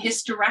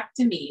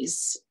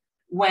hysterectomies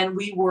when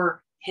we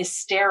were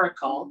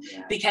hysterical,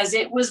 because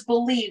it was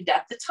believed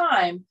at the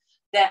time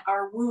that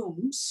our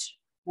wombs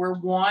were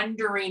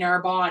wandering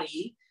our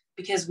body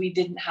because we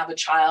didn't have a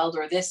child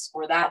or this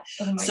or that.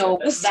 So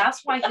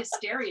that's why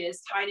hysteria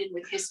is tied in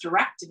with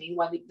hysterectomy,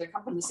 why they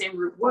come from the same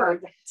root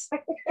word,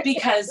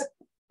 because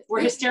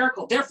we're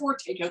hysterical. Therefore,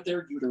 take out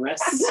their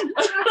uterus.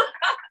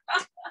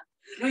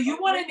 No,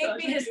 you want to make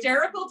me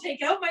hysterical?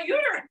 Take out my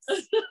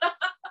uterus.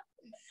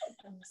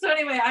 So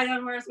anyway, I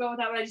don't know where I was going with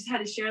that, but I just had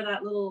to share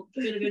that little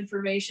bit of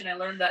information. I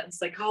learned that in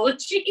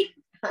psychology.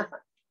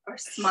 Or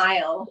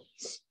smile.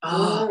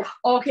 Oh,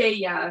 Okay,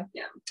 yeah.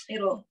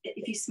 It'll,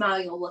 if you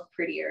smile, you'll look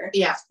prettier.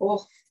 yeah.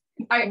 Oh,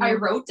 I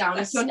wrote down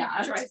a that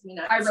stat. drives me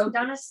nuts. I wrote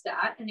down a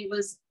stat, and it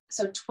was,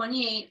 so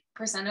 28%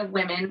 of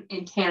women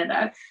in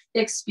Canada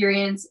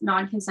experience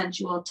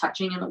non-consensual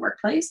touching in the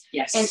workplace.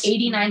 Yes. And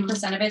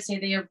 89% of it say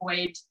they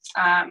avoid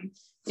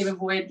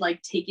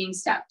like taking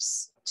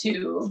steps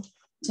to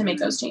make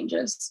those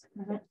changes.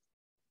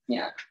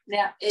 Yeah,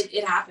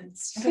 it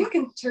happens. I think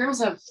in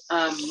terms of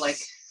like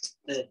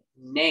the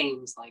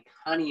names like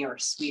honey or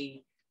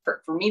sweetie,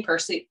 for me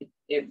personally,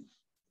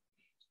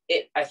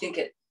 I think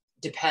it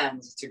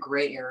depends. It's a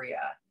gray area.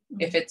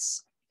 If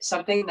it's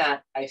something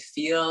that I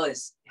feel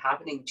is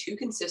happening too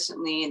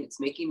consistently and it's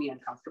making me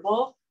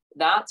uncomfortable,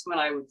 that's when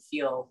I would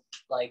feel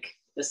like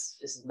this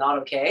is not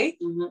okay.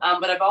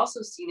 But I've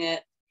also seen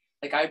it,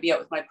 like I'd be out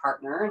with my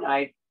partner and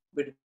I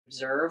would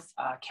observe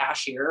a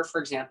cashier,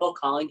 for example,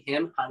 calling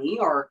him honey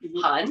or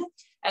hun,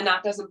 and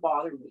that doesn't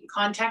bother me.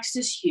 Context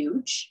is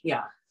huge.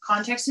 Yeah.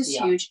 Context is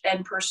huge,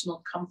 and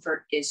personal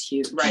comfort is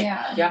huge. Right.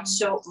 Yeah.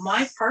 So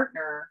my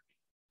partner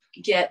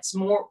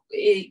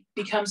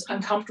becomes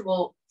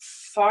uncomfortable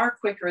far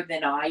quicker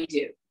than I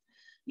do.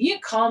 You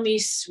call me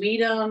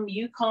sweetum,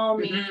 you call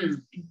me,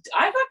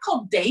 I got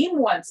called dame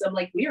once. I'm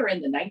like, we were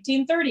in the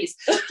 1930s.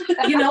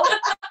 You know,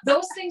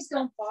 those things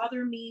don't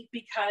bother me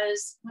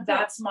because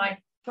that's my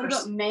What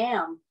about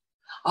ma'am?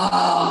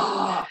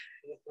 Oh,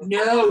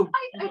 no.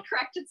 I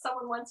corrected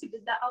someone once who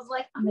did that. I was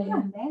like,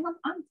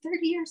 I'm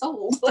 30 years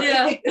old.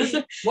 Yeah.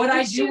 What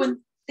I do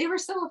when they were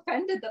so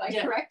offended that I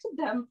corrected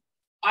them.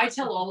 I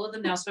tell all of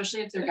them now,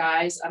 especially if they're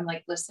guys, I'm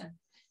like, listen,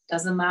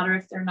 Doesn't matter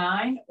if they're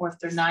 9 or if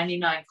they're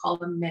 99, call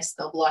them miss,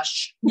 they'll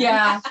blush.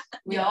 Yeah.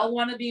 We all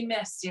want to be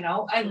missed, you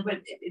know,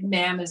 but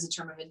ma'am is a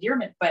term of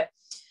endearment, but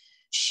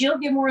she'll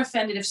get more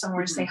offended if someone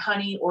were to say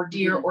honey or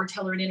dear or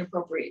tell her an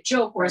inappropriate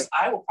joke, whereas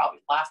I will probably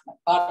laugh my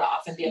butt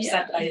off and be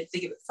upset that I didn't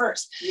think of it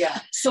first. Yeah.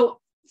 So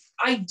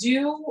I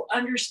do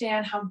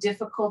understand how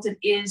difficult it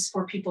is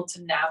for people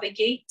to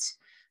navigate,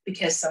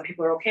 because some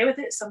people are okay with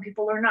it, some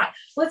people are not.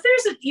 Well, if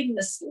there's even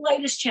the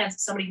slightest chance that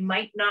somebody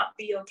might not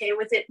be okay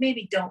with it,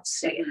 maybe don't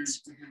say it.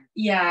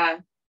 Yeah.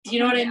 Do you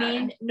know what I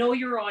mean? Know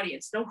your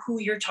audience, know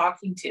who you're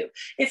talking to.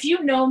 If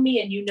you know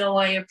me and you know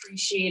I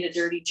appreciate a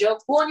dirty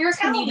joke, Well, and you're a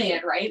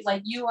comedian, right?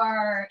 Like you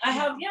are. I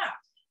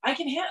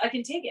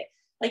can take it.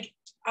 Like,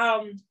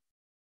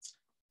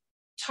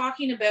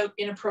 talking about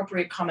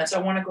inappropriate comments, I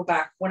want to go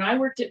back. When I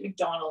worked at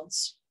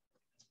McDonald's,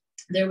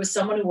 there was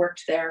someone who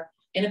worked there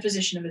in a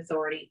position of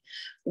authority.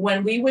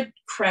 When we would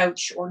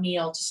crouch or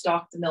kneel to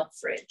stock the milk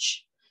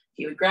fridge,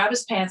 he would grab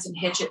his pants and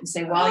hitch it and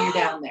say, while you're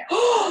down there.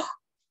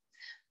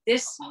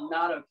 This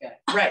not okay.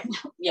 Right.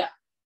 Yeah.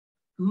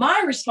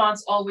 My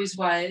response always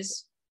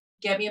was,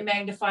 get me a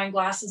magnifying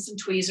glass and some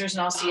tweezers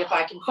and I'll see if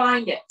I can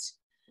find it.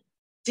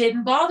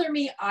 Didn't bother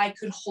me. I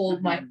could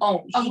hold my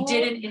own. He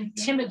didn't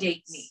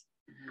intimidate me.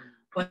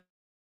 But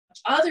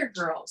other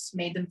girls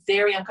made them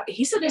very uncomfortable.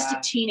 He said this to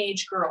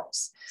teenage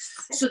girls.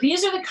 So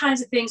these are the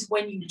kinds of things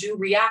when you do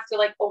react, they're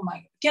like, oh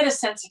my, get a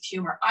sense of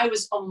humor. I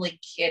was only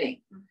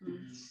kidding.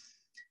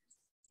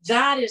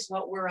 That is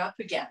what we're up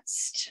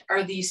against,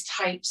 are these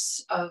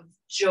types of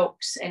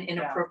jokes and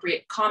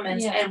inappropriate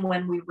comments. And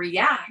when we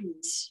react.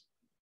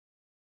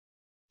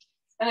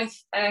 And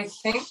I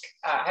think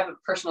I have a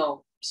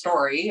personal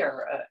story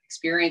or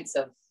experience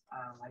of,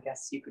 I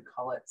guess you could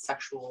call it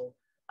sexual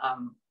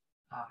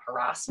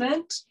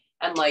harassment,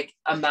 and like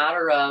a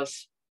matter of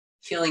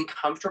feeling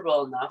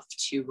comfortable enough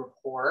to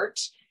report.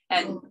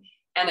 And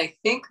I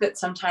think that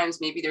sometimes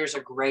maybe there's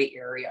a gray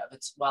area of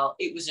it's, well,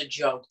 it was a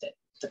joke that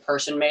the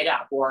person made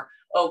up, or,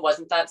 oh,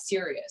 wasn't that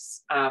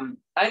serious? I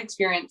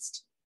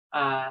experienced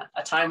a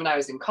time when I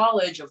was in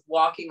college of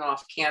walking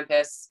off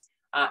campus,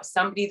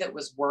 somebody that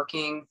was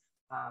working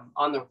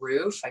on the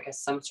roof, I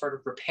guess some sort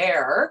of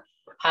repair,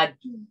 had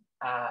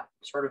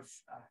sort of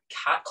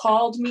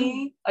catcalled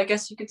me, I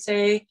guess you could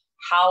say,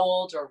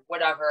 howled or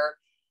whatever.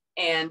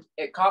 And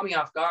it caught me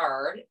off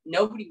guard.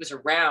 Nobody was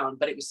around,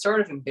 but it was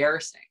sort of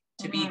embarrassing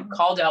to be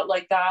called out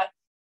like that.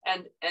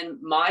 And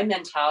my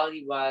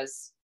mentality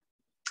was,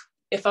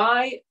 if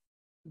I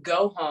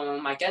go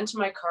home, I get into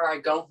my car, I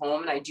go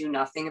home and I do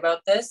nothing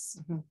about this,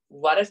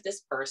 what if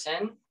this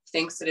person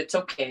thinks that it's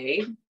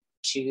okay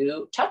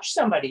to touch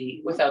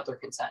somebody without their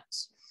consent?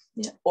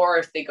 Or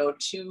if they go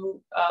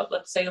to,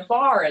 let's say, a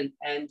bar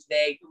and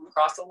they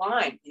cross a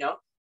line, you know,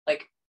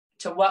 like,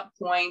 to what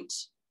point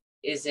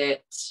is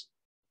it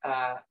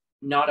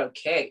not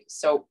okay?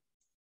 So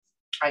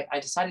I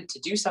decided to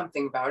do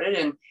something about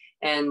it.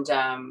 And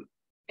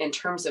in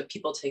terms of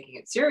people taking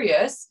it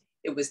serious,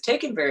 it was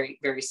taken very,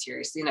 very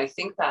seriously. And I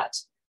think that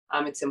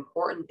it's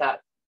important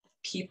that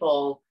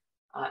people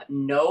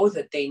know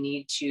that they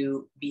need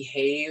to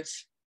behave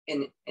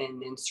in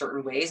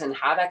certain ways and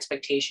have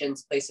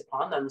expectations placed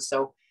upon them.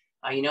 So,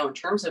 you know, in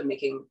terms of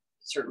making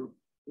certain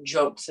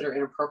jokes that are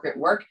inappropriate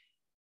work,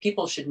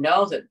 people should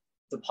know that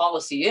the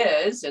policy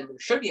is, and there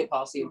should be a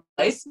policy in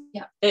place,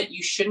 that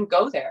you shouldn't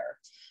go there.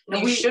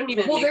 And you shouldn't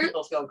even make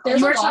people feel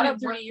there's uncomfortable. a lot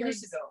of 3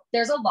 years ago.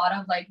 There's a lot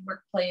of like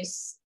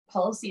workplace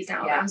policies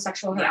now on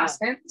sexual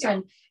harassment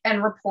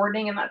and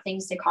reporting, and that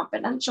things stay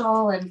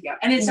confidential. And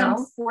and it's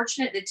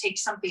unfortunate that it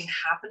takes something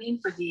happening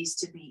for these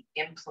to be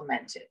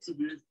implemented,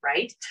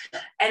 right?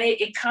 And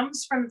it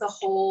comes from the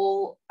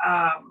whole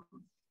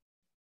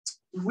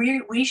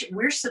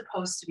we're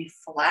supposed to be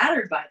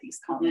flattered by these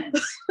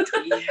comments.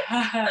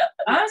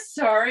 I'm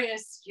sorry,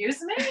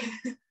 excuse me.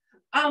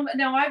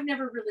 No, I've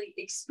never really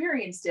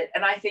experienced it,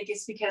 and I think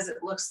it's because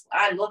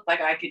I look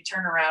like I could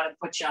turn around and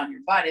put you on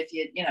your butt if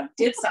you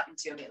did something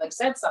to me, like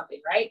said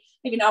something, right?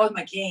 Maybe not with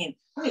my cane.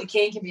 I mean, the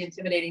cane can be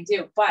intimidating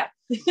too. But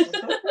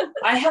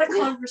I had a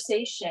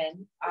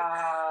conversation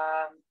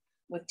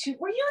with two.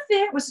 Were you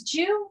there? Was it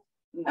you?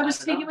 I was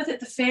speaking with at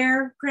the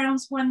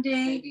fairgrounds one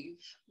day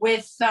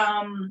with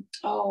I'm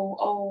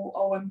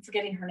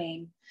forgetting her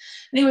name.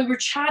 Anyway, we're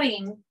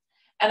chatting,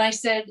 and I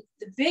said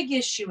the big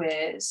issue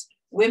is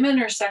women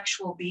are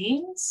sexual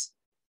beings,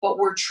 but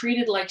we're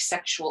treated like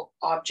sexual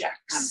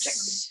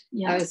objects.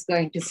 I was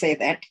going to say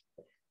that.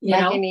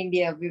 Back in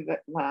India,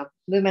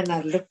 women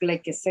are looked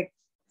like a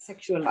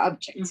sexual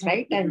objects,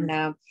 right?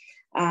 And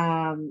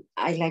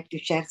I like to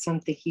share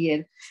something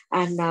here.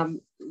 And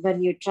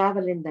when you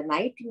travel in the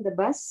night in the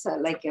bus,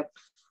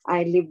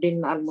 I lived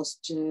in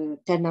almost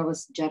 10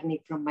 hours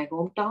journey from my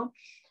hometown.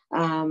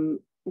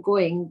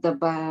 Going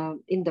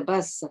in the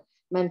bus,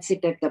 men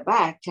sit at the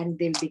back and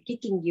they'll be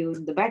kicking you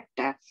in the butt.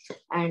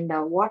 And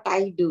what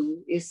I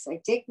do is I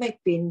take my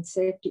pin,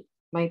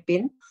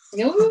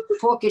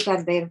 poke it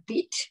on their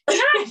feet.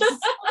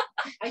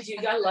 I do.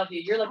 I love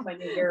you. You're like my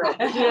new hero.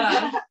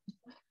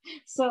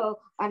 So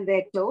on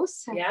their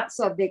toes.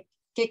 So they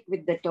kick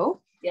with the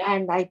toe.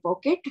 and I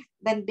poke it,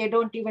 then they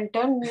don't even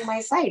turn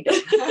my side.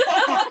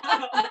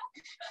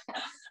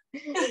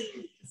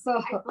 So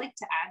I'd like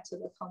to add to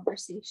the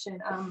conversation.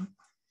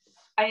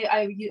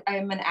 I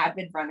am an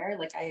avid runner.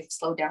 Like I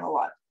slowed down a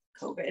lot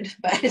COVID,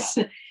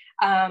 but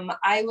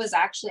I was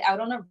actually out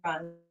on a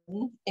run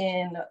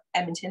in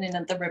Edmonton in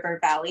the River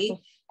Valley,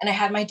 and I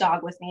had my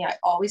dog with me. I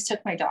always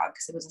took my dog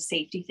because it was a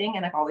safety thing,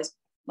 and I've always,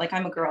 like,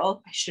 I'm a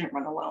girl, I shouldn't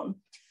run alone.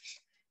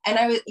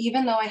 And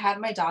even though I had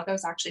my dog, I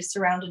was actually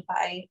surrounded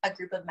by a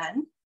group of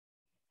men,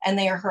 and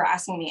they are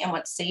harassing me. And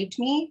what saved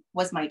me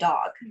was my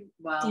dog.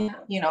 Wow. Yeah.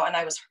 You know, and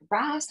I was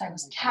harassed, I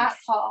was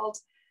catcalled,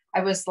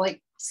 I was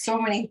like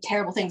so many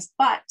terrible things,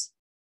 but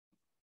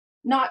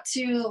not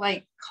to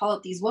like call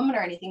out these women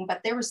or anything,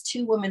 but there was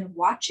 2 women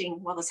watching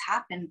while this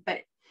happened.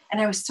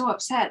 And I was so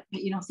upset,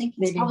 you know,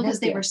 thinking it's probably because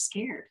they were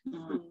scared.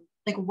 Mm-hmm.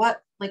 Like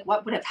what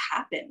would have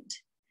happened?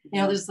 Mm-hmm.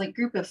 You know, there's like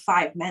group of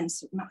 5 men,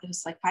 it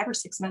was like 5 or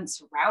 6 men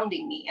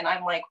surrounding me. And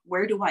I'm like,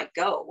 where do I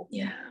go?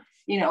 Yeah.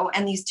 You know,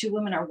 and these 2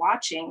 women are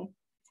watching.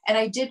 And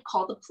I did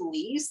call the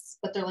police,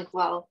 but they're like,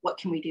 well, what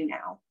can we do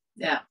now?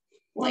 Yeah.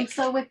 Like,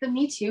 so with the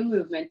Me Too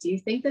movement, do you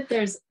think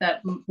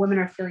that women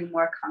are feeling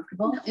more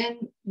comfortable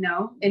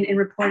in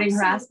reporting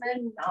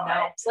harassment?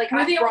 No. It's like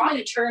We're the Brock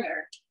only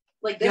Turner.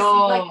 Like this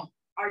like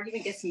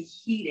argument gets me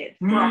heated.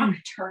 Brock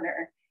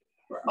Turner.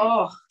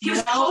 He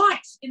was caught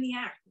in the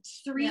act.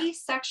 3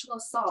 sexual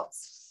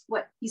assaults.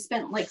 What, he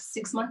spent like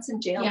 6 months in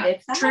jail. Yeah.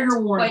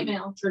 Trigger warning. White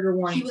male. Trigger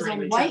warning. He was a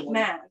white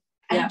man.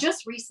 And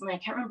just recently, I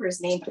can't remember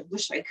his name, but I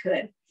wish I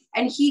could.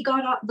 And he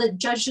got off, the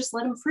judge just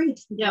let him free.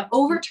 Yeah.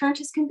 Overturned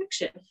his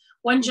conviction.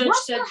 One judge What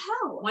said, the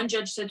hell? One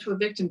judge said to a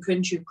victim,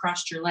 couldn't you have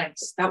crossed your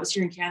legs? That was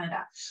here in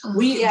Canada. Oh,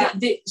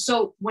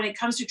 So when it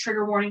comes to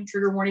trigger warning,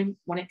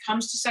 when it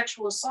comes to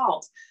sexual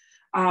assault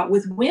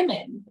with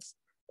women,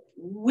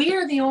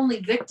 we're the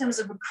only victims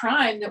of a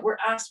crime that we're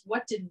asked,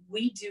 what did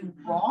we do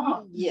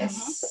wrong?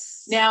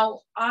 Yes. Now,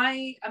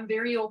 I am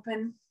very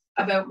open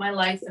about my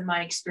life and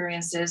my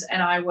experiences,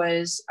 and I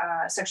was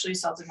sexually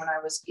assaulted when I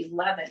was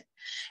 11.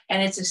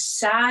 And it's a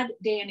sad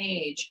day and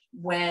age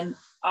when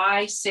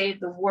I say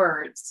the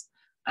words,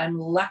 I'm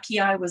lucky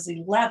I was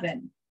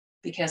 11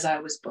 because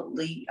I'm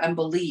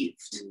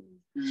believed.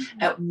 Mm-hmm.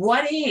 At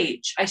what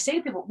age? I say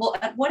to people, well,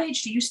 at what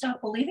age do you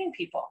stop believing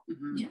people?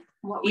 Mm-hmm. Yeah.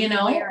 You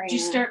know, do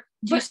you start?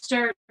 But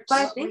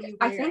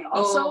I think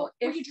also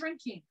if you're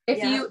drinking,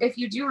 if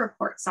you do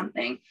report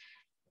something,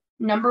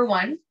 number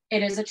 1,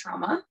 it is a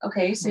trauma.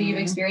 Okay, so you've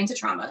experienced a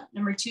trauma.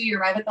 Number 2, you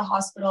arrive at the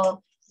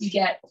hospital, you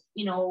get,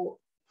 you know,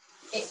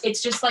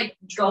 it's just like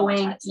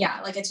going,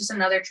 like it's just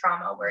another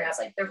trauma where it's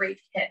like the rape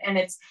hit, and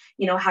it's,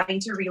 you know, having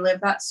to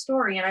relive that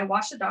story. And I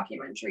watched a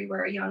documentary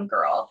where a young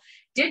girl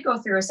did go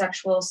through a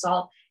sexual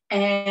assault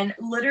and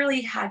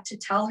literally had to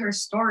tell her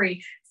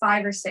story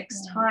 5 or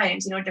 6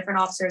 times, you know, different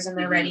officers, and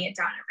they're writing it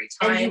down every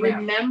time. And you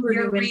remember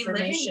you're new reliving,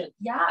 information.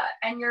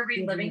 and you're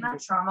reliving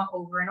that trauma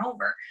over and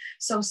over.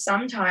 So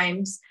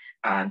sometimes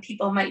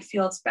people might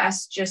feel it's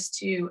best just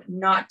to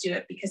not do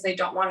it because they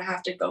don't want to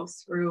have to go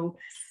through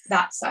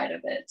that side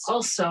of it.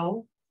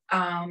 Also,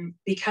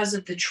 because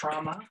of the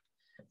trauma,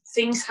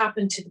 things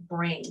happen to the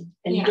brain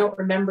and you don't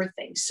remember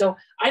things. So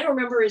I don't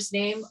remember his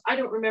name. I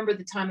don't remember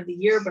the time of the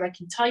year, but I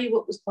can tell you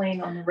what was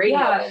playing on the radio.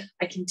 Yeah.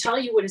 I can tell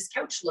you what his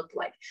couch looked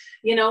like,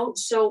 you know?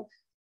 So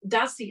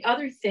that's the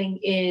other thing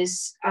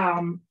is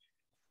our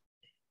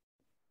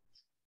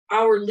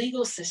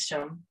legal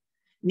system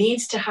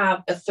needs to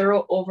have a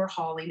thorough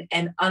overhauling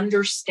and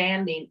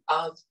understanding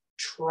of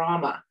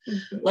trauma.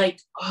 Mm-hmm. Like,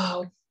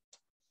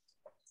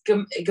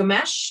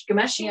 Gamesh.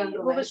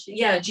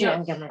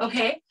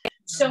 Okay.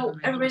 So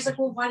everybody's like,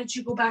 well, why did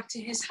you go back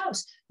to his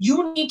house?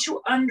 You need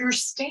to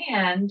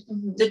understand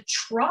the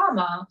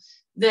trauma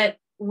that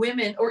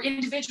women or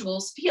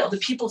individuals feel,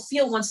 that people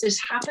feel once this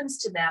happens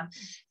to them.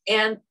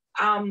 And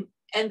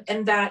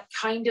that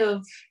kind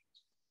of,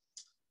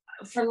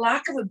 for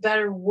lack of a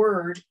better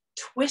word,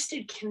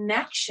 twisted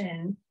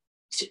connection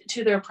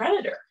to their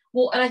predator.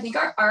 Well, and I think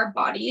our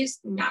bodies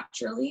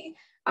naturally,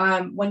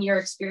 when you're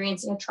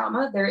experiencing a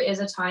trauma, there is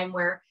a time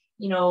where,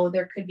 you know,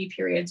 there could be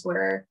periods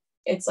where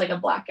it's like a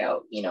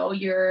blackout, you know,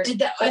 or it's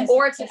an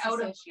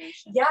out of,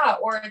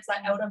 or it's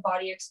that out of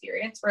body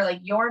experience where like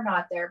you're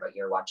not there, but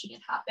you're watching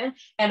it happen.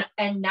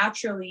 And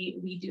naturally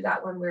we do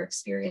that when we're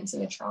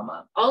experiencing a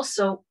trauma.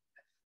 Also,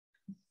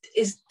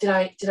 did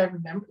I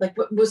remember, like,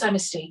 was I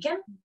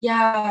mistaken?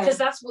 Yeah, because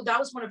that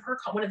was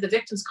one of the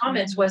victims'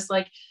 comments was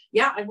like,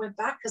 yeah, I went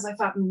back because I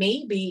thought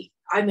maybe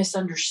I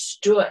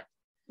misunderstood.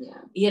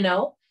 You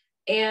know,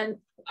 and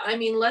I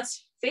mean,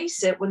 let's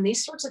face it, when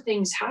these sorts of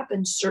things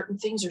happen, certain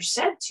things are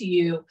said to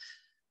you.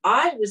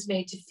 I was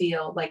made to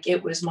feel like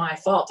it was my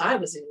fault. I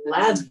was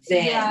 11,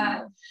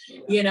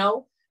 you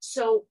know,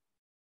 so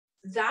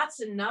that's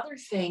another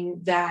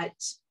thing that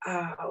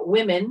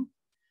women,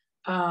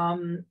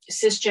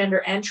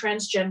 cisgender and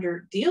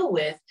transgender deal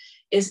with,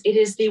 is it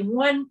is the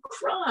one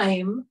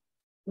crime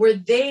where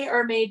they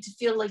are made to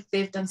feel like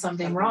they've done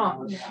something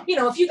wrong. You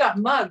know, if you got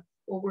mugged,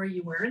 well, were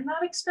you wearing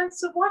that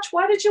expensive watch?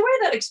 Why did you wear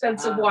that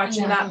expensive watch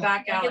in that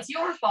back alley? It's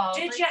your fault.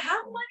 Did you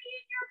have money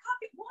in your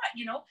coffee, what,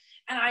 you know?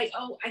 And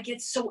I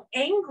get so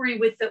angry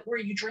with it. Were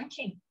you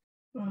drinking?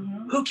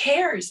 Mm-hmm. Who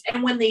cares?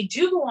 And when they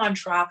do go on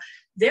trial,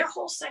 their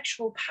whole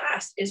sexual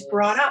past is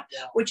brought up,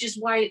 which is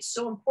why it's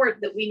so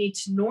important that we need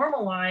to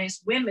normalize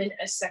women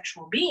as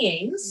sexual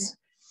beings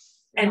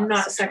and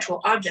not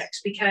sexual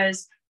objects,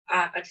 because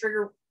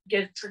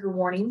get a trigger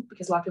warning,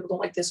 because a lot of people don't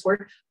like this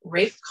word.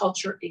 Rape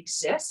culture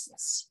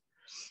exists.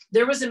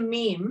 There was a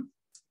meme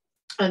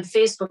on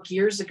Facebook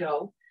years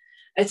ago.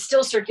 It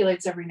still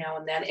circulates every now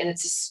and then. And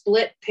it's a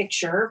split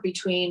picture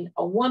between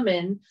a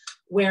woman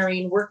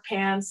wearing work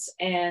pants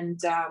and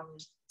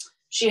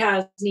she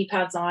has knee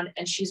pads on,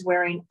 and she's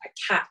wearing a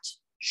cat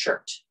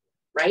shirt,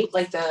 right?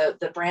 Like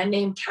the brand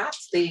name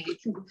cats.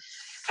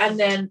 And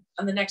then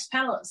on the next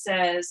panel, it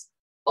says,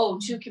 oh,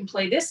 two can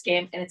play this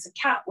game. And it's a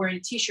cat wearing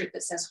a t-shirt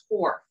that says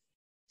whore.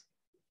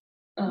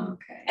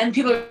 Okay. And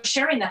people are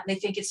sharing that and they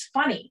think it's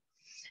funny.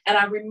 And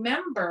I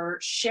remember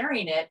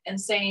sharing it and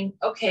saying,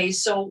 okay,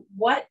 so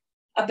what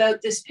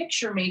about this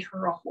picture made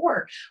her a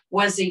whore?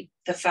 Was it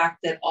the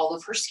fact that all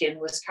of her skin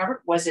was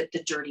covered? Was it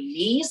the dirty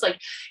knees?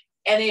 Like,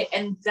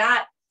 and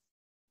that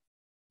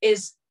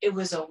is, it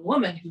was a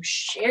woman who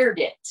shared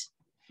it.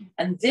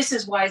 And this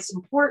is why it's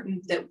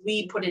important that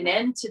we put an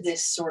end to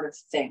this sort of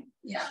thing.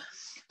 Yeah.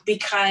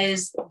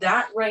 Because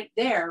that right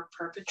there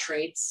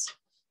perpetrates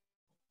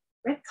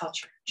rape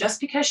culture.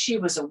 Just because she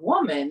was a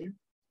woman,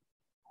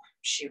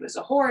 she was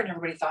a whore, and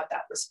everybody thought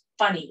that was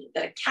funny,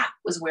 that a cat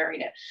was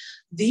wearing it.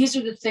 These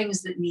are the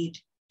things that need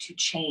to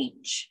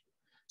change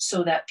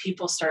so that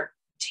people start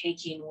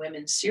taking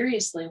women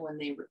seriously when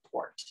they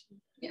report.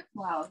 Yeah.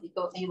 Wow.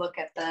 You look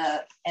at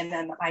the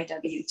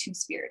MMIW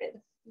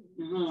two-spirited.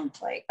 Mm-hmm.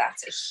 Like,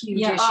 that's a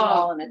huge issue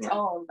all on its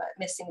own, but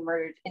missing and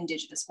murdered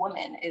Indigenous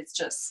women is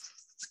just,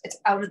 it's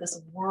out of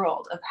this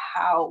world of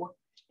how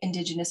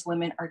Indigenous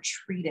women are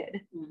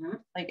treated. Mm-hmm.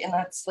 Like, and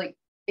that's like,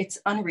 it's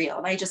unreal.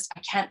 And I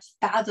can't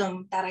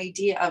fathom that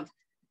idea of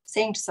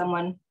saying to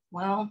someone,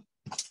 well,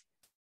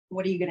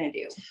 what are you going to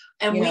do?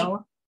 And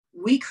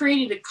we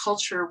created a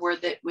culture where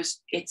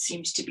it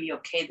seems to be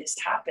okay. This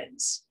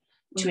happens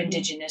to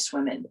Indigenous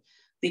women,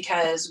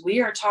 because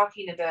we are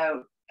talking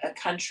about a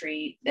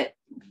country that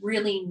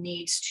really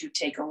needs to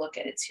take a look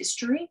at its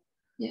history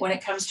when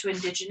it comes to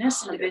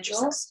Indigenous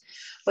individuals.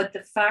 100%. But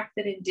the fact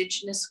that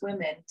Indigenous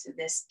women to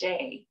this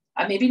day,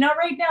 maybe not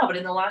right now, but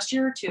in the last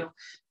year or two,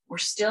 were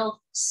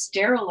still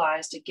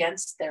sterilized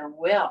against their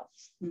will.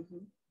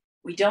 Mm-hmm.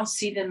 We don't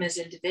see them as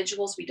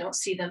individuals. We don't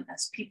see them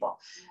as people.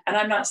 And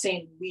I'm not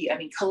saying we, I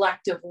mean,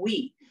 collective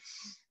we.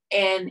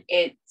 And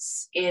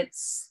it's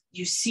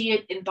you see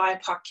it in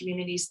BIPOC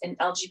communities and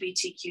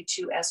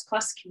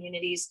LGBTQ2S+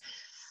 communities.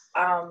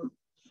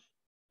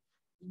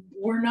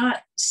 We're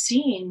not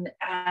seen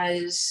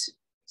as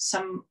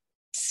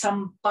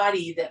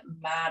somebody that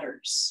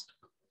matters.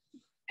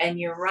 And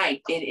you're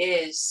right, it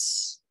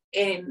is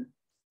in,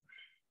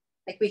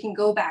 like, we can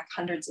go back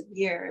hundreds of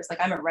years.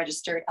 Like, I'm a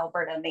registered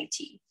Alberta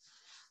Métis.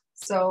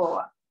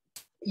 So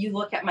you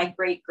look at my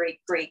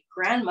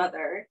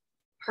great-great-great-grandmother,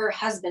 her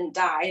husband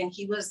died and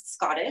he was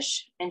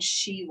Scottish and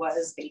she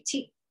was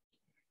Métis,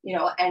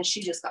 and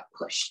she just got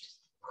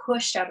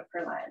pushed out of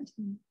her land.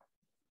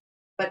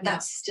 But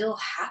that still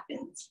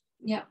happens.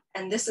 Yeah.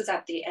 And this is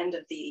at the end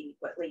of the,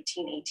 late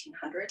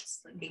 1800s?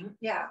 Like,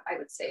 yeah, I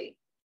would say,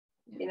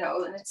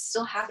 and it's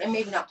still happening,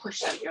 maybe not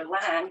pushed out of your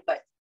land,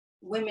 but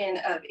women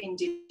of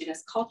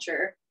Indigenous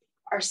culture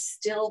are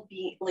still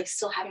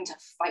having to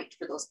fight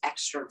for those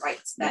extra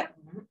rights that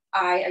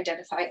I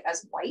identify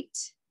as white.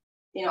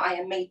 I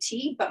am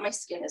Métis, but my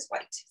skin is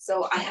white.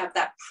 So I have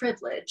that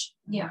privilege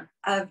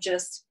of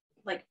just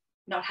like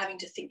not having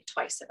to think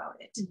twice about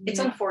it. It's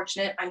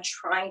unfortunate. I'm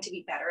trying to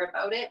be better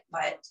about it,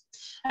 but.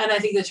 And I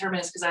think the term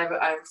is, because I have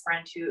a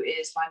friend who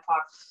is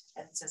BIPOC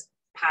and it says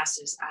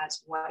passes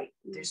as white.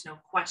 There's no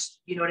question.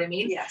 You know what I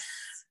mean? Yes.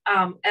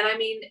 And I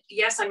mean,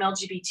 yes, I'm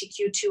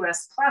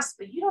LGBTQ2S+,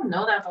 but you don't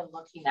know that by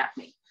looking at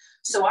me.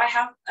 So I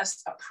have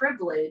a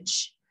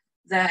privilege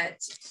that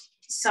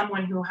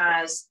someone who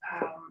has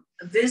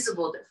a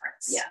visible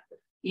difference. Yeah.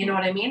 You know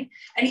what I mean?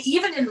 And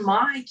even in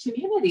my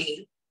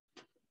community,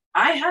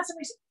 I had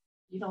somebody say,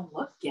 you don't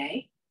look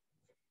gay.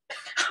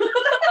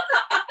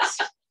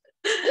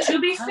 To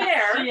be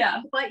fair,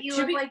 but you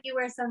look like you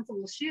wear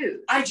sensible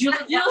shoes. I do. I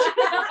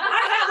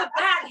have a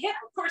bad hip.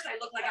 Of course, I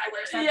look like I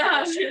wear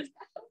sensible shoes.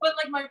 But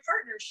like my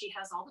partner, she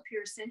has all the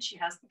piercings. She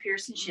has the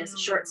piercing. She has the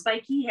short,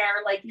 spiky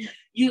hair. Like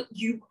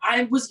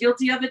I was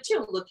guilty of it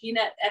too. Looking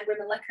at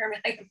women like her, I'm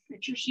like, I'm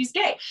sure she's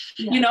gay.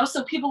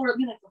 So people were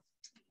like,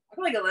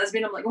 I'm like a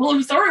lesbian. I'm like, well,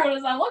 I'm sorry. What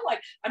does that look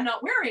like? I'm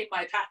not wearing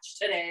my patch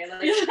today.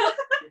 Like,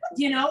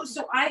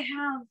 so I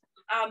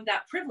have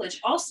that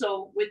privilege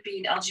also with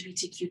being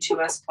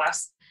LGBTQ2S+.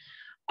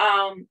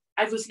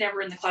 I was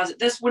never in the closet.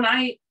 When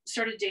I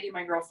started dating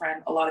my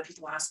girlfriend, a lot of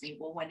people asked me,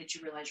 well, when did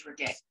you realize you were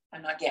gay?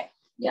 I'm not gay.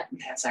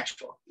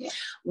 pansexual. Yeah.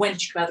 When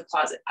did you come out of the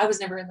closet? I was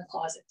never in the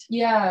closet.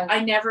 Yeah.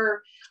 I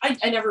never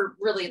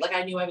really, like,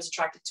 I knew I was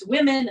attracted to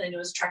women, and I knew I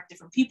was attracted to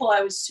different people. I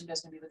assumed I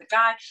was going to be with a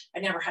guy. I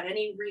never had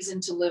any reason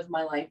to live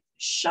my life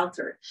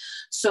sheltered.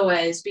 So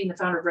as being the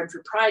founder of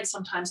Renfrew Pride,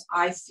 sometimes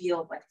I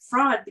feel like a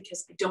fraud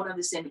because I don't have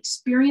the same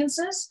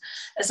experiences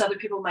as other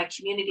people in my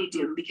community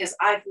do, because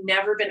I've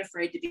never been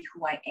afraid to be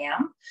who I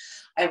am.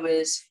 I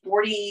was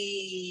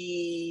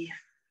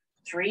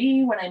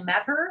 43 when I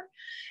met her,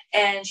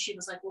 and she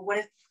was like, well,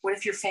 what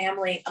if your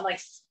family, I'm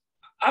like,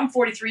 I'm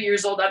 43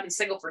 years old. I've been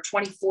single for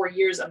 24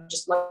 years. I'm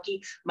just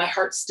lucky my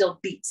heart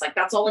still beats. Like,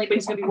 that's all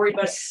anybody's going to be worried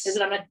about, is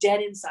that I'm not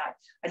dead inside.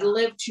 I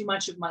lived too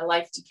much of my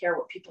life to care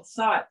what people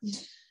thought.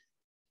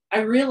 I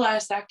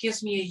realized that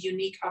gives me a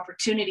unique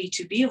opportunity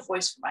to be a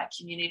voice for my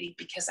community,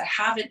 because I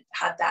haven't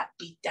had that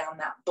beat down,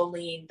 that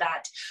bullying,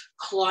 that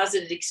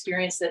closeted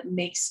experience that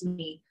makes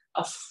me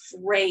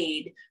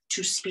afraid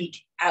to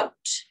speak out.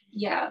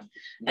 Yeah.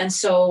 And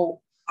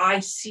so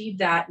I see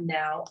that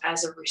now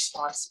as a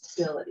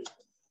responsibility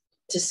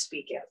to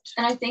speak out.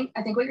 And I think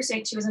what you're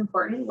saying too is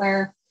important,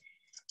 where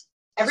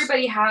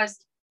everybody has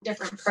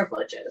different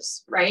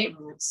privileges, right?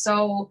 Mm-hmm.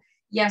 So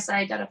yes, I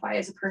identify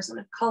as a person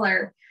of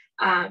color,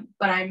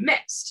 but I'm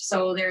mixed.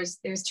 So there's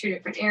two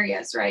different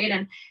areas, right?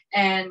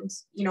 And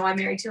you know, I'm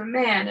married to a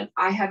man, and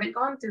I haven't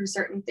gone through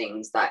certain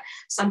things that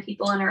some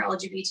people in our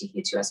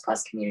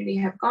LGBTQ2S+ community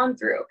have gone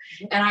through.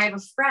 Mm-hmm. And I have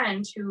a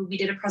friend who we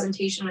did a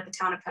presentation with the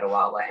town of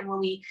Petawawa, and when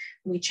we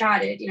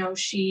chatted, you know,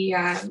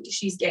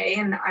 she's gay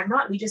and I'm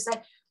not. We just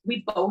said,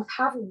 we both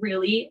have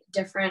really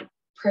different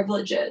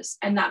privileges.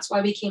 And that's why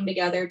we came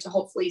together to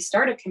hopefully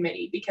start a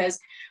committee, because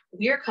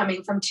we're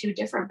coming from two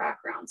different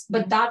backgrounds.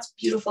 But that's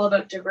beautiful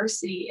about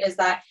diversity, is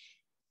that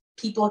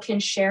people can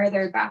share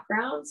their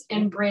backgrounds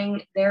and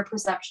bring their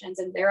perceptions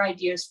and their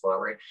ideas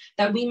forward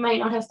that we might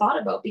not have thought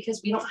about,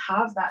 because we don't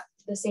have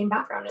the same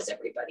background as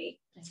everybody.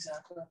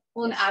 Exactly.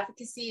 Well, an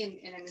advocacy and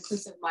an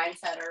inclusive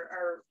mindset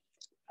are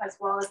as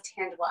well as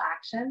tangible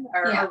action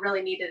are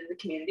really needed in the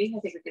community. I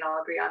think we can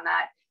all agree on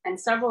that. And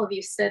several of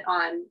you sit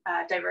on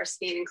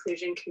diversity and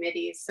inclusion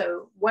committees.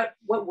 So what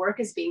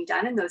work is being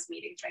done in those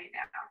meetings right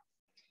now?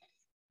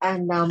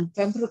 And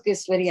Pembroke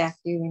is very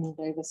active in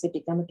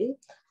diversity committee.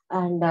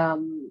 And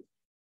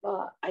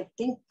I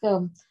think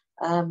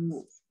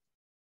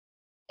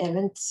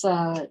Ellen's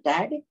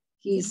dad,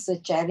 he's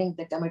chairing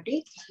the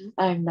committee,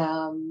 and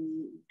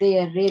they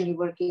are really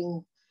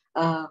working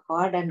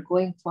hard and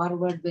going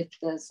forward with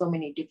so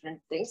many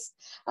different things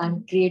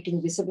and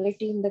creating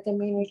visibility in the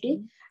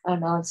community.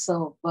 And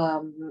also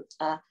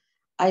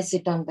I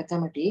sit on the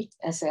committee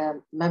as a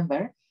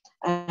member,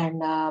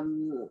 and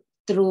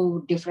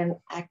through different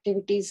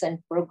activities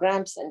and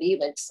programs and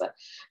events,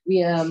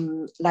 we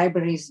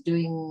library is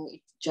doing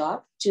its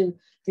job to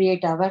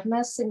create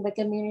awareness in the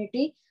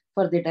community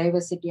for the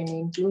diversity and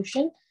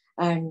inclusion.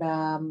 And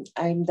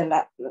in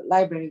the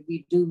library,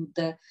 we do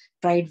the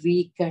Pride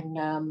Week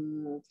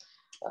and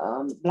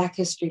Black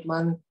History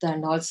Month,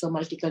 and also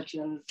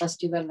Multicultural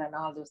Festival and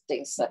all those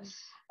things.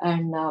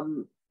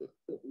 And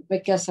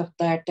because of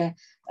that,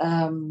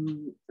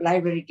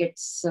 library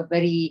gets a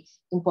very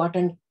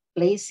important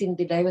place in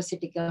the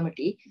diversity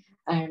committee,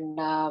 and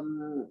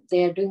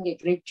they are doing a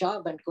great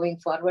job and going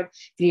forward,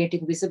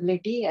 creating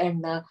visibility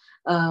and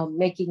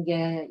making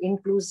an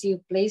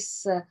inclusive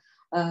place,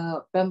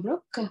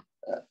 Pembroke.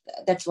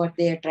 That's what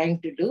they are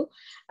trying to do.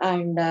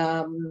 And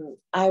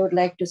I would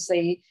like to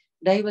say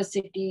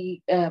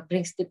diversity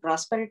brings the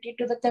prosperity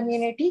to the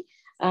community.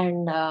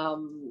 And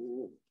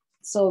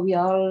so we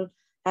all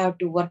have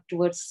to work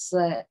towards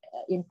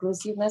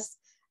inclusiveness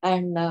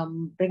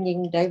and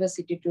bringing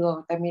diversity to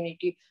our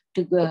community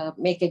to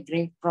make a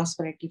great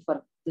prosperity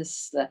for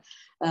this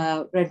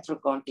Renfrew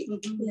County.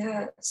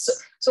 Yeah.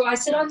 So I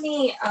sit on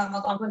the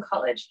Algonquin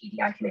College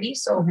EDI committee.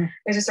 So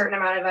there's a certain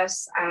amount of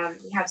us.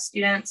 We have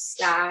students,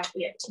 staff,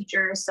 we have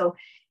teachers. So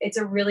it's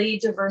a really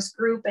diverse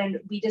group, and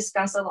we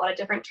discuss a lot of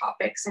different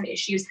topics and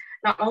issues,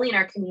 not only in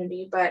our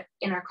community, but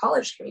in our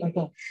college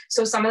community.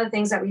 So some of the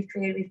things that we've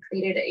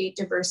created a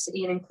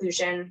diversity and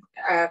inclusion,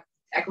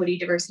 equity,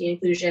 diversity,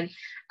 inclusion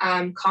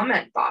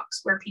comment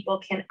box where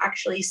people can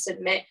actually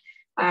submit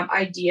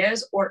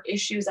ideas or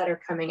issues that are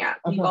coming up.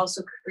 We've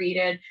also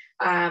created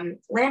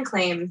land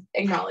claim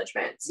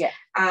acknowledgements.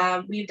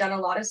 We've done a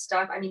lot of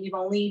stuff. I mean, we've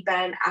only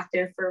been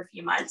active for a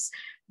few months,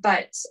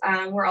 but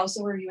we're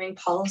also reviewing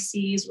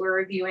policies. We're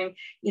reviewing,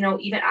 you know,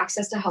 even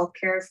access to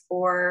healthcare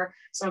for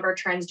some of our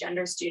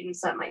transgender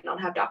students that might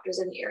not have doctors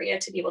in the area,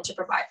 to be able to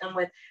provide them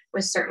with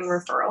certain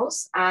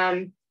referrals.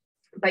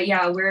 But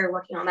yeah, we're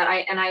working on that.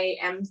 I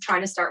am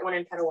trying to start one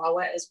in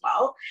Petawawa as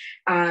well,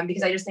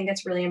 because I just think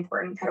it's really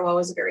important.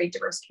 Petawawa is a very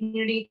diverse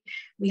community.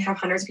 We have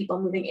hundreds of people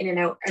moving in and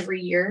out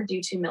every year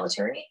due to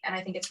military. And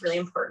I think it's really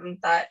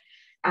important that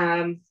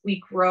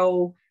we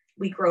grow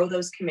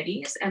those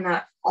committees, and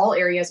that all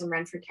areas in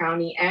Renfrew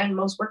County and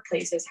most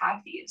workplaces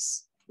have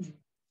these.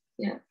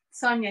 Yeah.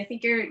 Sonia, I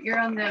think you're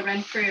on the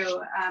Renfrew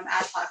ad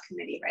hoc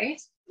committee,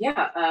 right?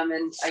 Yeah,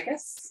 and I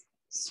guess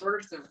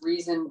sort of the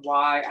reason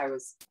why I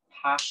was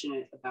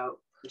passionate about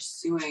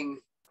pursuing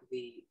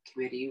the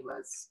committee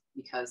was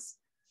because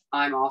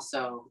I'm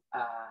also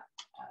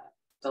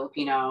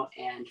Filipino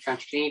and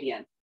French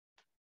Canadian.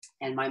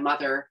 And my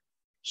mother,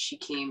 she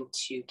came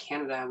to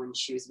Canada when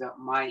she was about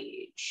my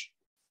age.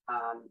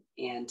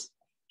 And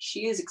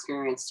she has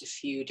experienced a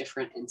few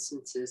different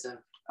instances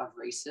of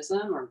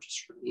racism or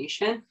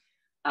discrimination.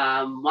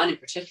 One in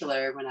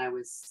particular, when I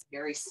was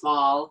very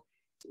small,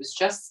 it was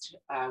just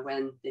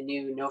when the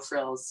new No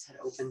Frills had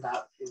opened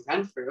up in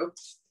Renfrew,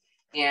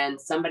 and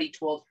somebody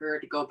told her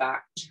to go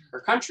back to her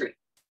country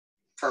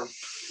for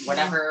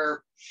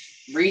whatever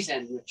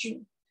reason, which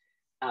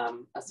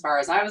as far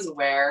as I was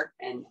aware,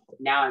 and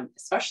now I'm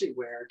especially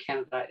aware,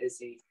 Canada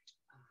is a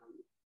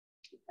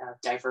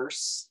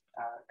diverse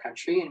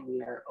country, and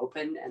we are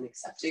open and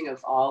accepting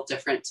of all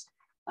different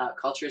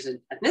cultures and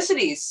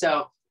ethnicities.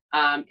 So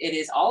it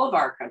is all of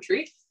our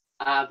country.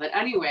 But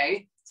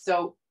anyway,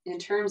 so in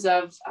terms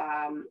of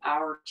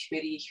our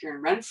committee here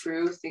in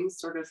Renfrew, things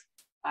sort of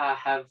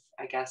have,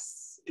 I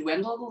guess,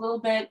 dwindled a little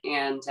bit.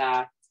 And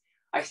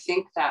I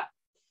think that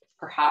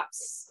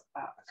perhaps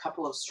a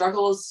couple of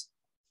struggles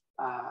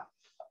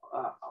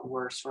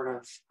were sort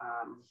of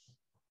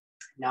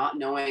not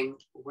knowing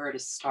where to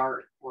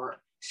start, or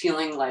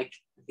feeling like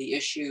the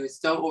issue is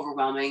so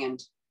overwhelming, and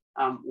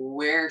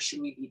where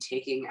should we be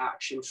taking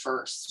action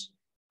first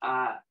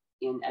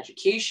in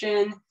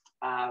education,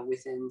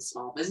 within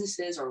small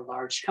businesses or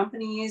large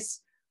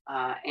companies,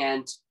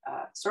 and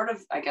sort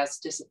of, I guess,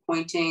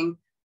 disappointing.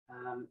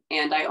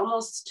 And I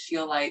almost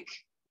feel like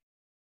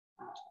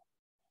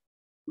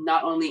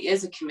not only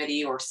is a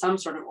committee or some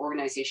sort of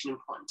organization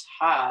important to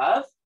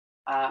have,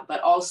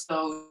 but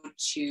also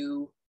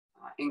to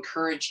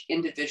encourage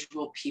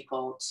individual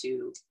people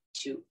to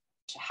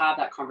have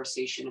that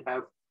conversation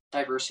about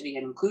diversity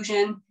and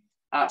inclusion.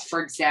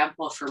 For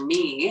example, for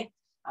me,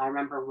 I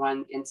remember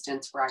one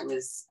instance where I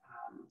was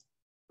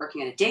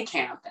working at a day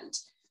camp, and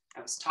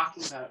I was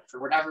talking about, for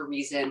whatever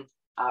reason,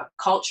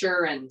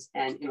 culture and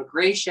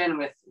immigration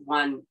with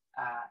one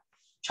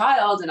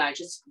child, and I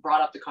just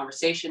brought up the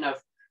conversation of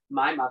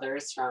my mother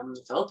is from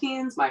the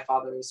Philippines, my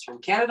father is from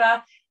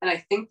Canada, and I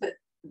think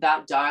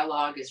that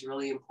dialogue is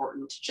really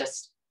important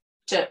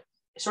to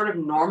sort of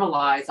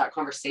normalize that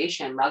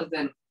conversation, rather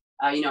than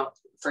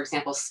for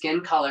example,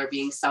 skin color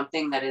being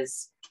something that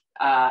is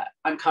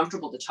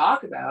uncomfortable to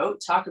talk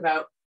about. Talk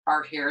about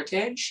our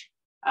heritage,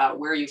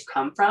 where you've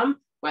come from,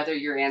 whether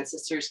your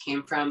ancestors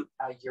came from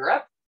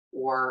Europe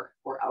or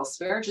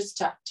elsewhere. Just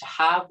to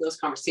have those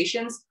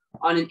conversations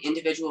on an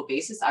individual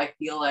basis, I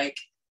feel like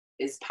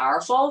is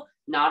powerful.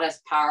 Not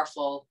as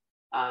powerful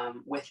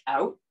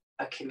without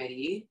a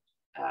committee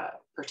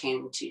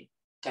pertaining to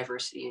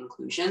diversity and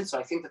inclusion. So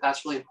I think that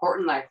that's really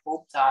important. I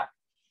hope that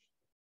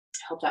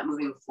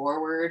moving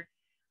forward,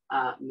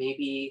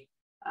 maybe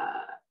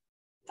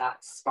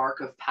that spark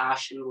of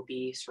passion will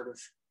be sort of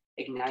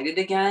ignited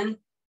again,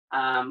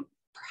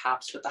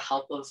 perhaps with the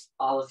help of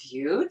all of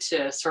you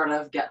to sort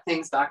of get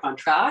things back on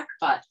track.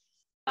 But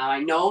I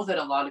know that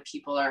a lot of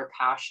people are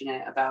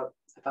passionate about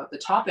the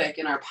topic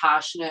and are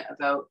passionate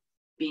about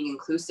being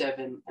inclusive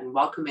and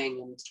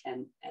welcoming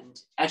and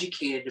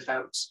educated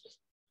about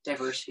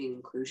diversity and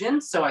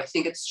inclusion. So I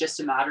think it's just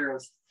a matter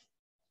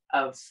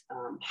of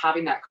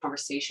having that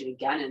conversation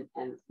again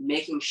and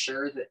making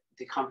sure that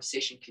the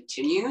conversation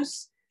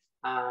continues,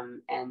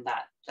 and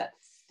that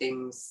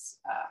things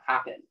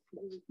happen.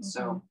 Mm-hmm.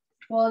 So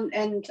well,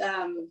 and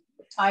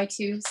I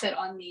too sit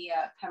on the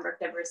Pembroke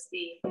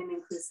Diversity and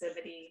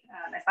Inclusivity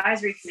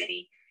Advisory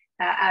Committee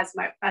as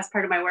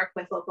part of my work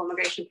with Local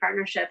Immigration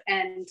Partnership,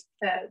 and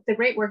the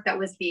great work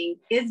that is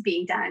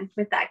being done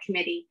with that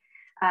committee.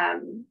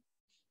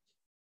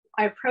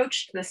 I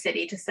approached the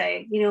city to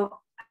say,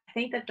 I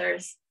think that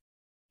there's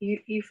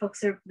you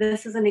folks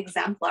this is an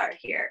exemplar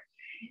here,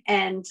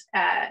 and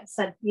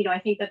said, I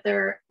think that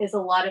there is a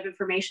lot of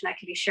information that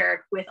can be shared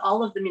with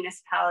all of the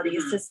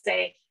municipalities, mm-hmm. to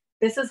say,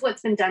 this is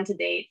what's been done to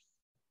date.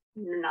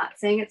 I'm not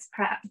saying it's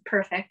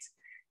perfect,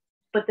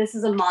 but this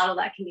is a model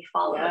that can be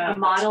followed, a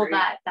model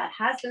that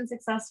has been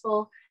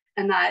successful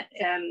and that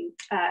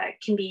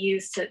can be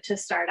used to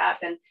start up.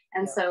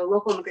 And so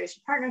Local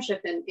Immigration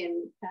Partnership,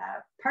 in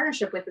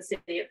partnership with the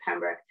City of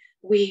Pembroke,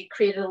 we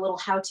created a little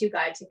how-to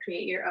guide to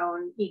create your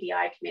own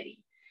EDI committee.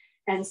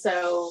 And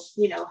so,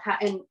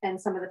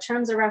 and some of the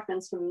terms of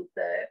reference from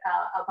the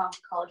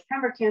Algonquin College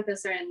Pembroke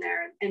campus are in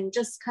there, and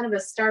just kind of a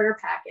starter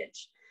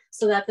package,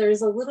 so that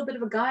there's a little bit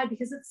of a guide,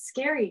 because it's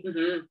scary.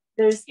 Mm-hmm.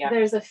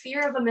 There's a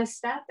fear of a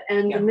misstep,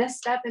 and the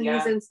misstep in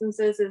these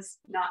instances is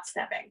not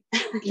stepping.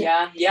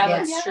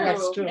 That's true.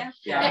 That's true.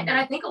 Yeah. And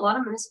I think a lot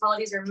of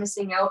municipalities are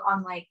missing out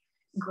on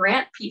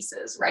grant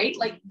pieces, right?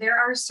 Like there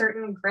are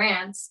certain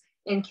grants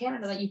in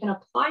Canada that you can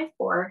apply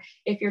for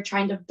if you're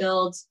trying to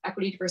build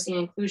equity, diversity,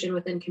 and inclusion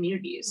within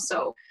communities.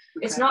 So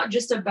it's not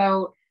just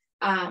about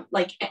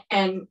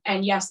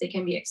and yes, they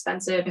can be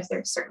expensive if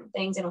there's certain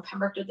things.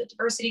 Pembroke did the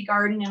diversity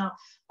garden and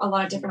a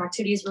lot of different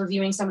activities,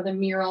 reviewing some of the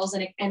murals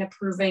and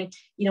approving,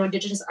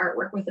 Indigenous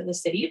artwork within the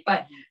city.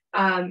 But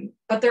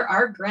there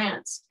are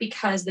grants,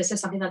 because this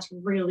is something that's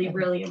really,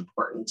 really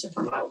important to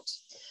promote.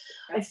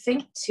 I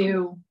think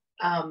too,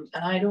 and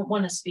I don't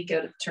want to speak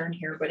out of turn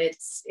here, but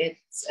it's,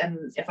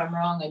 and if I'm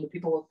wrong, I know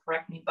people will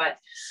correct me, but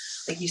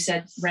like you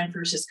said,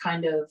 Renfrew's just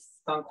kind of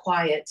gone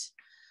quiet.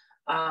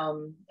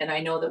 And I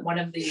know that one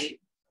of the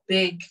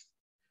big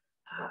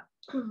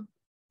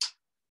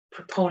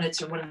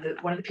proponents, or one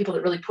of the people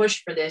that really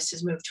pushed for this,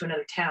 has moved to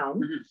another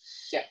town. Mm-hmm.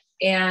 Yeah.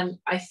 And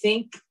I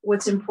think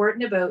what's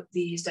important about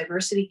these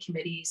diversity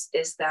committees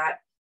is that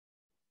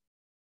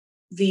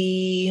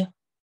the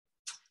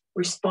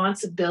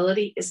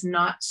responsibility is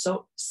not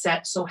so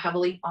set so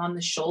heavily on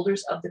the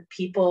shoulders of the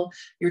people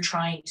you're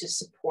trying to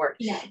support.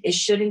 Yeah. It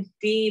shouldn't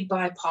be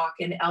BIPOC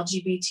and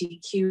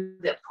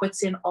LGBTQ that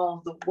puts in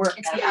all the work.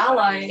 It's the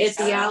allies. It's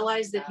the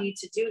allies that need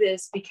to do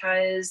this,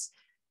 because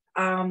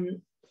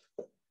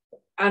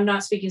I'm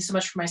not speaking so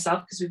much for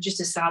myself, because we've just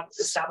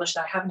established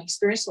that I haven't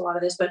experienced a lot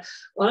of this, but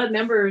a lot of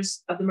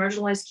members of the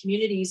marginalized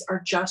communities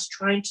are just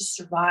trying to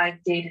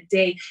survive day to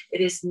day. It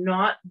is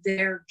not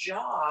their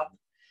job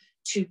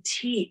to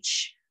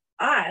teach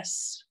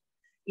us,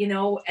 you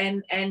know,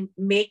 and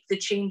make the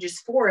changes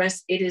for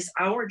us. It is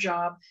our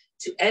job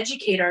to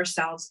educate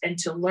ourselves and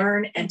to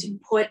learn and to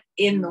put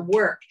in the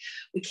work.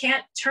 We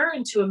can't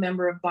turn to a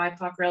member of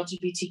BIPOC or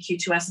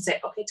LGBTQ2S and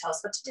say, okay, tell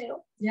us what to do.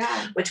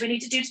 Yeah. What do we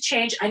need to do to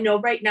change? I know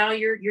right now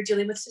you're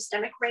dealing with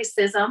systemic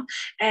racism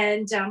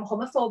and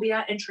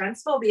homophobia and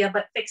transphobia,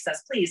 but fix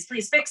us, please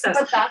fix us.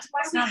 But that's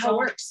why That's not how it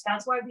works.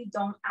 That's why we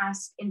don't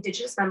ask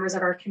Indigenous members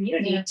of our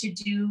community to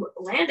do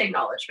land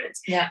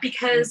acknowledgements. Yeah.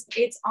 Because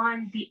it's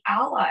on the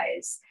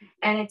allies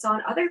and it's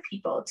on other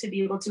people to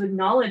be able to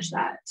acknowledge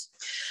that.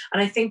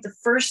 And I think the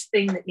first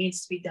thing that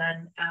needs to be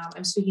done,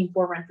 I'm speaking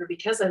for Renfrew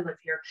because I live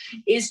here,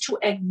 is to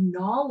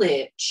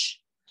acknowledge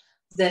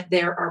that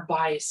there are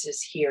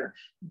biases here,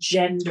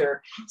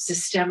 gender,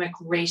 systemic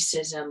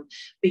racism,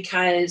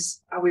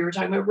 because we were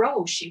talking about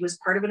Rose. She was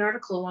part of an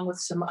article along with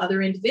some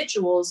other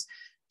individuals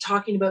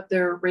talking about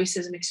their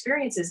racism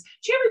experiences.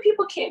 Do you know how many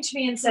people came to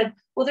me and said,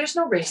 well, there's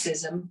no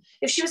racism.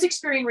 If she was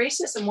experiencing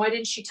racism, why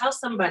didn't she tell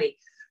somebody?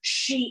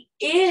 She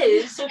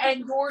is,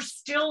 and you're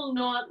still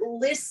not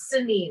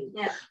listening.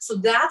 Yeah. So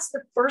that's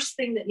the first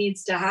thing that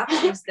needs to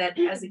happen, is that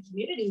as a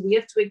community, we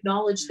have to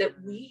acknowledge that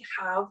we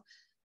have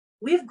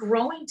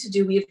growing to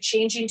do, we have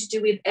changing to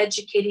do, we have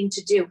educating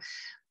to do.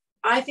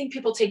 I think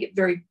people take it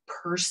very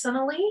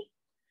personally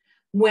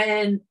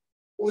when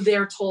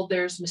they're told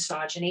there's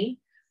misogyny,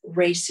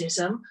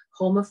 racism,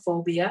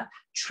 homophobia,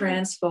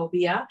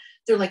 transphobia.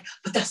 They're like,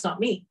 but that's not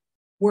me.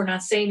 We're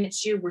not saying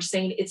it's you. We're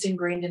saying it's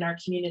ingrained in our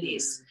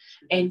communities.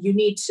 And you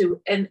need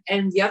to, and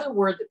the other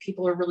word that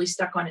people are really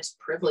stuck on is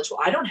privilege. Well,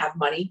 I don't have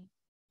money.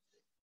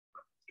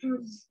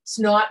 It's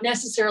not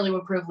necessarily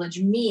what privilege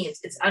means.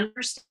 It's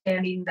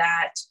understanding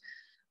that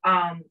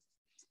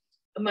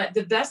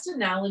the best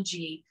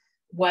analogy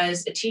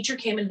was a teacher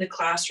came into the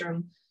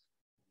classroom,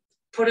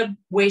 put a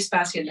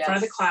wastebasket in front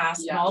of the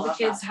class, and all the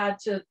kids had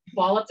to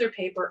ball up their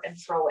paper and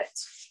throw it.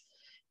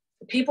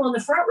 The people in the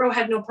front row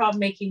had no problem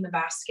making the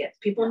basket.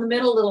 People in the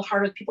middle, a little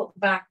harder. People at the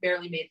back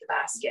barely made the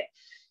basket.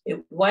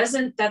 It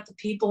wasn't that the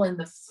people in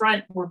the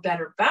front were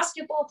better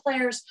basketball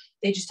players.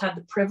 They just had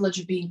the privilege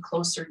of being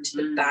closer to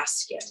the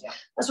basket. Yeah.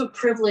 That's what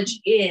privilege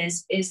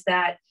is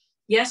that,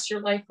 yes,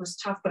 your life was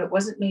tough, but it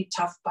wasn't made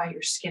tough by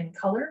your skin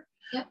color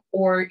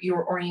or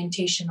your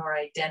orientation or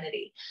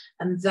identity.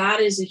 And that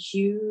is a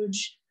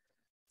huge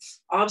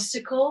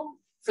obstacle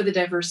for the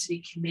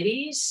diversity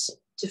committees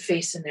to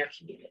face in their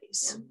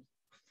communities.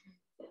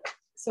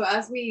 So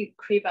as we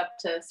creep up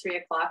to 3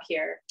 o'clock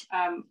here,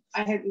 I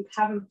have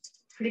a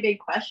pretty big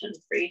question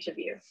for each of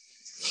you.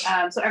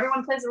 So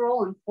everyone plays a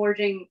role in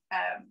forging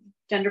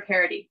gender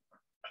parity.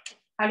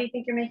 How do you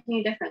think you're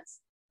making a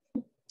difference?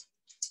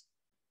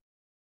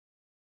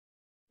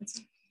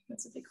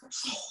 That's a big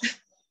question.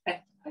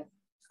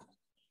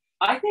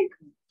 I think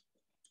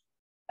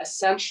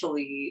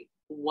essentially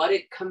what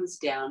it comes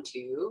down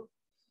to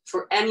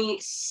for any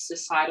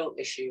societal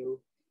issue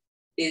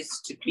is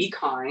to be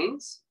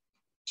kind,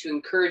 to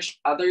encourage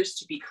others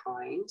to be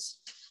kind,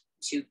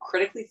 to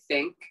critically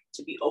think,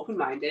 to be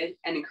open-minded,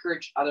 and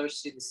encourage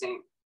others to do the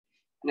same.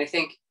 And I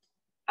think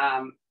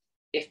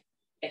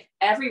if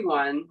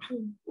everyone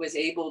was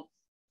able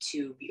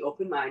to be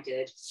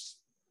open-minded,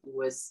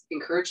 was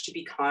encouraged to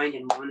be kind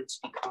and wanted to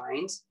be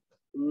kind,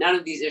 none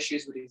of these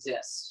issues would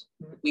exist.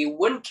 We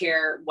wouldn't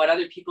care what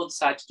other people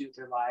decide to do with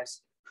their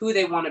lives, who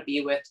they want to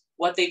be with,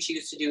 what they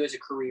choose to do as a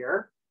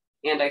career.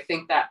 And I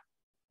think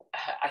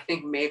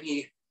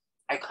maybe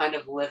I kind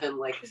of live in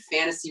like a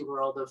fantasy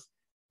world of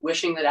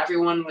wishing that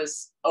everyone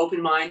was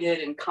open-minded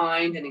and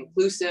kind and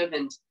inclusive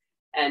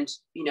and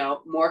you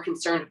know, more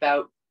concerned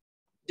about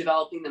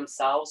developing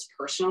themselves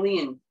personally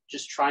and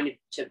just trying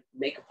to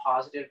make a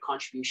positive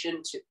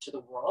contribution to the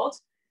world.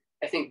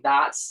 I think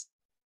that's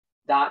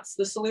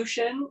the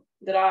solution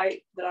that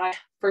I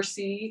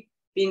foresee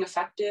being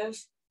effective,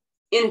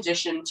 in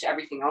addition to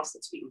everything else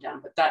that's being done.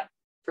 But that,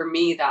 for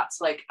me,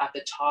 that's like at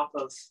the top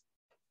of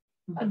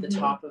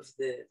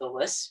the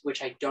list,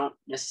 which I don't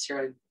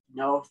necessarily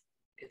know if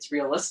it's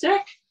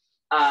realistic.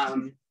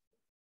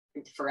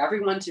 For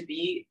everyone to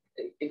be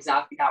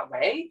exactly that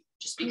way,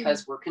 just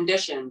because we're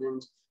conditioned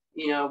and,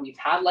 you know, we've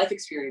had life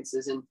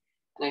experiences. And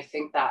I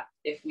think that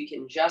if we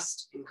can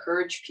just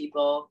encourage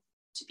people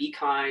to be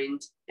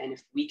kind, and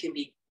if we can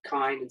be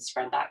kind and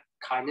spread that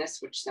kindness,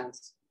 which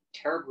sounds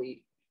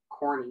terribly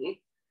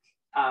corny,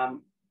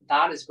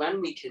 that is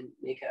when we can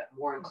make a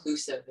more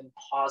inclusive and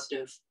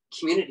positive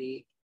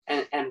community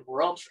and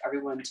world for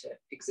everyone to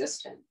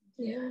exist in.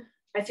 Yeah.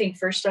 I think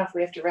first off,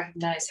 we have to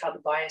recognize how the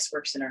bias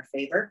works in our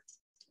favor.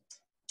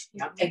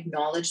 Yeah.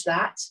 Acknowledge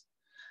that,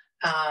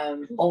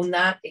 own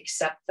that,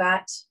 accept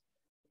that.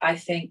 I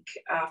think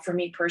for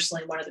me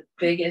personally, one of the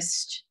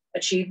biggest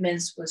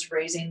achievements was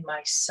raising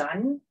my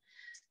son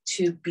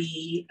to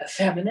be a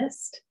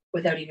feminist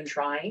without even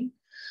trying.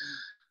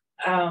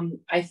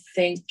 I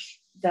think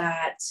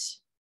that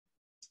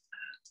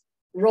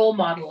role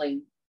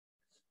modeling,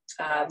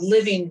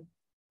 living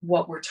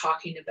what we're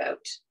talking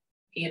about,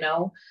 you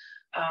know,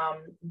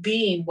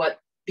 being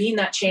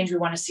that change we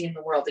want to see in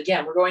the world.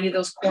 Again, we're going to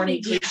those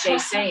corny cliche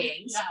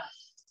sayings,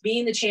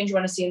 being the change you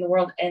want to see in the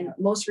world. And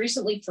most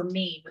recently for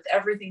me, with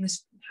everything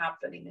that's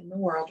happening in the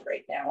world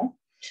right now,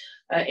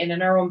 and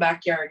in our own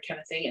backyard kind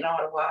of thing in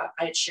Ottawa,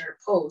 I had shared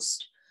a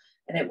post,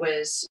 and it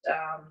was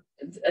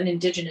an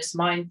Indigenous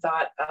mind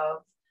thought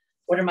of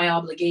what are my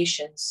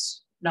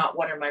obligations, not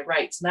what are my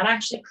rights. And that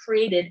actually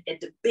created a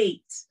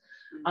debate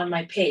on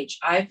my page.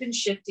 I've been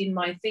shifting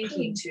my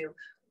thinking to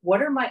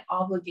what are my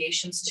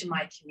obligations to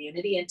my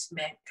community and to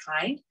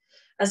mankind,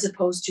 as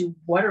opposed to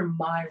what are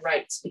my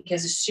rights?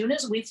 Because as soon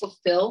as we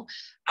fulfill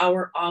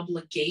our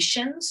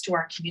obligations to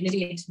our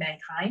community and to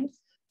mankind,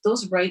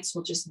 those rights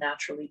will just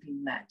naturally be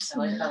met. I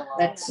like that a lot.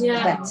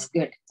 That's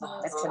good.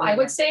 I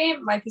would say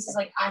my piece is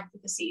like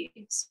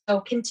advocacy.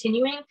 So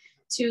continuing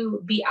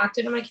to be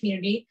active in my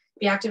community,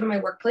 be active in my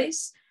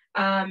workplace,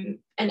 and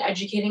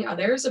educating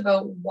others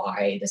about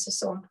why this is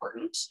so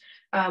important,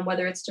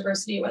 whether it's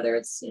diversity, whether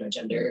it's, you know,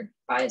 gender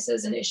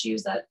biases and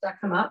issues that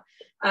come up.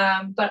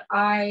 But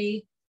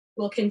I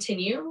will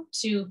continue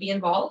to be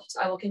involved.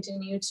 I will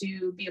continue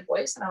to be a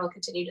voice, and I will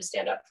continue to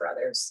stand up for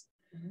others.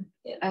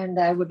 Yeah. And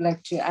I would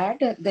like to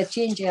add the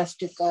change has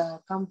to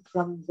come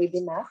from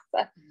within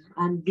us,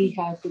 and we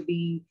have to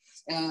be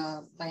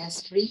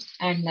bias free,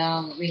 and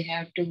we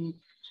have to,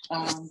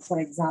 for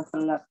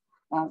example,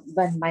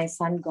 when my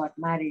son got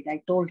married,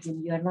 I told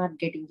him, you are not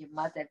getting your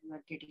mother, you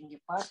are getting your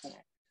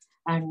partner,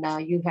 and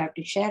you have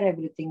to share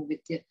everything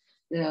with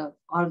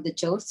all the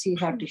chores you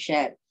have to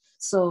share.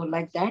 So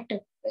like that,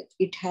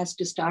 it has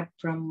to start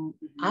from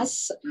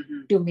us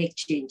to make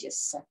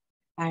changes.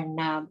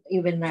 And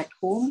even at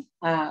home,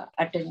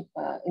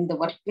 in the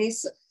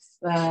workplace,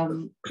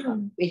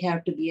 we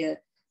have to be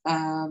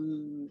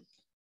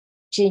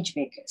change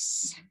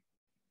makers.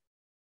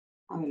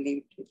 I will leave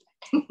it with that.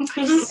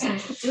 I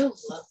still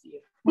love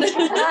you.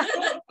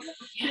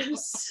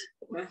 Yes.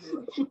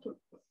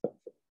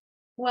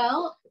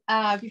 Well,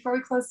 before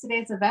we close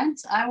today's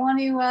event, I want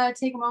to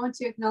take a moment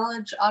to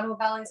acknowledge Ottawa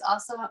Valley's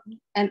awesome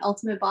and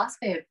ultimate boss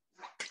babe,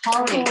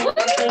 Holly.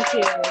 Thank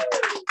you.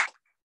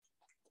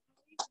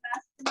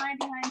 Mastermind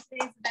behind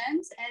today's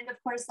event, and of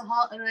course the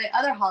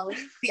other Holly,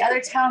 the other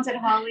talented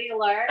Holly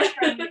Molenaar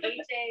from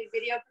HA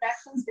Video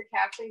Productions for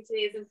capturing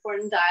today's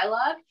important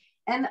dialogue.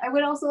 And I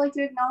would also like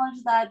to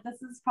acknowledge that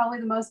this is probably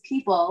the most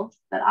people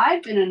that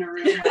I've been in a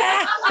room with in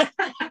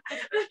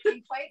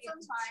quite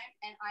some time,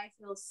 and I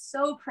feel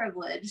so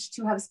privileged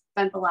to have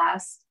spent the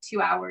last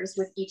 2 hours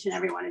with each and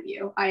every one of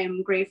you. I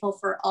am grateful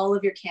for all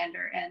of your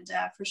candor and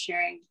for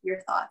sharing your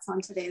thoughts on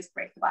today's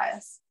Break the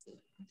Bias.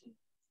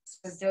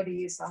 So Jodi,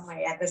 you saw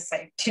my other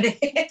side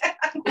today.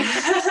 I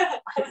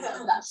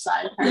love that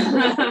side.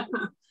 I'm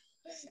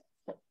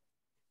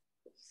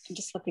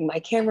just flipping my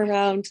camera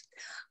around.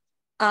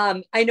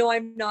 I know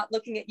I'm not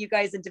looking at you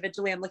guys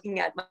individually, I'm looking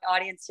at my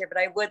audience here, but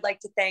I would like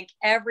to thank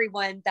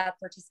everyone that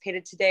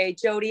participated today.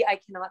 Jodi, I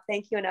cannot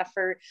thank you enough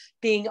for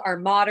being our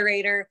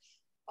moderator.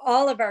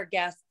 All of our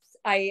guests,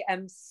 I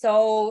am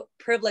so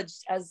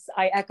privileged, as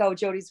I echo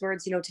Jodi's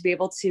words, you know, to be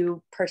able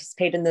to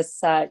participate in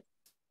this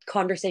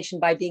conversation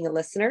by being a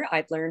listener.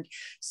 I've learned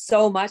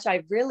so much.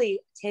 I really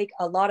take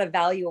a lot of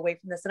value away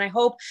from this. And I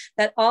hope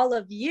that all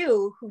of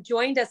you who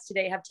joined us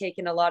today have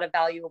taken a lot of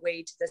value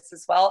away to this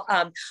as well.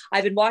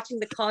 I've been watching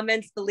the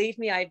comments. Believe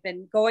me, I've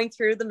been going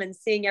through them and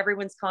seeing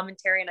everyone's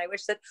commentary. And I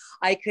wish that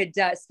I could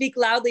speak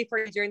loudly for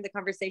you during the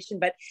conversation.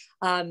 But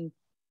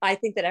I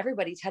think that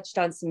everybody touched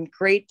on some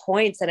great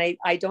points. And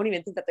I don't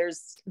even think that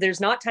there's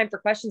not time for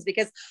questions,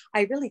 because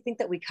I really think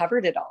that we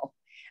covered it all.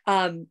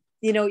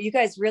 You know, you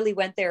guys really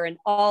went there in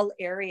all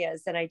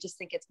areas, and I just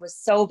think it was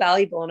so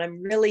valuable. And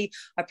I'm really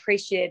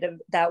appreciative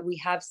that we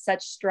have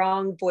such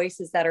strong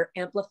voices that are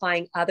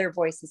amplifying other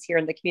voices here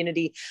in the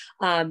community,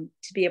 to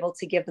be able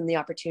to give them the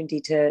opportunity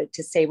to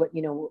say what,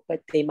 you know, what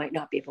they might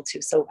not be able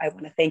to. So I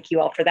want to thank you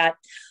all for that.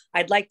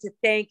 I'd like to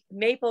thank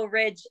Maple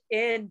Ridge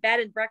Inn Bed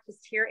and Breakfast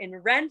here in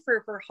Renfrew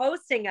for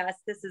hosting us.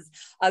 This is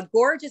a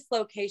gorgeous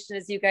location,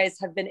 as you guys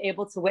have been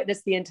able to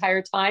witness the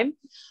entire time.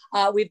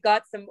 We've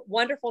got some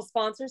wonderful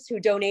sponsors who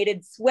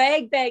donated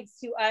swag bags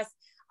to us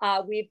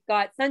We've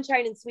got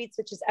Sunshine and Sweets,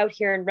 which is out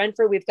here in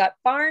Renfrew. We've got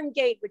Farm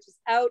Gate, which is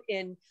out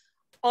in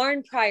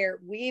Arnprior.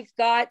 We've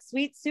got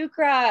Sweet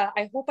Sucra.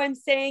 I hope I'm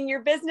saying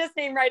your business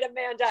name right,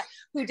 Amanda,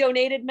 who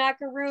donated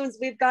macaroons.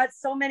 We've got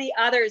so many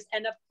others.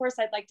 And of course,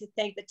 I'd like to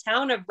thank the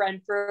town of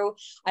Renfrew.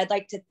 I'd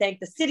like to thank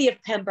the city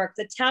of Pembroke,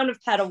 the town of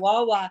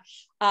Petawawa,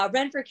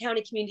 Renfrew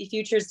County Community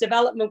Futures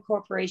Development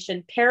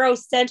Corporation, Perro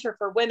Center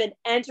for Women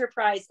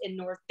Enterprise in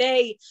North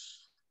Bay.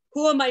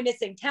 Who am I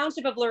missing?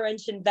 Township of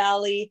Laurentian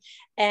Valley.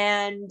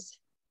 And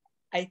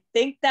I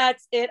think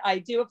that's it. I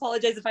do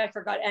apologize if I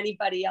forgot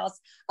anybody else.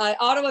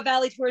 Ottawa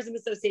Valley Tourism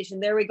Association.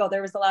 There we go.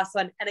 There was the last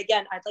one. And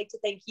again, I'd like to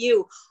thank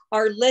you,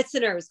 our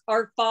listeners,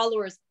 our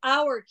followers,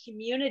 our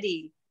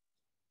community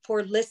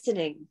for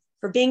listening,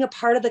 for being a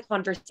part of the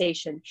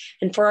conversation,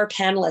 and for our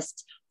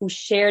panelists who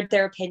shared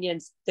their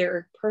opinions,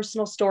 their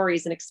personal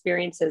stories and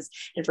experiences,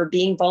 and for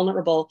being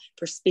vulnerable,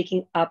 for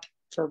speaking up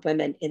for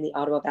women in the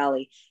Ottawa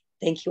Valley.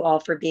 Thank you all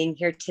for being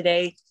here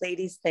today.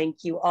 Ladies,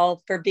 thank you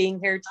all for being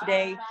here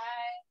today. Bye.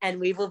 And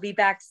we will be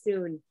back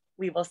soon.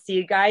 We will see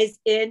you guys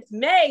in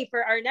May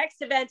for our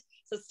next event.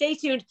 So stay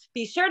tuned.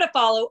 Be sure to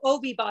follow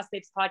OV Boss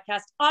Babes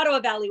podcast, Ottawa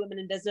Valley Women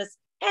in Business,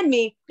 and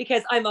me,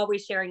 because I'm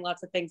always sharing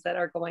lots of things that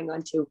are going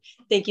on too.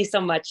 Thank you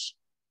so much.